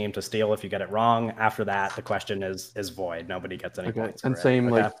other team to steal if you get it wrong. After that, the question is void. Nobody gets any Okay. points. And for it.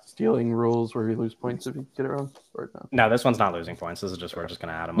 same Okay? like stealing rules where you lose points if you get it wrong, or no? No, this one's not losing points. This is just we're just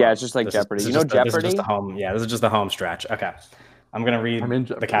gonna add them. Yeah, up. it's just like This is- Jeopardy. this You is know just the- This is Jeopardy? just the home. Yeah, this is just the home stretch. Okay, I'm gonna read I'm in the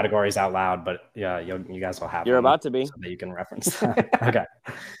Jeopardy. categories out loud, but yeah, you guys will have. You're them about to be. so that you can reference them. Okay,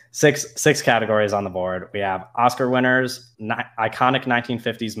 six categories on the board. We have Oscar winners, iconic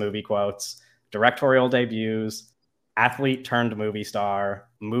 1950s movie quotes, directorial debuts, athlete turned movie star,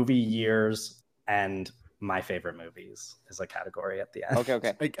 movie years, and my favorite movies is a category at the end.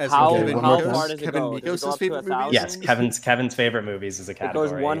 Okay. Like, as How, Kevin how Mikos- far does it Kevin go? Does it Mikos' go up to favorite 1,000? movies? Yes, Kevin's favorite movies is a category.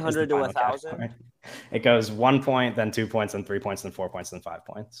 goes is the 100 to final 1,000? category. It goes 1 point, then 2 points, then 3 points, then 4 points, then 5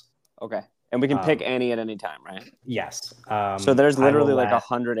 points. Okay. And we can pick Um, any at any time, right? Yes. So there's I will literally like let-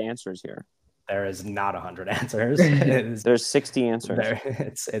 100 answers here. There is not 100 answers. It is- There's 60 answers.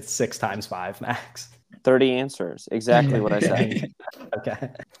 it's 6 times 5 max. 30 answers. Exactly what I said. Okay.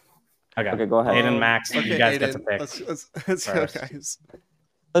 Okay. Okay, go ahead. Aiden, Max, Okay, you guys Aiden, get to pick. Let's go, first. guys.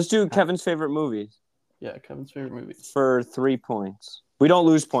 Let's do Kevin's favorite movies Yeah, Kevin's favorite movie. for 3 points. We don't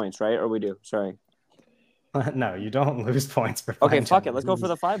lose points, right? Or we do? Sorry. No, you don't lose points for Okay, fine fuck it. Let's go gentlemen. for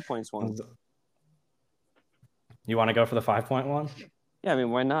the 5 points one. You want to go for the 5-point one? Yeah, I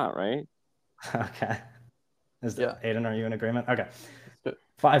mean, why not, right? Okay. Yeah. Aiden, are you in agreement? Okay. Good.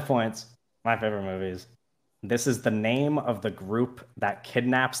 5 points. My favorite movies. This is the name of the group that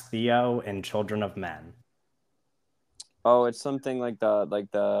kidnaps Theo in Children of Men. Oh, it's something like the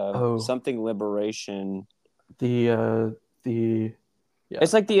Oh. something liberation. The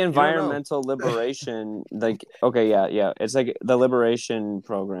It's like the don't know. environmental liberation. Like, okay, yeah. It's like the liberation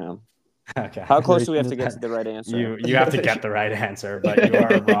program. Okay. How close do we have to get to the right answer? You have to get the right answer, but you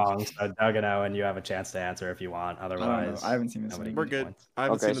are wrong. So Doug and Owen, you have a chance to answer if you want. I don't know. Otherwise, I haven't seen this nobody movie. We're gets good. points. I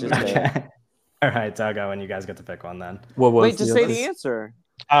haven't Okay, seen the it's movie. just Okay. All right, Doug, Owen, you guys get to pick one then. what was Wait, just the say other? the answer.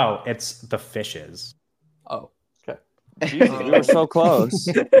 Oh, it's The Fishes. Oh, okay. Jesus, you were so close.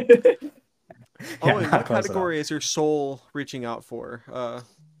 Yeah, Oh, and not what close category is your soul reaching out for?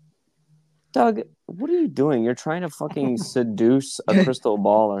 Doug, what are you doing? You're trying to fucking seduce a crystal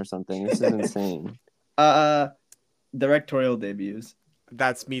ball or something. This is insane. Directorial debuts.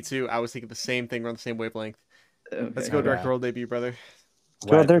 That's me too. I was thinking the same thing. We're on the same wavelength. Okay. Let's go Okay. directorial debut, brother.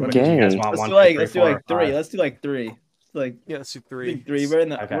 Bro, they're what did you guys gay. want? Let's One, do two, like three, let's do four, like three. five? Let's do like three. Like Yeah, let's do I three. think three. We're in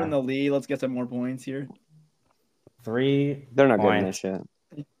the Okay. we're in the lead. Let's get some more points here. 3 They're not getting points. this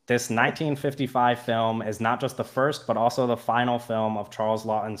shit. This 1955 film is not just the first, but also the final film of Charles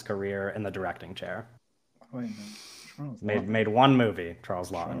Lawton's career in the directing chair. Wait, no. Charles Made Lawton. made one movie,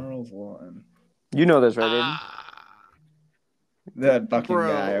 Charles Lawton. Charles Lawton. You know this, right, Aiden? Ah, That fucking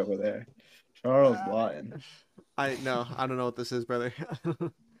Bro. guy over there. Charles Lawton. I don't know what this is, brother.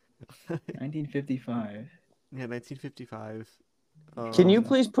 1955. Yeah, 1955. Can you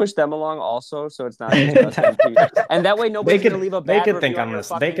please push them along also, so it's not just us MP? And that way nobody's gonna leave a They bad could review think on on your this.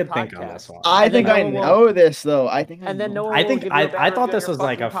 They fucking could think on podcast. this one. I And think then I no one will- know this though. I think And then no one I will think give you a bad I thought review this on was your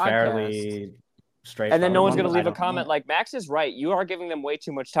like a fucking podcast. fairly straight. And then no one's gonna one, leave but a comment like Max is right. You are giving them way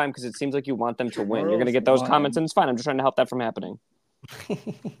too much time because it seems like you want them to win. You're gonna Charles get those Lawton. comments, and it's fine. I'm just trying to help that from happening.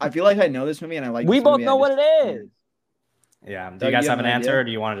 I feel like I know this movie and I like. We this both movie, know I what just- it is. Yeah. Do Doug, you guys you have have an an answer, idea? or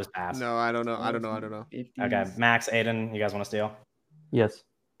do you want to just pass? No, I don't know. I don't know. 50s. Okay, Max, Aiden, you guys want to steal? Yes.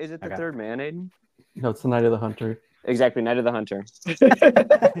 Is it the Okay. third man, Aiden? No, it's the Night of the Hunter. Exactly, Night of the Hunter.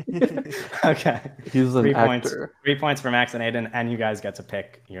 Okay. He's an 3 points. actor. 3 points for Max and Aiden, and you guys get to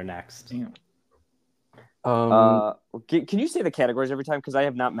pick your next. Damn. Can you say the categories every time? Because I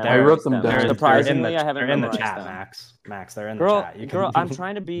have not They're- memorized wrote them down. They're Surprisingly, in the, I haven't they're in the memorized chat, them. Max, they're in Girl, the chat. You girl, I'm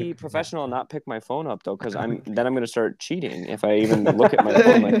trying to be professional and not pick my phone up though, because I'm gonna start cheating if I even look at my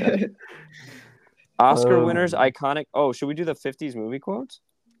phone like that. Oscar winners, iconic. Oh, should we do the 50s movie quotes?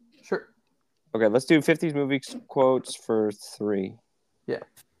 Sure. Okay, let's do 50s movie quotes for 3.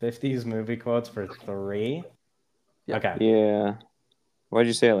 50s movie quotes for 3. Yeah. Okay, Yeah. Why'd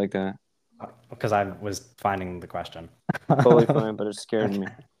you say it like that? because I was finding the question. Totally fine, but it scared me.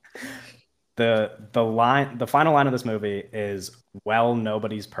 The final line of this movie is, "Well,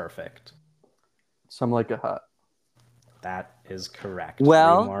 nobody's perfect." Some like a hot. That is correct.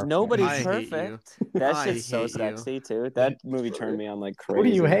 Well, 3 more nobody's I hate perfect. That I shit's so hate you. sexy too. That movie turned me on like crazy. Who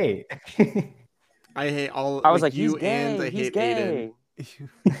do you hate? I hate all. I was like, you he's gay. and I He's hate gay. Aiden.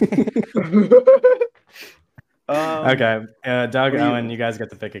 Okay, Doug, what do you- Owen, you guys get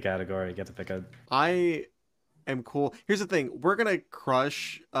to pick a category. You get to pick a. I am cool. Here's the thing. We're gonna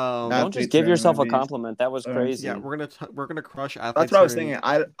crush. Don't Athletes just give are yourself a movies. compliment. That was crazy. Yeah, we're gonna crush athletes. That's what I was are- thinking.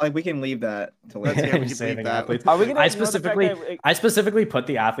 I like we can leave that to That's- later. yeah, we You're can saving leave that. athletes. Are we gonna I ignore the fact specifically, that- I specifically put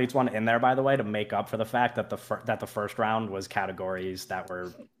the athletes one in there, by the way, to make up for the fact that the first round was categories that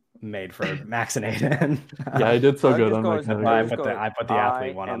were made for Max and Aiden. Yeah, I did so Doug good just on my goes- Well, category. I put the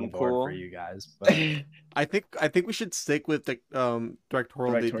athlete one on I the am board cool. for you guys. But I think we should stick with the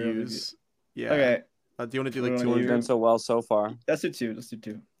directorial Directorial debuts. Yeah. Okay, Do you want to do What like do You've you 200? done so well so far. let's do 2. Let's do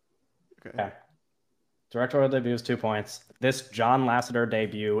 2. Okay. okay. Directorial debut is 2 points. This John Lasseter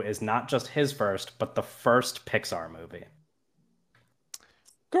debut is not just his first, but the first Pixar movie.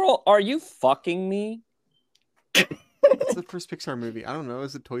 Girl, are you fucking me? What's the first Pixar movie? I don't know.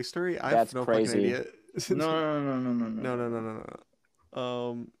 Is it Toy Story? I That's have no crazy. fucking idea. No.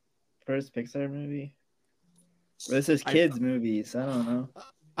 No. First Pixar movie. This is I- kids movies. I don't know.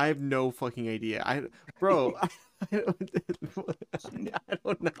 I have no fucking idea. Bro, I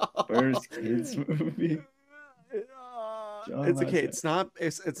don't know. First kids movie. John It's okay. Lasseter.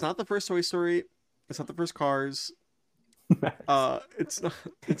 It's not the first Toy Story. It's not the first Cars. It's not.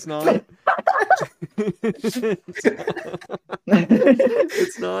 It's not.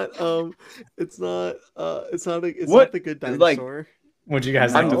 It's not. It's not. It's not. It's What? not the Good It's like- Dinosaur. Would you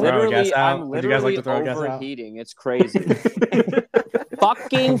guys like to throw a guess out? I'm Would you guys like literally to throw a guess out? overheating. It's crazy.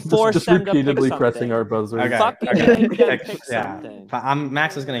 fucking force Just them to pick repeatedly something. pressing our buzzer. Okay. Fucking Okay. make them pick Yeah. something.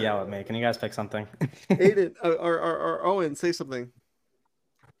 Max is gonna yell at me. Can you guys pick something? Aiden or Owen, say something.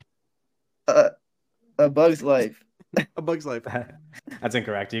 A Bug's Life. A Bug's Life. That's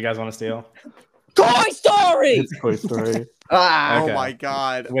incorrect. Do you guys want to steal? Toy Story. It's Toy Story. Ah, Okay. Oh my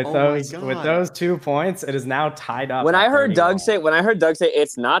god. With Oh those my God. with those 2 points, it is now tied up. When at I heard 31. Doug say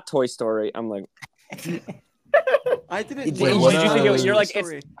it's not Toy Story, I'm like, I didn't. Did know you that think it was- was you're Toy like, it's-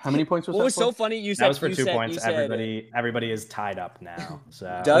 Story. How many points was what that was so for? funny? You said That was for you 2 said, points. You said, Everybody is tied up now.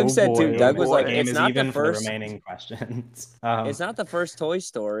 So Doug Oh, said too. boy. Doug was the like, game it's is not even the for the first. remaining questions. It's not the first Toy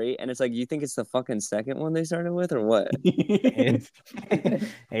Story, and it's like, you think it's the fucking second one they started with, or what?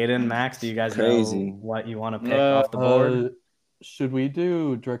 Aiden, Max, do you guys Crazy. know what you want to pick off the board? Should we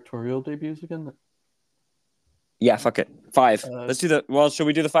do directorial debuts again? Yeah, fuck it. 5. Uh, Let's do the. Well, should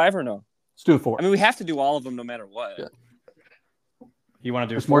we do the 5 or no? Let's do 4. I mean, we have to do all of them no matter what. Yeah. You want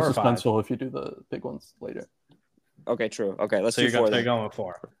to do It's 4 more or 5? suspenseful if you do the big ones later. Okay, true. Okay, let's So do you're 4 so you're then. going with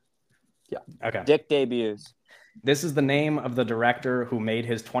 4. Yeah. Okay. Dick debuts. This is the name of the director who made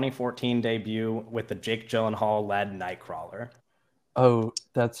his 2014 debut with the Jake Gyllenhaal-led Nightcrawler. Oh,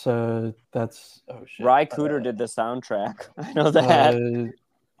 that's oh shit. Ry Cooter did the soundtrack. I know that.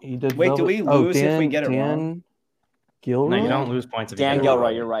 He did. Wait, do we lose if we get it Dan wrong? Gilroy? No, you don't lose points if you Dan get it Gilroy,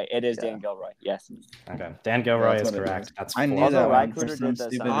 wrong. you're right. It is Yeah. Dan Gilroy. Yes. Okay. Dan Gilroy That's is what it correct. is. That's I 4. knew Also, that Ry one for Cooter some did the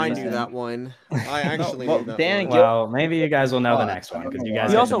stupid sound I reason. knew that one. I actually well, knew that Dan one. Well, maybe you guys will know the Fuck. next one because you guys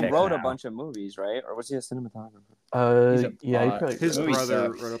He get also to pick wrote now. a bunch of movies, right? Or was he a cinematographer? He's a Yeah, he bot. probably His Movie brother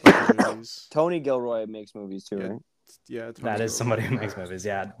sucks. wrote a bunch of movies. Tony Gilroy makes movies too, Yeah. right? Yeah, it's That is Thomas somebody who Gilroy. makes movies.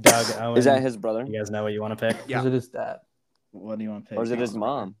 Yeah. Doug, Owen. Is that his brother? You guys know what you want to pick? Yeah. Is it his dad? What do you want to pick? Or is it his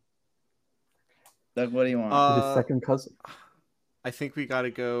mom? Doug, what do you want? His Uh, second cousin? I think we got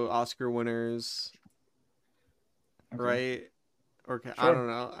to go Oscar winners, Okay. right? Or I Sure. don't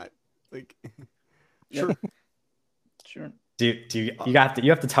know. Like, Yep. sure. Sure. You have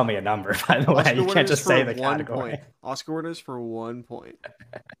to tell me a number, by the way. Oscar You can't winners just for say the 1 category. point. Oscar winners for 1 point.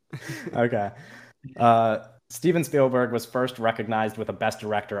 Okay. Steven Spielberg was first recognized with a Best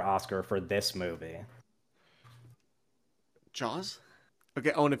Director Oscar for this movie. Jaws.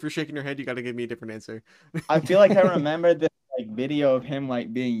 Okay, Owen, if you're shaking your head, you got to give me a different answer. I feel like I remember this like video of him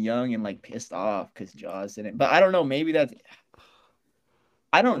like being young and like pissed off because Jaws didn't. But I don't know. Maybe that's.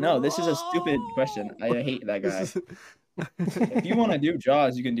 I don't know. This is a stupid question. I hate that guy. This is- If you want to do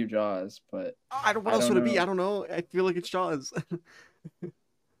Jaws, you can do Jaws. But I don't. What I else don't would it be? know. I don't know. I feel like it's Jaws.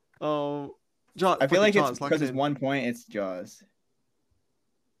 Jaws. I feel like Jaws, it's lock because it it's in. 1 point. It's Jaws.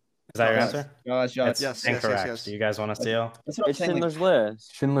 Is that your Jaws. answer? Jaws. Jaws. It's Yes, incorrect. yes. Do you guys want to steal? That's what I'm It's saying. Like, Schindler's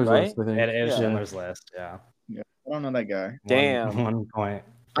List. Schindler's Right? List, I think. It is Yeah. Schindler's List. Yeah. I don't know that guy. Damn. 1 point.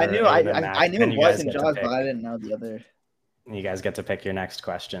 I for knew. Aiden and Max. I knew Then it you guys wasn't get to Jaws, pick- but I didn't know the other. You guys get to pick your next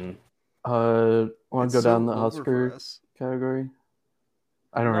question. Want to It's go so down the over for Oscar us. category?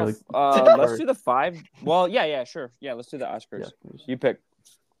 I don't No, really. let's do the 5. Well, yeah, sure. Yeah, let's do the Oscars. Yeah. You pick.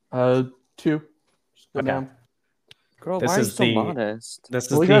 2. Just go Okay. down. Girl, This why are you is so the- modest? This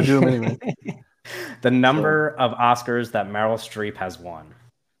is Well, we the, gotta do 'em anyway. the number of Oscars that Meryl Streep has won.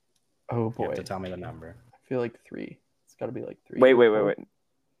 Oh You boy, have to tell me the number. I feel like 3. It's got to be like 3. Wait.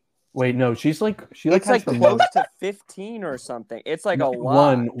 Wait, no, she It's like has the close most. to 15 or something. It's like a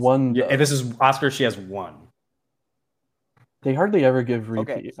lot. One. Yeah, though. this is Oscar. She has one. They hardly ever give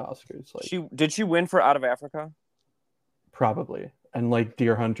Okay. repeat Oscars. Like Did she win for Out of Africa? probably, and like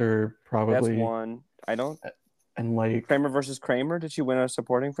Deer Hunter That's probably, one. I don't. and like Kramer versus Kramer. Did she win a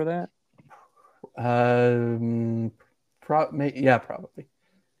supporting for that? yeah, probably.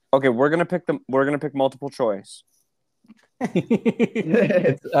 Okay, we're gonna pick multiple choice.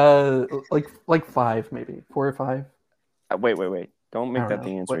 It's like 5 maybe 4 or 5. Wait. Don't make I don't that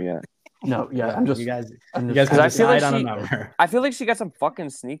the know. answer What- yet. No, yeah, I'm just You guys, I'm you just guys Because can I feel decide like on a she- number. I feel like she got some fucking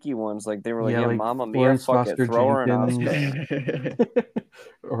sneaky ones. Like they were like, Yeah, yeah, like Mamma Mia, Florence fuck it, Foster throw her an Jenkins. Oscar.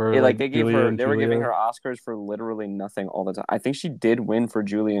 or Yeah, like they gave Julia her. and They were giving Julia. her Oscars for literally nothing all the time. I think she did win for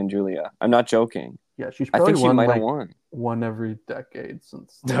Julia and Julia. I'm not joking. Yeah, she's I probably think she won might have like won. one every decade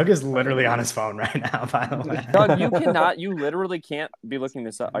since. Doug is literally on his phone right now. By the way, Doug, you cannot. You literally can't be looking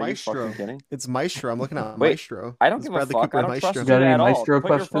this up. Are Maestro. you fucking kidding? It's Maestro. I'm looking at Wait, Maestro. I don't It's give a Bradley fuck. Cooper I and don't trust you Maestro. Got any at all. Maestro Put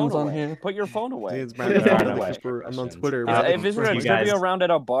your phone questions on away. here? Put your phone away. It's There Bradley are Cooper no Cooper. Maestro I'm on questions. Twitter. If this were a You trivia guys- round at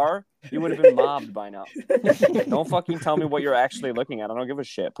a bar, you would have been mobbed by now. Don't fucking tell me what you're actually looking at. I don't give a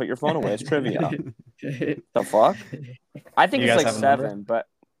shit. Put your phone away. It's trivia. The fuck? I think You it's guys like have a number? 7, but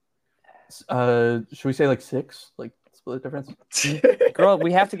Should we say like 6? Like split difference? girl,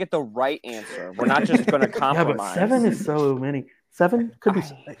 we have to get the right answer. We're not just going to Yeah, but compromise. 7 is so many. 7 could be.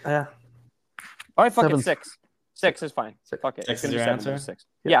 Yeah. All right, fuck it, 7's 6. 6 is fine. Fuck it. 6 It's is gonna be your 7, answer? 6.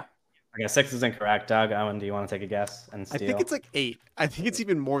 Yeah. Yeah. Okay, 6 is incorrect. Doug, Owen, do you want to take a guess and I steal? think it's like 8. I think it's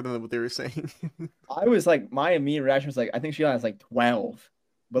even more than what they were saying. I was like, my immediate reaction was like, I think she has like 12,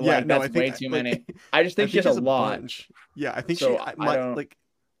 but Yeah, like no, that's I think, way too like, many. I just think she has a lot. bunch. Yeah, I think So, she I might don't- like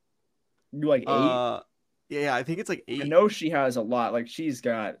You like 8? yeah, I think it's like 8. I know she has a lot. Like she's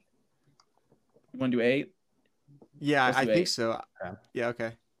got. You want to do 8? Yeah, Let's I do think 8. so. Okay. Yeah,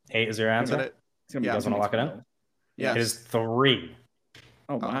 okay. 8 is your Is answer? that it? It's gonna be Yeah. You guys want to lock it in? 12. Yeah. It is 3.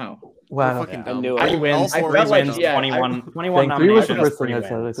 Oh wow. We're Wow. fucking Yeah. dumb. I knew it. 3 I wins, I 3 felt like- wins, yeah, 21 Dang, 3 was nominations, the first thing 3 I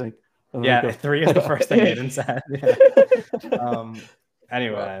said, I wins. think. And then Yeah, go- 3 is the first thing Aiden said. Yeah.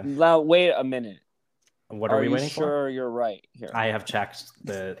 Anyway, Now, wait a minute. what are we you waiting for? sure you're right here? I have checked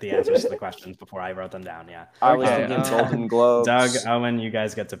the answers to the questions before I wrote them down. Yeah. I was Okay, thinking Golden Globes. Doug, Owen, you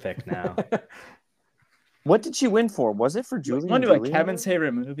guys get to pick now. What did she win for? Was it for You Julie? want to and do like Julia? Kevin's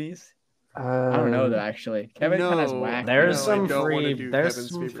favorite movies? I don't know though. Actually, Kevin kind of has no. whack. There's No, I some don't wanna free. do There's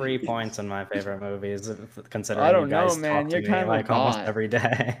Kevin's some favorite free movies. points in my favorite movies. Considering I don't you guys know, man. talk You're to kind me of a like almost bot. every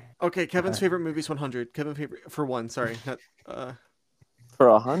day. Okay, Kevin's favorite movie's 100. Kevin favorite for 1. Sorry. For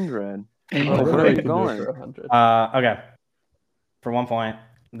 100. Oh, where what are we you can do going? for 100? Okay. For 1 point,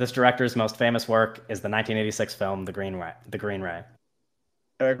 this director's most famous work is the 1986 film The Green Ray. The Green Ray.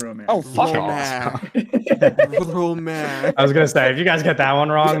 Eric Roman. Oh, fuck Romac. Romac. I was gonna say if you guys get that one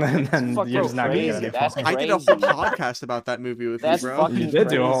wrong, then Fuck, you're bro, just not gonna get crazy. any That's points. I did a whole Crazy. podcast about that movie with That's you, bro. fucking- You did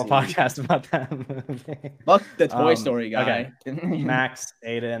do a whole crazy. podcast about that movie. Fuck the Toy Um, Story guy. Max,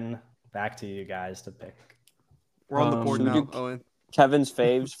 Aiden, back to you guys to pick. We're on the board Should we now, do- Owen. Kevin's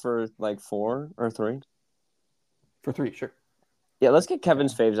faves for like 4 or 3. For 3, sure. Yeah, let's get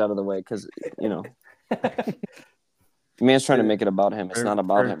Kevin's faves out of the way because man's trying to make it about him. It's For- not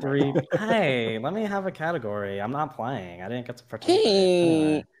about for him. three- Right now. Hey, let me have a category. I'm not playing. I didn't get to participate.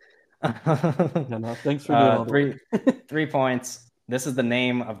 Hey. Anyway. No, thanks for doing all the work. 3 points. This is the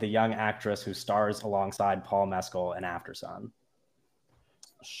name of the young actress who stars alongside Paul Mescal in After Sun.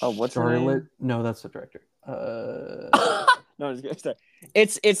 Oh, what's her Charlotte? name? No, that's the director. No, I'm just gonna start.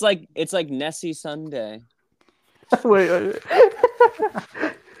 It's like Nessie Sunday. wait.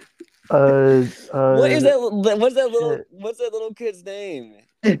 What is that? What's that little kid's name?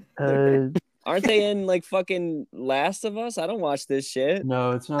 Aren't they in like fucking Last of Us? I don't watch this shit.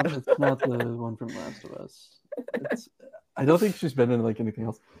 No, it's not. It's not the one from Last of Us. I don't think she's been in like anything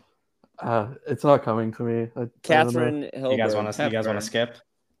else. It's not coming to me. I don't know. Catherine Hilberg. You guys want to skip?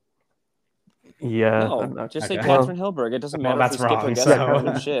 Yeah. No, I'm not- just say Okay. Catherine Hilberg. It doesn't Well, matter that's if we skip or wrong, get so- it.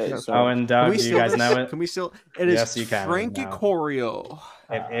 Random shit. So. Oh, and Doug, do you guys know it? Can we still? It is Yes, you can. Frankie No. Corio.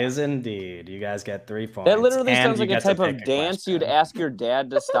 It is indeed. You guys get 3 points. That literally and sounds you like a get to type of pick a dance question. you'd ask your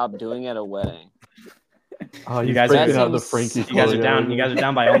dad to stop doing at a wedding. Oh, You he's guys breaking are- out the Frankie. You guys are Corio down. again. You guys are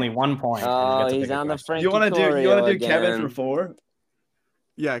down by only 1 point. and you Oh, get to he's pick a on the question. Frankie You want to do Corio Kevin again. for 4?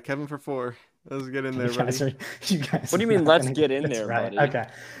 Yeah, Kevin for 4. Let's get in there, You buddy. guys are- you guys What do you are mean, not let's gonna get in this there, right. buddy? Okay,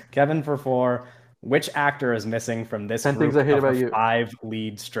 Kevin for 4. Which actor is missing from this 10 group Things I Hate of About the You. 5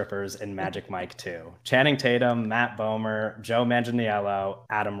 lead strippers in Magic Mike 2? Channing Tatum, Matt Bomer, Joe Manganiello,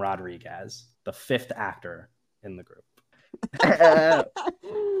 Adam Rodriguez, the 5th actor in the group.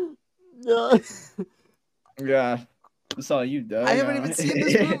 Yeah. That's all you do. I haven't even seen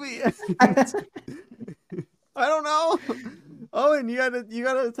this movie. I don't know. Owen, you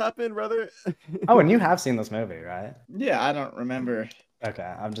gotta tap in, brother. Oh, and you have seen this movie, right? Yeah, I don't remember Okay,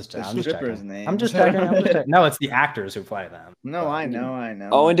 I'm just the checking. strippers' names. I'm just checking. No, it's the actors who play them. No, I know.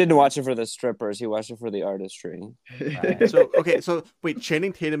 Owen didn't watch it for the strippers. He watched it for the artistry. Right. So wait,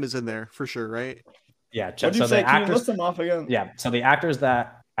 Channing Tatum is in there for sure, right? Yeah, What'd you so say? the Can you actors. list them off again? Yeah, so the actors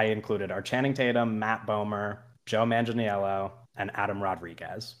that I included are Channing Tatum, Matt Bomer, Joe Manganiello, and Adam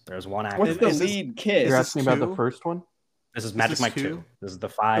Rodriguez. There's one actor. What's the Is this- lead kid? You're this asking about the 2? first one? This is Magic this Mike 2? 2. This is the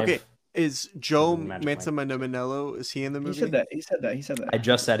 5. Okay, is Joe Magic Mike. Manganiello? Is he in the He movie? said that. He said that. I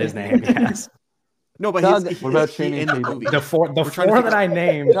just said his name. Yes. No, but Doug, he's what about he Channing in the Tatum? movie. The four trying to that figure I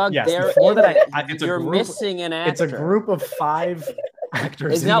named. Doug, Yes, they're the 4 that in I. It's a You're group. missing an actor. It's a group of 5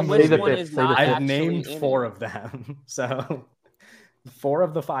 actors. It's not in which the one movie. is not I've actually named in 4 it. of them. So 4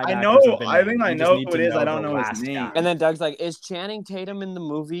 of the 5. I actors know. have been I think named. I You just know need who to it is. I don't the know his last name. guy. And then Doug's like, "Is Channing Tatum in the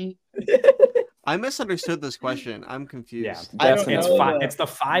movie?" I misunderstood this question. I'm confused. Yeah, I don't it's know 5. the- It's the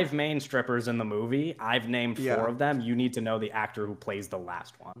 5 main strippers in the movie. I've named 4 Yeah. of them. You need to know the actor who plays the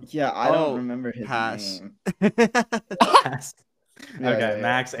last one. Yeah, I Oh, don't remember his pass. name. Yes. Yeah, Okay, yeah.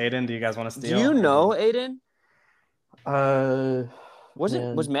 Max, Aiden, do you guys want to Do steal? you know Aiden? Was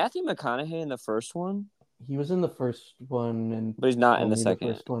Man. Matthew McConaughey in the first one? He was in the first one, and But he's not in the only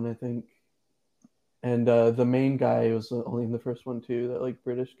second. first one, I think. And the main guy was only in the first one too. That like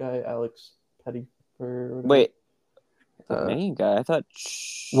British guy, Alex Pettyfer. or whatever. Wait, The main guy. I thought.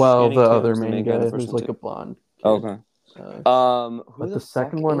 Well, Channing the Tatum other was the main guy in guy the first who's one, like too. a blonde. Kid. Okay. Who But the the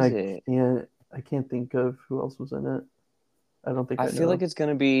second fuck one, is I it? can't think of who else was in it. I don't think I feel know. like it's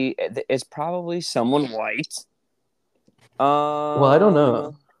gonna be. It's probably someone white. Well, I don't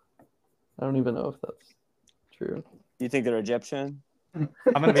know. I don't even know if that's true. You think they're Egyptian? I'm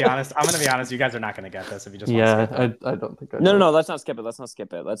gonna be honest. You guys are not gonna get this if you just want to Yeah, skip it. I don't think I No. Let's not skip it.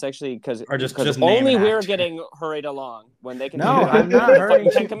 Let's actually because Or just name only an we're actor. getting hurried along when they can. No, do it. I'm not The hurrying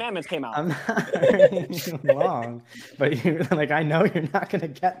fucking Ten you- Commandments came out. I'm not hurrying you along, but you like I know you're not gonna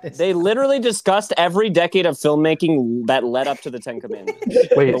get this. They literally discussed every decade of filmmaking that led up to the Ten Commandments.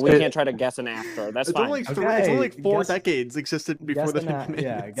 Wait, But we can't try to guess an actor. That's It's fine. only, Okay, it's only like 4 guess- decades existed before the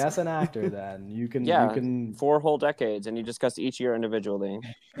yeah, guess an actor then. You can 4 whole decades, and you discussed each year individually.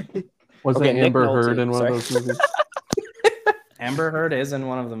 Wasn't Okay, Nick Amber Nolte, Heard in one sorry. of those movies? Amber Heard is in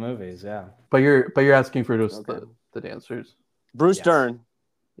one of the movies, yeah. But you're asking for just Okay. the dancers. Bruce Yes. Dern.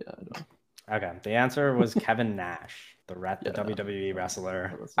 Yeah, I don't. Okay. The answer was Kevin Nash, the Yeah. WWE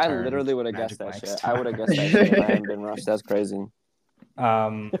wrestler. I turned literally would have Magic guessed that Mike shit. star. I would have guessed that shit if I hadn't been rushed. That's crazy. There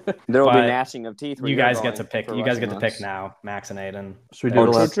will be But gnashing of teeth. where you you're guys going get to pick. for You guys get to rushing pick us. now, Max and Aiden. Should we do Oh,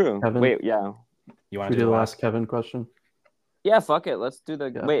 the True, last true. Kevin? Wait, yeah. You want Should we to do the the last Kevin question? Yeah, fuck it. Let's do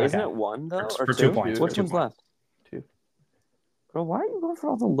the. Yeah. Wait, isn't Okay. it one though, For or 2 two? points, Which for 2 one's points. left? 2. Bro, why are you going for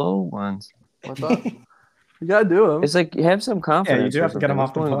all the low ones? What's up? You gotta do them. It's like have some Yeah, confidence. you do or have to get them something.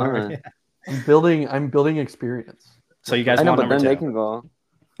 off the What's going board. on? Yeah. I'm building experience. So you guys I know, want but number then 2. they can go.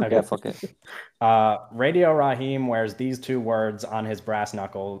 Okay. Yeah, fuck it. Radio Raheem wears these 2 words on his brass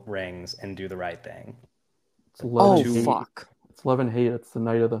knuckle rings and do the right thing. It's love Oh and hate. fuck. It's love and hate. It's the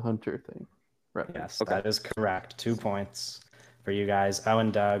Night of the Hunter thing. Right. Yes, Okay. that is correct. 2 points for you guys.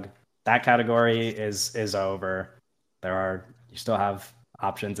 Owen, Doug, that category is over. You still have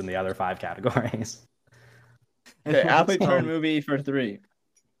options in the other 5 categories. Okay, athlete turned movie for 3.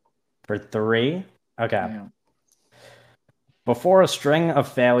 For 3, okay. Yeah. Before a string of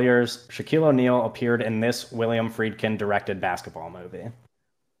failures, Shaquille O'Neal appeared in this William Friedkin directed basketball movie.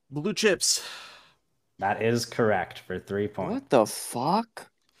 Blue Chips. That is correct for 3 points. What the fuck?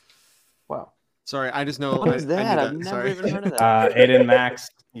 Wow. Sorry, I just know. What is I knew that? I've never Sorry. even heard of that. Aiden, Max,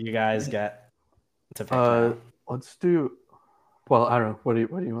 you guys get to pick now. Let's do. Well, I don't know. What do you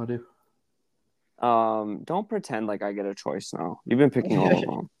want to do? Don't pretend like I get a choice now. You've been picking all of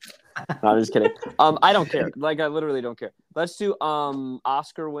them. No, I'm just kidding. I don't care. Like I literally don't care. Let's do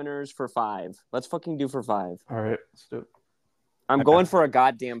Oscar winners for 5. Let's fucking do for 5. All right, let's do it. I'm Okay. going for a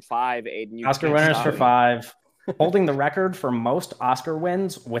goddamn 5, Aiden. You Oscar can't winners stop for me. 5. Holding the record for most Oscar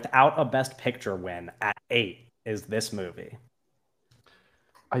wins without a Best Picture win at 8 is this movie.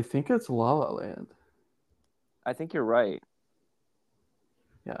 I think it's La La Land. I think you're right.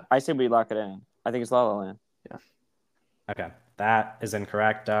 Yeah. I say we lock it in. I think it's La La Land. Okay, that is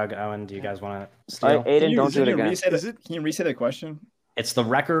incorrect. Doug, Owen, do you guys want to All steal? right, Aiden, don't do it again. Can you reset the question? It's the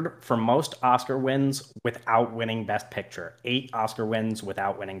record for most Oscar wins without winning Best Picture. 8 Oscar wins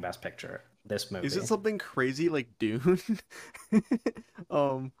without winning Best Picture. This movie. Is it something crazy like Dune?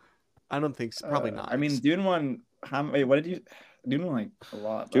 I don't think so. Probably not. I mean, Dune won. Wait, what did you? Dune won like a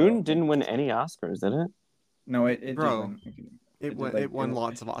lot. Dune didn't win any Oscars, did it? No, it did Bro, win. it won. like, It won it-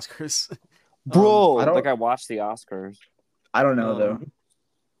 lots of Oscars. Bro, I don't- like I watched the Oscars. I don't know though.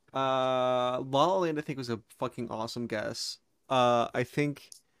 La La Land, I think, was a fucking awesome guess. I think.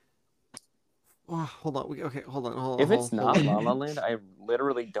 Oh, hold on. Okay, hold on. If it's hold not on. La La Land, I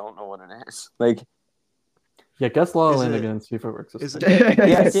literally don't know what it is. Like, Yeah, guess La La Is Land it- again. See if it works. This Is time. it,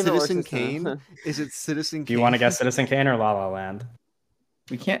 yeah, is see it if it works Citizen this time. Kane? Is it Citizen Kane? Do you want to guess Citizen Kane or La La Land?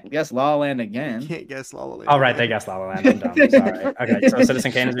 We can't guess La La Land again. Can't guess La La Land. Oh, right, they guessed La La Land. I'm dumb. Sorry. Okay, so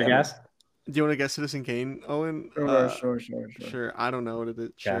Citizen Kane is your guess? Do you want to guess Citizen Kane, Owen? Sure. Sure. I don't know what it is.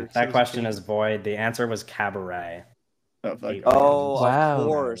 Yeah, Sure. that Citizen question Kane. is void. The answer was Cabaret. Oh, fuck. Oh, Wow. of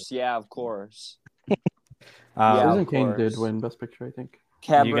course. Yeah, of course. Yeah, of Citizen Kane course. did win Best Picture, I think.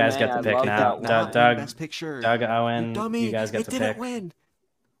 Cabernet, You guys get to I pick love now. that one. Not Doug- in Best Picture. Doug, You Owen, dummy. you guys get it to didn't pick win.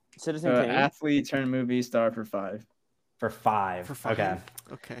 Citizen Kane. Athlete turned movie star for 5. for 5. For 5. Okay.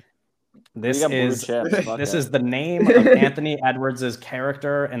 Okay. This We got blue is chips, fuck this it. is the name of Anthony Edwards'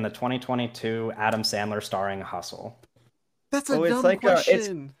 character in the 2022 Adam Sandler starring Hustle. That's a Oh, it's dumb like it's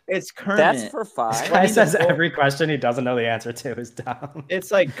question. Kermit. That's for This 5. guy says every question he doesn't know the answer to is dumb.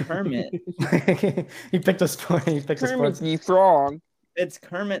 It's like Kermit. He picked a sport. He picked a Kermit sports. the Frog. It's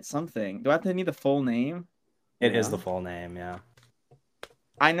Kermit something. Do I have to need the full name? It is Yeah. the full name, yeah.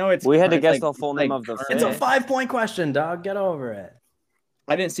 I know it's. We had to it's guess like- the full it's name like of the Kermit. It's a fish. 5-point question, dog. Get over it.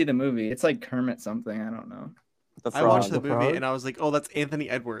 I didn't see the movie. It's like Kermit something. I don't know. The I watched frog. the The movie frog? and I was like, oh, that's Anthony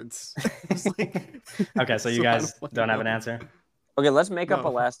Edwards. I was like, Okay, so you I guys don't don't have an know. answer. Okay, let's make up a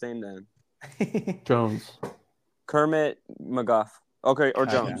No. last name then. Jones. Kermit McGuff. Okay, or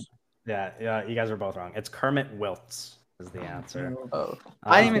Okay. Jones. Yeah, you guys are both wrong. It's Kermit Wiltz is the answer. Oh,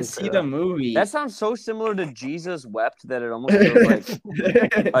 I didn't even Um, see the movie. That sounds so similar to Jesus Wept that it almost feels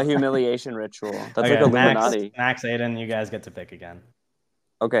like a humiliation ritual. That's okay, like Max, Illuminati. Max, Aiden, you guys get to pick again.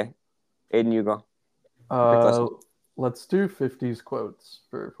 Okay, Aiden, you go. let's do 50s quotes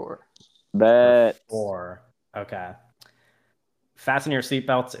for 4. Bet. For 4. Okay. Fasten your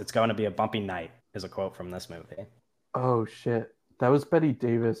seatbelts. It's going to be a bumpy night is a quote from this movie. Oh shit, that was Betty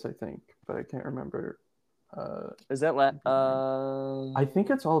Davis, I think, but I can't remember. Is that I think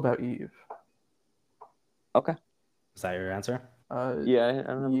it's All About Eve. Okay. Is that your answer? Yeah,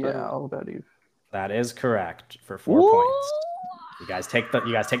 I don't know. Yeah, All About Eve. That is correct for 4 points. You guys take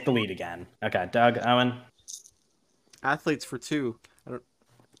the lead again. Okay, Doug, Owen, Athletes for 2.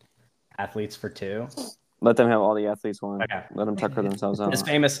 athletes for 2. Let them have all the athletes won. Okay. Let them tucker themselves out.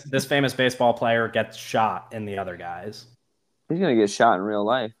 This famous baseball player gets shot in the other guys. He's gonna get shot in real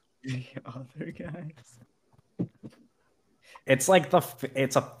life. The other guys. It's like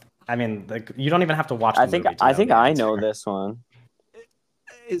I mean, you don't even have to watch the I think movie to I think the I know answer. this one.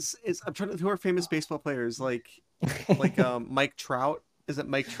 I'm trying to. Who are famous baseball players? Like Mike Trout. Is it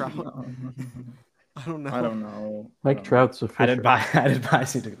Mike Trout? I don't know. I don't know. Mike Trout's a fisher. I'd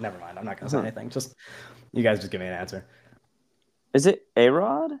advise you to. Never mind. I'm not gonna say anything. Just you guys just give me an answer. Is it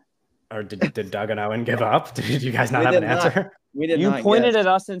A-Rod? Or did Doug and Owen give up? Did you guys not We have did an not. answer? We did You not pointed guess. at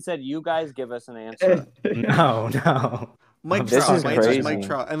us and said, "You guys give us an answer." No. Mike This Trout. is My answer crazy. Mike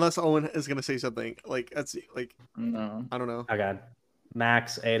Trout. Unless Owen is gonna say something like that's like No. I don't know. Okay.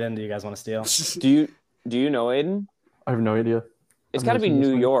 Max, Aiden, do you guys want to steal? Do you know Aiden? I have no idea. It's I've got to never be seen this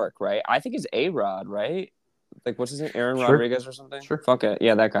New one. York, right? I think it's A-Rod, right? Like what's his name? Aaron Sure. Rodriguez or something? Sure. Fuck it.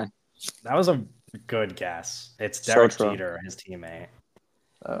 Yeah, that guy. That was a good guess. It's So Derek true. Jeter, his teammate.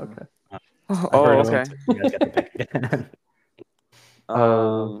 Okay. Oh, heard of okay. him. You guys get to pick again.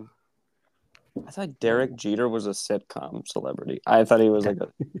 I thought Derek Jeter was a sitcom celebrity. I thought he was like a.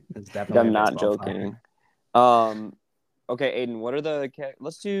 It's definitely I'm a not baseball joking. player. Okay, Aiden. What are the?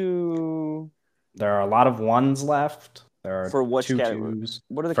 Let's do. There are a lot of ones left. There are For which 2 category? 2s.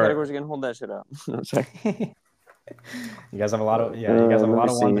 What are the For- categories again? Hold that shit up. I'm sorry. You guys have a lot of you guys have a lot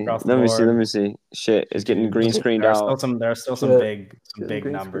of ones across the Let board. me see. Shit, it's getting Two, green two. screened There are out. still some Yeah. big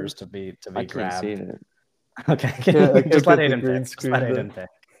Green numbers to be I can't see grabbed. it. Okay, Yeah, I just can't let get the Aiden green pick. Just let screen Aiden pick.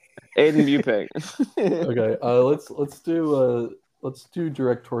 Aiden, you pick. Okay. Let's do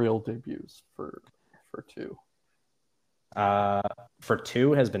directorial debuts for 2. For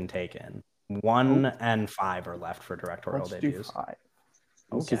 2 has been taken. 1 and 5 are left for directorial Let's do debuts. 5.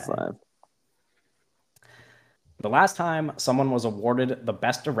 Let's do Okay. 5. The last time someone was awarded the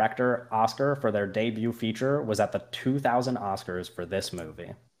Best Director Oscar for their debut feature was at the 2000 Oscars for this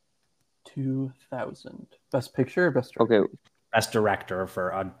movie. 2000. Best Picture or Best Director? Okay. Best Director for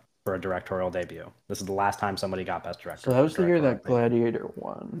a directorial debut. This is the last time somebody got Best Director. So that was the year that directorial Gladiator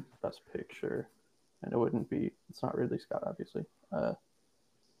won Best Picture. And it's not Ridley Scott, obviously.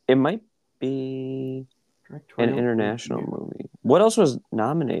 It might be an Directorial international debut. movie. What else was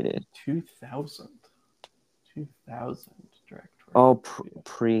nominated? 2000 directorial. Oh, debut.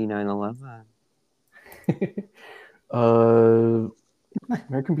 pre 9/11.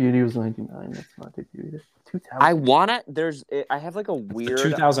 American Beauty was 99. That's not debut either. 2000. I have like a weird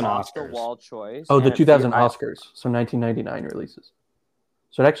 2000 off the Oscars. wall choice. Oh, the and it 2000 feel- Oscars. So 1999 releases.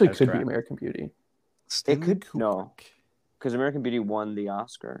 So it actually That's could be correct. American Beauty. Stanley could- Kubrick. no. Because American Beauty won the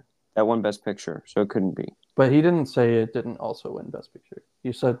Oscar. That won Best Picture, so it couldn't be. But he didn't say it didn't also win Best Picture.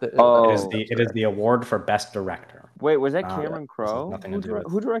 You said that. Oh. It is the award for Best Director. Wait, was that Ah, Cameron Crowe? nothing to do with-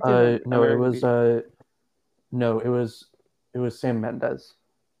 Who directed? No, it American was. Beauty? No, it was Sam Mendes.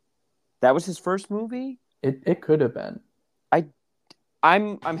 That was his first movie. It could have been.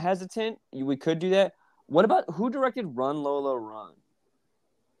 I'm hesitant. We could do that. What about who directed Run Lola Run?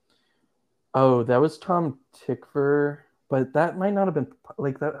 Oh, that was Tom Tykwer, but that might not have been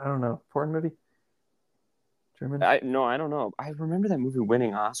like that. I don't know. Foreign movie. German. I don't know. I remember that movie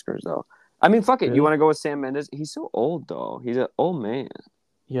winning Oscars though. I mean, fuck it. Really? You want to go with Sam Mendes? He's so old though. He's an old man.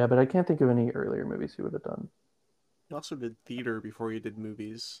 Yeah, but I can't think of any earlier movies he would have done. He also did theater before he did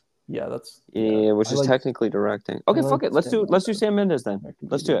movies. Yeah, that's Yeah, which I is like- technically directing. Okay, I fuck like it. Let's Sam do Sam Mendes then. American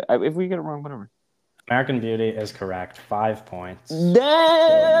Let's do Beauty. it. If we get it wrong, whatever. American Beauty is correct. 5 points.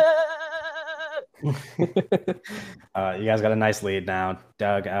 You guys got a nice lead now.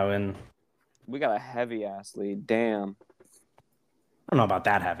 Doug, Owen. We got a heavy ass lead. Damn. don't know about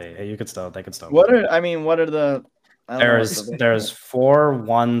that heavy. They could still. What are the? I don't know what the- There's 4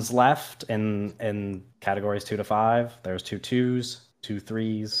 1s left in categories 2 to 5. There's 2 2s, 2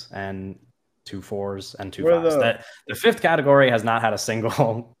 3s, and 2 4s and 2 What are 5s. The 5th category has not had a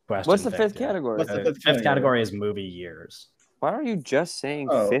single question. What's the picked 5th yet. category? What's the The fifth 5th category is movie years. Why are you just saying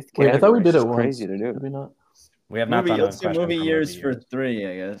Oh. 5th Wait, category? I thought we did It's it once. crazy to do. Did we not? We have not movie. done a Let's do question movie for years movie for years. 3,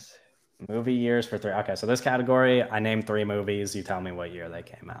 I guess. Movie years for 3. Okay, so this category, I named 3 movies. You tell me what year they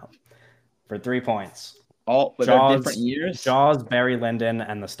came out. For 3 points. All but they're different years. Jaws, Barry Lyndon,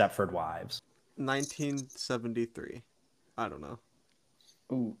 and the Stepford Wives. 1973. I don't know.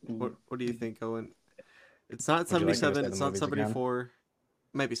 Ooh. What do you think, Owen? It's not Would you like me to 77. say It's the not movies again? 74.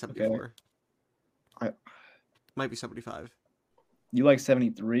 Might be 74. I- Might be 75. You like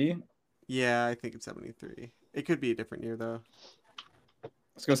 73? Yeah, I think it's 73. It could be a different year though.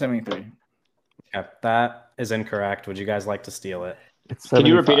 Let's go 73. Okay, that is incorrect. Would you guys like to steal it? It's Can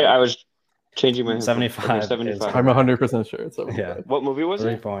you repeat it? 75. I was changing my 75 is- 75. I'm 100% sure it's 75. Yeah. What movie was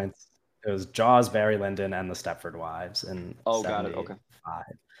 3 it? points. It was Jaws, Barry Lyndon, and the Stepford Wives in Oh, got it. Okay.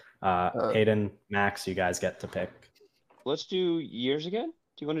 75. Hayden, Max, you guys get to pick. Let's do years again. Do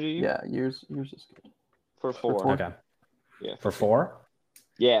you want to do years? Yeah, years is good. For 4. four. Okay. Yeah. For 4?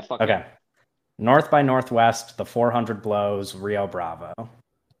 Yeah. Fuck. Okay. North by Northwest, The 400 Blows, Rio Bravo.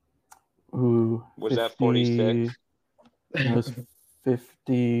 Ooh. Was that 46? It was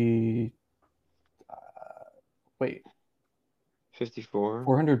 50. Wait, 54.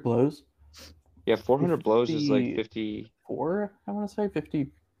 400 blows? Yeah, 400 blows is like 50. 50. 4? I want to say 50,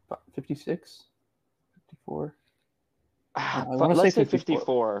 56, 54, Ah, I wanna let's say say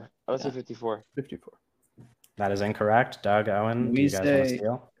 54. Let's say Yeah. 54. 54. That is incorrect. Doug, Owen, do you guys want to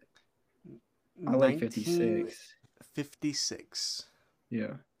steal? I like 56. 56.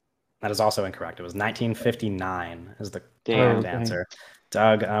 Yeah. That is also incorrect. It was 1959 is the Damn. correct answer.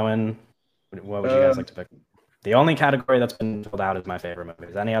 Doug, Owen, what would you guys like to pick? The only category that's been filled out is my favorite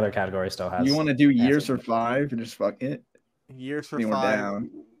movies. Any other category still has. You want to do years answers. for 5 and just fuck it? Years for I mean, we're 5. down.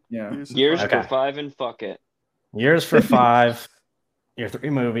 Yeah. Years Okay. for 5 and fuck it. Years for 5. Your 3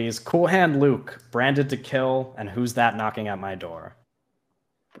 movies: Cool Hand Luke, Branded to Kill, and Who's That Knocking at My Door?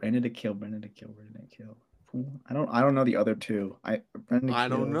 Brandon to kill. Ooh, I don't know the other 2. Brandon to I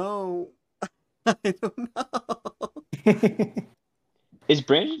don't Kill. know. I don't know. Is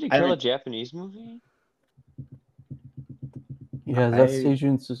Brandon to I Kill a don't- Japanese movie? Yeah, that's I-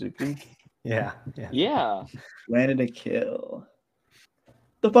 Seijun Suzuki. Yeah. Yeah. Brandon to kill.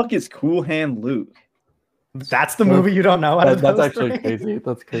 The fuck is Cool Hand Luke? That's the movie you don't know out of That's those actually 3? crazy.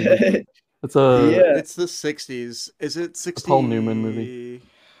 That's crazy. It's a Yeah. It's the 60s. Is it 60? Paul Newman movie.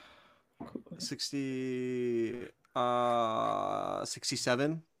 60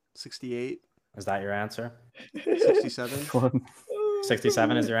 67, 68, Is that your answer? 67. one.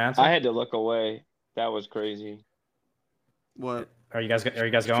 67 is your answer? I had to look away. That was crazy. What? Are you guys going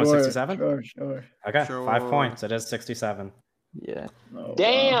Sure, 67? Sure. Okay, Sure. 5 points. It is 67. Yeah. Oh, wow.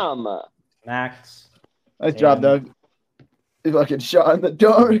 Damn. Max. Nice job, And- Doug. You fucking shot in the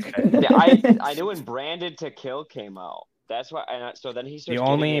dark. Yeah, I knew when Branded to Kill came out. That's why. And so then he starts. The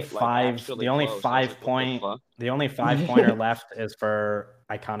only getting it, like, five- actually the only close. I was 5 like, what the point- fuck? The only 5-pointer left is for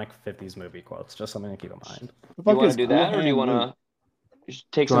iconic 50s movie quotes. Just something to keep in mind. The You fuck want is to do Cool that, or do you Hand want Luke? to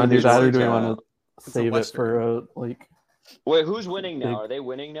take Do some you want of to do these that, or words do we out? want to It's a save it Western. for like? Wait, who's winning now? Big- Are they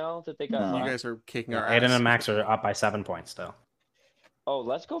winning now that they got No. You 5? guys are kicking our Aiden ass. and Max are up by 7 points still. Oh,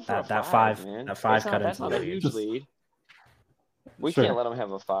 let's go for That a 5 5, man. that 5 cut That's into not the a huge lead. lead. We Sure. can't let them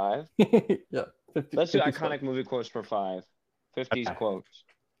have a 5. Yeah. 50, Let's do 50 iconic movie quotes for 5. 50s Okay. quotes.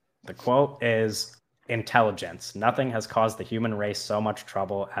 The quote is intelligence. Nothing has caused the human race so much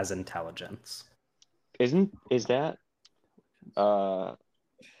trouble as intelligence. Is that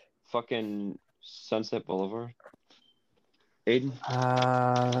fucking Sunset Boulevard? Aiden?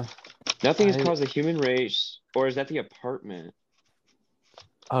 Nothing has I- caused the human race, or is that The Apartment?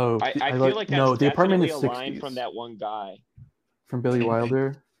 Oh, I feel like that's no. The Apartment definitely is a line 60s from that one guy. from Billy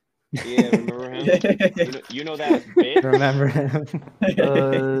Wilder. Yeah, remember him? you know that bit? Remember him?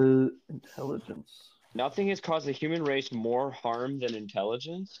 Intelligence. Nothing has caused the human race more harm than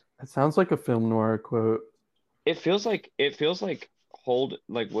intelligence. It sounds like a film noir quote. It feels like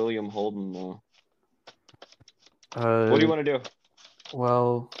William Holden though. What do you want to do?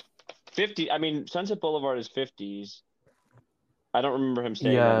 Well, 50. I mean, Sunset Boulevard is 50s. I don't remember him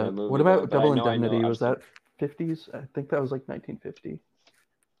saying that yeah. in the movie. What about though, but Double I know Indemnity? I've Was that 50s? I think that was like 1950.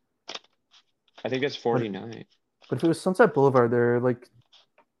 I think that's 49. But if it was Sunset Boulevard, there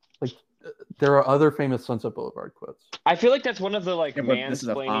are other famous Sunset Boulevard quotes. I feel like that's one of the Yeah, but this is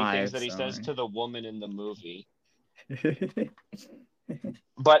a mansplaining 5, things that he says so- to the woman in the movie.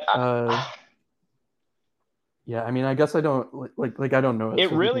 But Yeah, I mean, I guess I don't like I don't know. it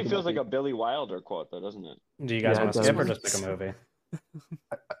so really think feels about like a Billy Wilder quote, though, doesn't it? Do you guys Yeah, want it to skip or does. just pick a movie?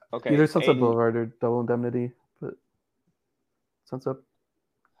 Okay. either Sunset Aiden, Boulevard or Double Indemnity, but Sunset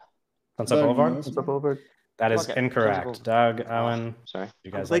Sunset Doug, Boulevard? no? Sunset Boulevard. That is Okay, incorrect. Sunset Doug, Owen, sorry.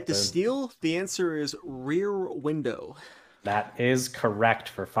 you I guys would like to to steal. The answer is Rear Window. That is correct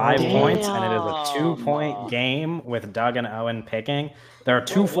for 5 Damn. points, and it is a 2-point game with Doug and Owen picking. There are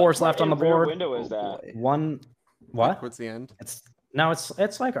two fours left on the Rear board. Window is that? boy. One, what? Towards the end. It's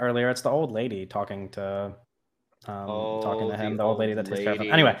like earlier. It's the old lady talking to him. The old lady that takes care of him.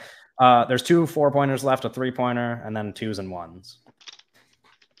 lady. Anyway, there's 2 4-pointers left, a 3-pointer, and then 2s and 1s.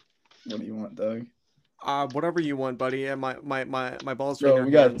 What do you want, Doug? Whatever you want, buddy. Yeah, my balls Bro, are in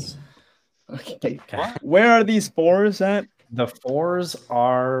we your got- hands. Okay. Okay. Where are these 4s at? The 4s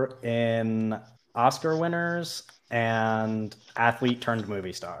are in Oscar winners and athlete turned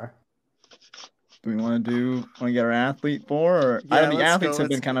movie star. Do we want to get our athlete 4? Or Yeah, I know the let's athletes go, have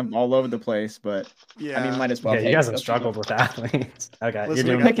been let's kind of all over the place, but Yeah. I mean, might as well. Yeah, you take guys it. have struggled with athletes. Okay, Listen,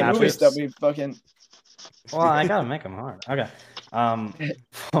 you're we doing got Picking movie athletes. stuff. We fucking. Well, I gotta make them hard. Okay.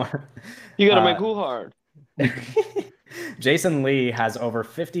 You gotta Uh, make who hard. Jason Lee has over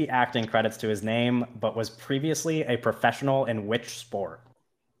 50 acting credits to his name, but was previously a professional in which sport?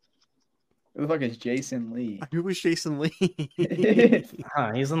 Who the fuck is Jason Lee? Who was Jason Lee?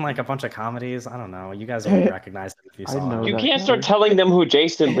 He's in like a bunch of comedies. I don't know. You guys would recognize him if you I saw know him. You that can't start guy. telling them who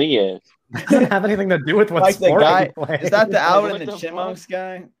Jason Lee is. It doesn't have anything to do with what Like the sport guy- he plays. Is that the Alvin What and the the Chipmunks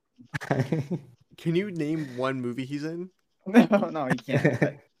guy? Can you name one movie he's in? No, he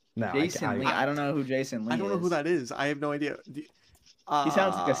can't. No, Jason Lee. I don't know who Jason Lee is. I don't know who that is. I have no idea. He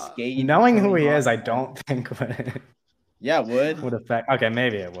sounds like a skate. knowing who he is, I don't think would Yeah, would. affect. Okay,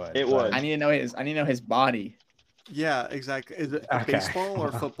 maybe it would. It but- would. I need to know his body. Yeah, exactly. Is it Okay. baseball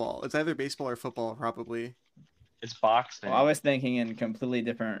or football? It's either baseball or football, probably. It's boxing. Well, I was thinking in completely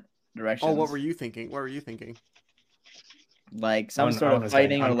different directions. Oh, what were you thinking? Like some Owen- sort Owen of was like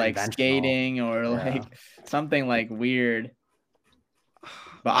fighting or like unconventional. skating or Yeah. like something like weird.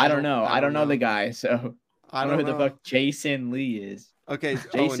 But I don't know. I don't know the guy, so I don't know who the fuck Jason Lee is. Okay,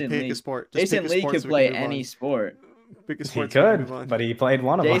 Jason Owen, pick Lee. a sport. Just Jason pick a Lee sport could so we play can move any on. sport. Pick a He sport. so we can move could, on. but he played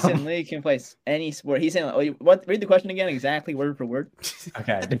one of Jason them. Lee can play any sport. He's saying, oh, what? Read the question again, exactly word for word.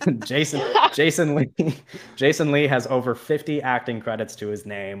 Okay, Jason Lee has over 50 acting credits to his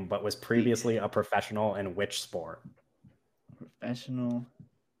name, but was previously a professional in which sport? Professional.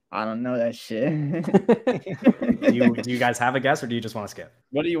 I don't know that shit. Do you guys have a guess, or do you just want to skip?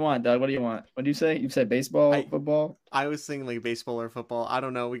 What do you want, Doug? What do you want? What do you say? You said baseball, football, I was thinking like baseball or football. I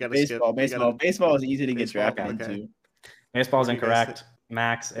don't know. We gotta skip. baseball, We baseball. gotta- Baseball is easy to get Baseball, drafted okay. into. Baseball's What do you guys incorrect.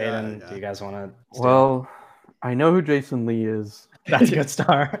 Max, Yeah, Aiden, yeah. do you guys want to? Well, I know who Jason Lee is, That's a good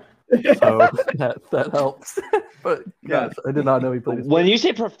start. so that helps. But yes, I did not know he played. a When sport. you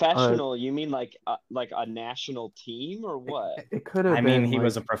say professional, you mean like a national team or what? It could have I been. mean, he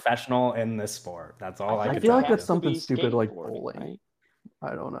was a like- professional in this sport. That's all I I could feel tell like you. that's something be stupid like skateboarding, bowling. right?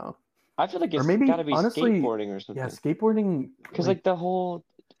 I don't know. I feel like Or it's maybe, got to be honestly, skateboarding or something. Yeah, skateboarding. Because like the whole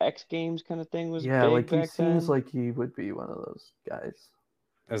X Games kind of thing was yeah, big like he back seems then. like he would be one of those guys.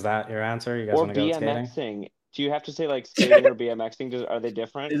 Is that your answer? You guys Or want to go with skating? BMXing. Do you have to say like skating or BMXing? Are they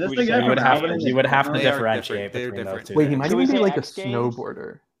different? Is this We the just guy say You would from have Alvin to, and you would have to They are differentiate different. They're between those different. two. Wait, he things. might Should we even be say like X a Games?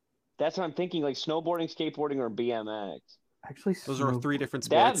 snowboarder. That's what I'm thinking. Like snowboarding, skateboarding, or BMX. Actually, Those are three different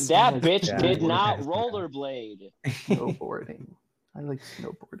That sports. that bitch Yeah. did not Yeah. rollerblade. snowboarding. I like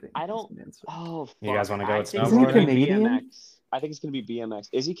snowboarding. I as don't- an answer. Oh, fuck. You guys wanna go I with think it's snowboarding? gonna be Canadian? BMX. I think it's gonna be BMX.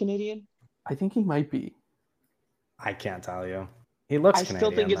 Is he Canadian? I think he might be. I can't tell you. He looks I Canadian.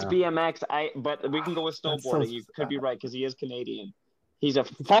 still think it's though. BMX. But we can go with That's so snowboarding. You could be sad. right because he is Canadian. He's a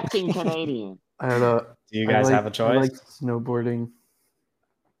fucking Canadian. I don't know. Do you guys have a I choice? like snowboarding.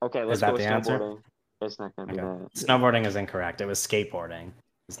 Okay, let's that go with the answer? snowboarding. It's not gonna be Okay. that. Snowboarding is incorrect. It was skateboarding.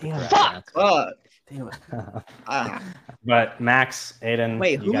 Is the Damn. correct Fuck! Fuck. Damn it. answer. Ah. But Max, Aiden,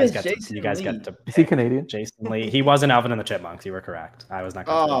 Wait, you who guys is get Jason to, you guys Lee? get to Is he pick. Canadian? Jason Lee. He was in Alvin and the Chipmunks. You were correct. I was not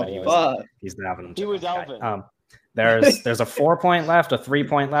going to Oh, say that. fuck. He's the Alvin and the He was Chipmunks guy. Alvin. There's a 4-point left, a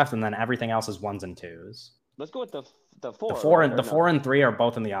 3-point left, and then everything else is 1s and 2s. Let's go with the The four. four right? and Or the no? 4 and 3 are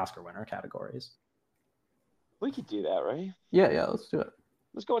both in the Oscar winner categories. We could do that, right? Yeah, let's do it.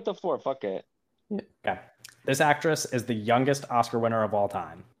 Let's go with the 4. Fuck it. Okay. This actress is the youngest Oscar winner of all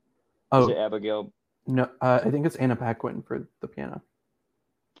time. Is Oh it Abigail? no, I think it's Anna Paquin for the piano.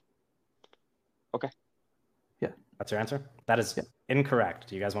 That's your answer? That is Yeah. incorrect.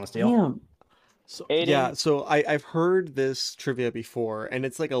 Do you guys want to steal? Damn. So, Aiden? yeah, so I've heard this trivia before, and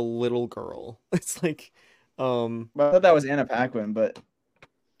it's like a little girl. It's like, Well, I thought that was Anna Paquin, but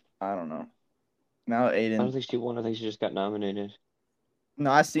I don't know. Now I don't Aiden. think she won. I think she just got nominated.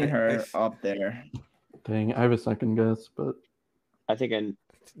 No, I seen her If- up there. Dang, I have a second guess, but I think No,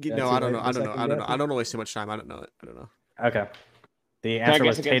 too I don't late know. for I don't know. second I don't know. guesses? I don't want to waste too much time. I don't know it. I don't know. Okay. The Can I answer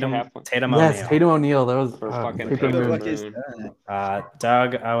guess was again for Tatum. half point? Tatum yes, O'Neal. Tatum O'Neal. That was For fucking paper What the Tatum moon. fuck is Moon. that?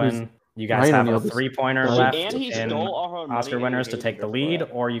 Doug, Owen, you guys Ryan have a O'Neal just- 3-pointer She- left And he in stole all her money Oscar and winners to hated take the her lead, for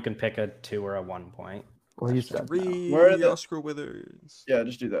it. or you can pick a 2 or a 1 point. Well, he's dead now. Where are Three the- Oscar Withers. Yeah,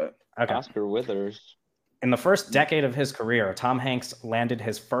 just do that. Okay. Oscar Withers. In the first decade of his career, Tom Hanks landed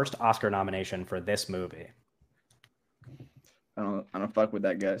his first Oscar nomination for this movie. I don't fuck with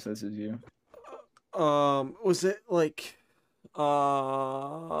that guy. So this is you. Was it like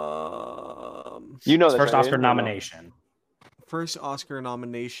You know His this, first right, Oscar Aiden, or no? nomination first Oscar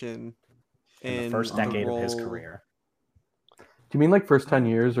nomination in the first the decade of his role- career. Do you mean like first 10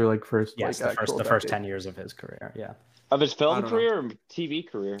 years or like first? Yes, like, the actual first decade? 10 years of his career. Yeah, Of his I film don't career or TV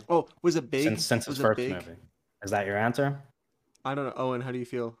career? Oh, was it big? since his was it first big? movie. Is that your answer? I don't know. Owen, how do you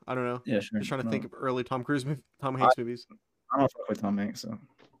feel? I don't know. Yeah, sure. Just trying to No, think of early Tom Hanks movies. I don't fuck with Tom Hanks. So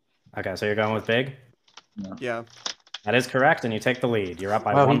Okay, so you're going with Big. Yeah. That is correct, and you take the lead. You're up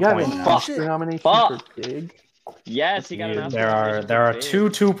by Wow, 1 he got point an now. Fuck. Oscar nomination Fuck. for Big. Yes, he got an Oscar There nomination are for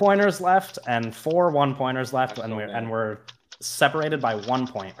Big. 2 2-pointers left and 4 1-pointers left, That's and so we're bad. separated by 1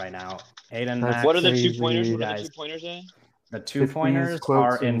 point right now. Aiden, That's Max, What are the Crazy, 2 pointers? What are guys. the 2 pointers in? the 2 pointers 50s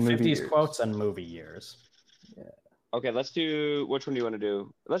quotes are in and movie 50s years. quotes and movie years. Okay, let's do. Which one do you want to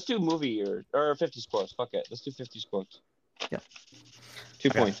do? Let's do movie year or 50s quotes. Fuck it. Let's do 50s quotes. Yeah. 2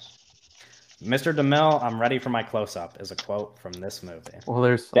 Okay. points. Mr. DeMille, I'm ready for my close-up is a quote from this movie. Well,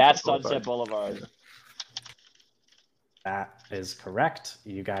 there's That's Sunset Sunset Boulevard. Boulevard. That is correct.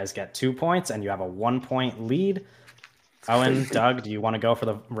 You guys get 2 points, and you have a 1-point lead. Owen, Doug, do you want to go for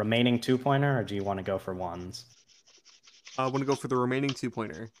the remaining 2-pointer, or do you want to go for ones? I want to go for the remaining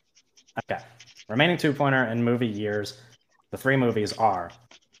 2-pointer. Okay. Remaining 2-pointer in movie years. The 3 movies are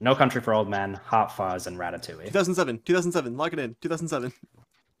No Country for Old Men, Hot Fuzz, and Ratatouille. 2007. Lock it in. 2007.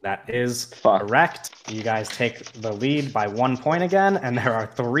 That is Fuck. correct. You guys take the lead by 1 point again, and there are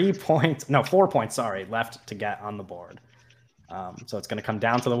 4 points, left to get on the board. So it's going to come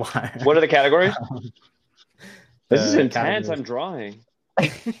down to the wire. What are the categories? This is The intense. categories- I'm drawing.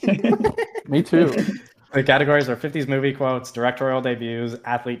 Me too. The categories are 50s movie quotes, directorial debuts,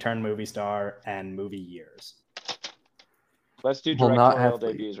 athlete turned movie star, and movie years. Let's do Well, not directorial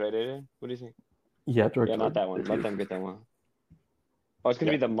athlete. debuts, right, Aiden? What do you think? Yeah, director. Yeah, not that one. Let them get that one. Oh, it's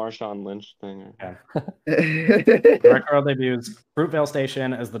gonna be the Marshawn Lynch thing. Directorial debuts. Fruitvale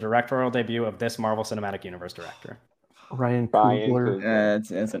Station is the directorial debut of this Marvel Cinematic Universe director. Ryan Ryan Coogler. Coogler. Yeah,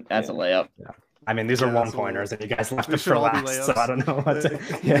 that's a layup. I mean, these are Yeah, one that's a pointers, and you guys left They it should for all be last, so layups. I don't know what to.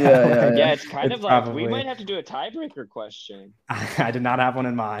 Yeah. Yeah, it's kind It's of like probably- we might have to do a tiebreaker question. I did not have one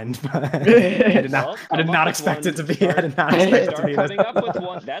in mind, but I did Well, not. I did come not up with expect one. it to be. I did not expect it to Start be coming this. up with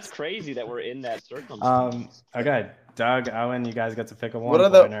one. That's crazy that we're in that circumstance. Okay, Doug, Owen, you guys get to pick a What are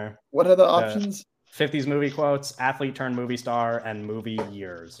the- one-pointer. What are the options? 50s movie quotes, athlete turned movie star, and movie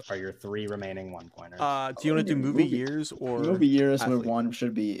years are your 3 remaining 1-pointers. Do you want to do movie years or Movie years athlete? with one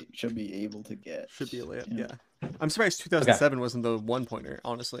should be able to get. Should be a layup. Yeah. Yeah. I'm surprised 2007 wasn't the 1-pointer,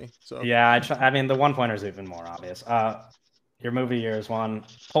 honestly. So Yeah, I mean the 1-pointer is even more obvious. Your movie years one: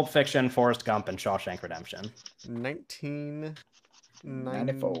 Pulp Fiction, Forrest Gump, and Shawshank Redemption.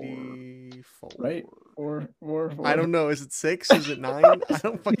 1994. Right? Or I don't know. Is it 6? Is it 9? I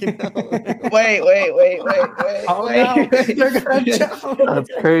don't fucking know. Wait. Oh, wait. no, you're gonna choke. That's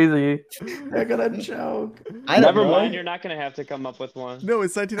crazy. You're gonna choke. I don't Never know. mind, you're not gonna have to come up with one. No,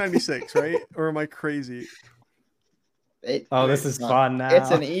 it's 1996, right? Or am I crazy? Oh, this is fun now.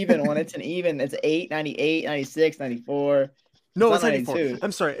 It's an even one. It's 8, 98, 96, 94. No, It's it's not 94. 92.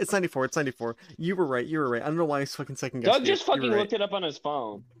 I'm sorry. It's 94. It's 94. You were right. I don't know why I was fucking second guessing. Doug just it. You were fucking right. looked it up on his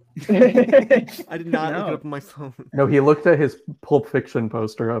phone. I did not look No. it up on my phone. No, he looked at his Pulp Fiction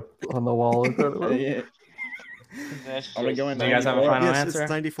poster up on the wall in front of him. Yeah. That's Are we just- going Do you guys have a 94? final Yes, answer? it's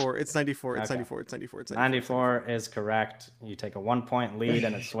 94. It's 94. It's Okay. 94. It's 94. It's 94 is correct. You take a 1-point lead,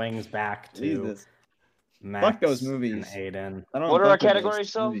 and it swings back to Jesus. Max Fuck those and movies. Aiden. I don't What are our fuck with those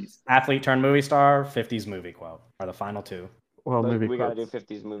categories, Phil? movies. Athlete turned movie star, 50s movie quote are the final 2. Well, But movie we gotta do quotes.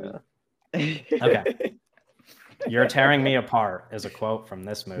 50s movie. Yeah. Okay. You're tearing me apart is a quote from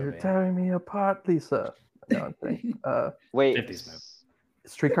this You're movie. tearing me apart, Lisa. No, I think. Wait, 50s movie.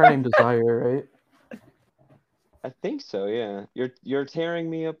 Streetcar Named Desire, right? I think so. Yeah, you're tearing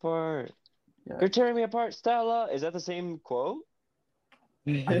me apart. Yeah. You're tearing me apart, Stella. Is that the same quote?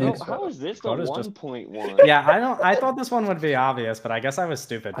 think Bro, so. how is this the Dakota's just- 1.1? Yeah, I thought this one would be obvious, but I guess I was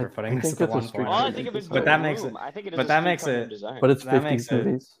stupid for putting this think at it's a 1 street point. All I think of is But the that makes room. it- I think it is but a that street makes car it- named Desire. But it's That 50s makes it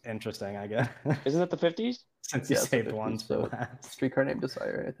movies. interesting, I guess. Isn't that the 50s? Since you Yeah, it's saved the ones 50s, for so last. Streetcar Named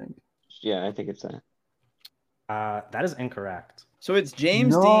Desire, I think. Yeah, I think it's that. That is incorrect. So it's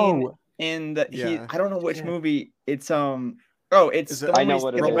James Dean No. in the Yeah. I don't know which Shit. movie. It's it's Is the it- one I know where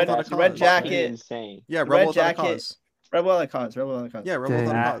what he's it the is. red, Without a the red Cause. Fucking jacket. insane. Yeah, Red Rebel Without a Jacket. Cause. Rebel Without a Cause. Rebel Without a Cause. Yeah, Rebel Dang.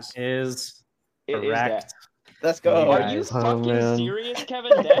 Without a That Cause. is It is correct. that. Let's go. Are Are you guys. Oh, fucking man. serious,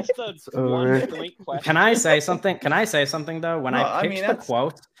 Kevin? That's the It's over. 1 point question. Can I say something? Can I say something though? When No, I I picked mean, the that's-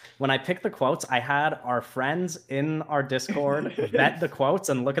 quotes, when I picked the quotes, I had our friends in our Discord vet the quotes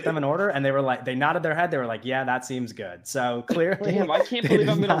and look at them in order, and they were like, they nodded their head. They were like, "Yeah, that seems good." So clearly, Damn, I can't they believe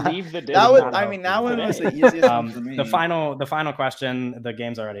I'm did gonna not- leave the they That did was. not I help mean, me that one was today. the easiest one for me. The final question. The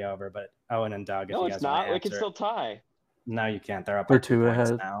game's already over, but Owen and Doug, if No, you it's guys want not. to We can answer. still tie. No, you can't. They're up We're by 2 two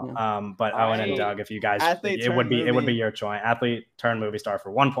points ahead, now. But Owen and Right. Doug, if you guys, Athlete it turn would be movie. your choice. Athlete turn movie star for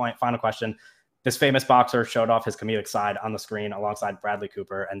 1 point. Final question. This famous boxer showed off his comedic side on the screen alongside Bradley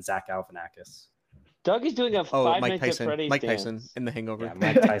Cooper and Zach Galifianakis. Doug is doing a Oh, 5 Mike minutes at Tyson. Freddy's Mike dance. Tyson in The Hangover. Yeah,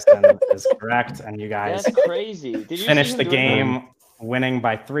 Mike Tyson is correct, and you guys That's crazy. Did you finished see the him doing game winning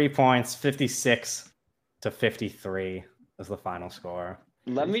by 3 points, 56-53 is the final score.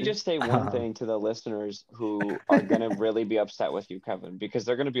 that? Let me just say one thing to the listeners who are gonna really be upset with you, Kevin, because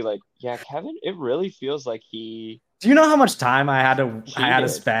they're gonna be like, "Yeah, Kevin, it really feels like he." Do you know how much time I had to Cheated.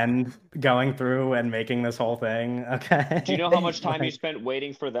 spend going through and making this whole thing? Okay. Do you know how much time you spent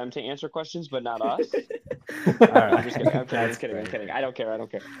waiting for them to answer questions, but not us? All right. I'm just kidding. I'm That's kidding. I'm great. kidding. I don't care.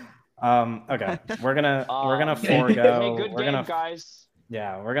 Okay. We're gonna Hey, forego. good we're game, gonna guys.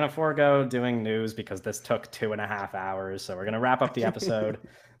 Yeah, we're gonna forego doing news because this took 2.5 hours. So we're gonna wrap up the episode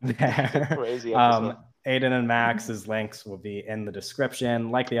there. Crazy episode. Aiden and Max's links will be in the description.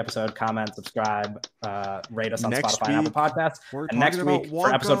 Like the episode, comment, subscribe, rate us on Next Spotify and week, Apple Podcasts. We're And next talking week about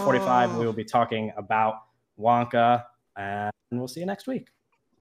for episode 45, Wonka. we will be talking about Wonka, and we'll see you next week.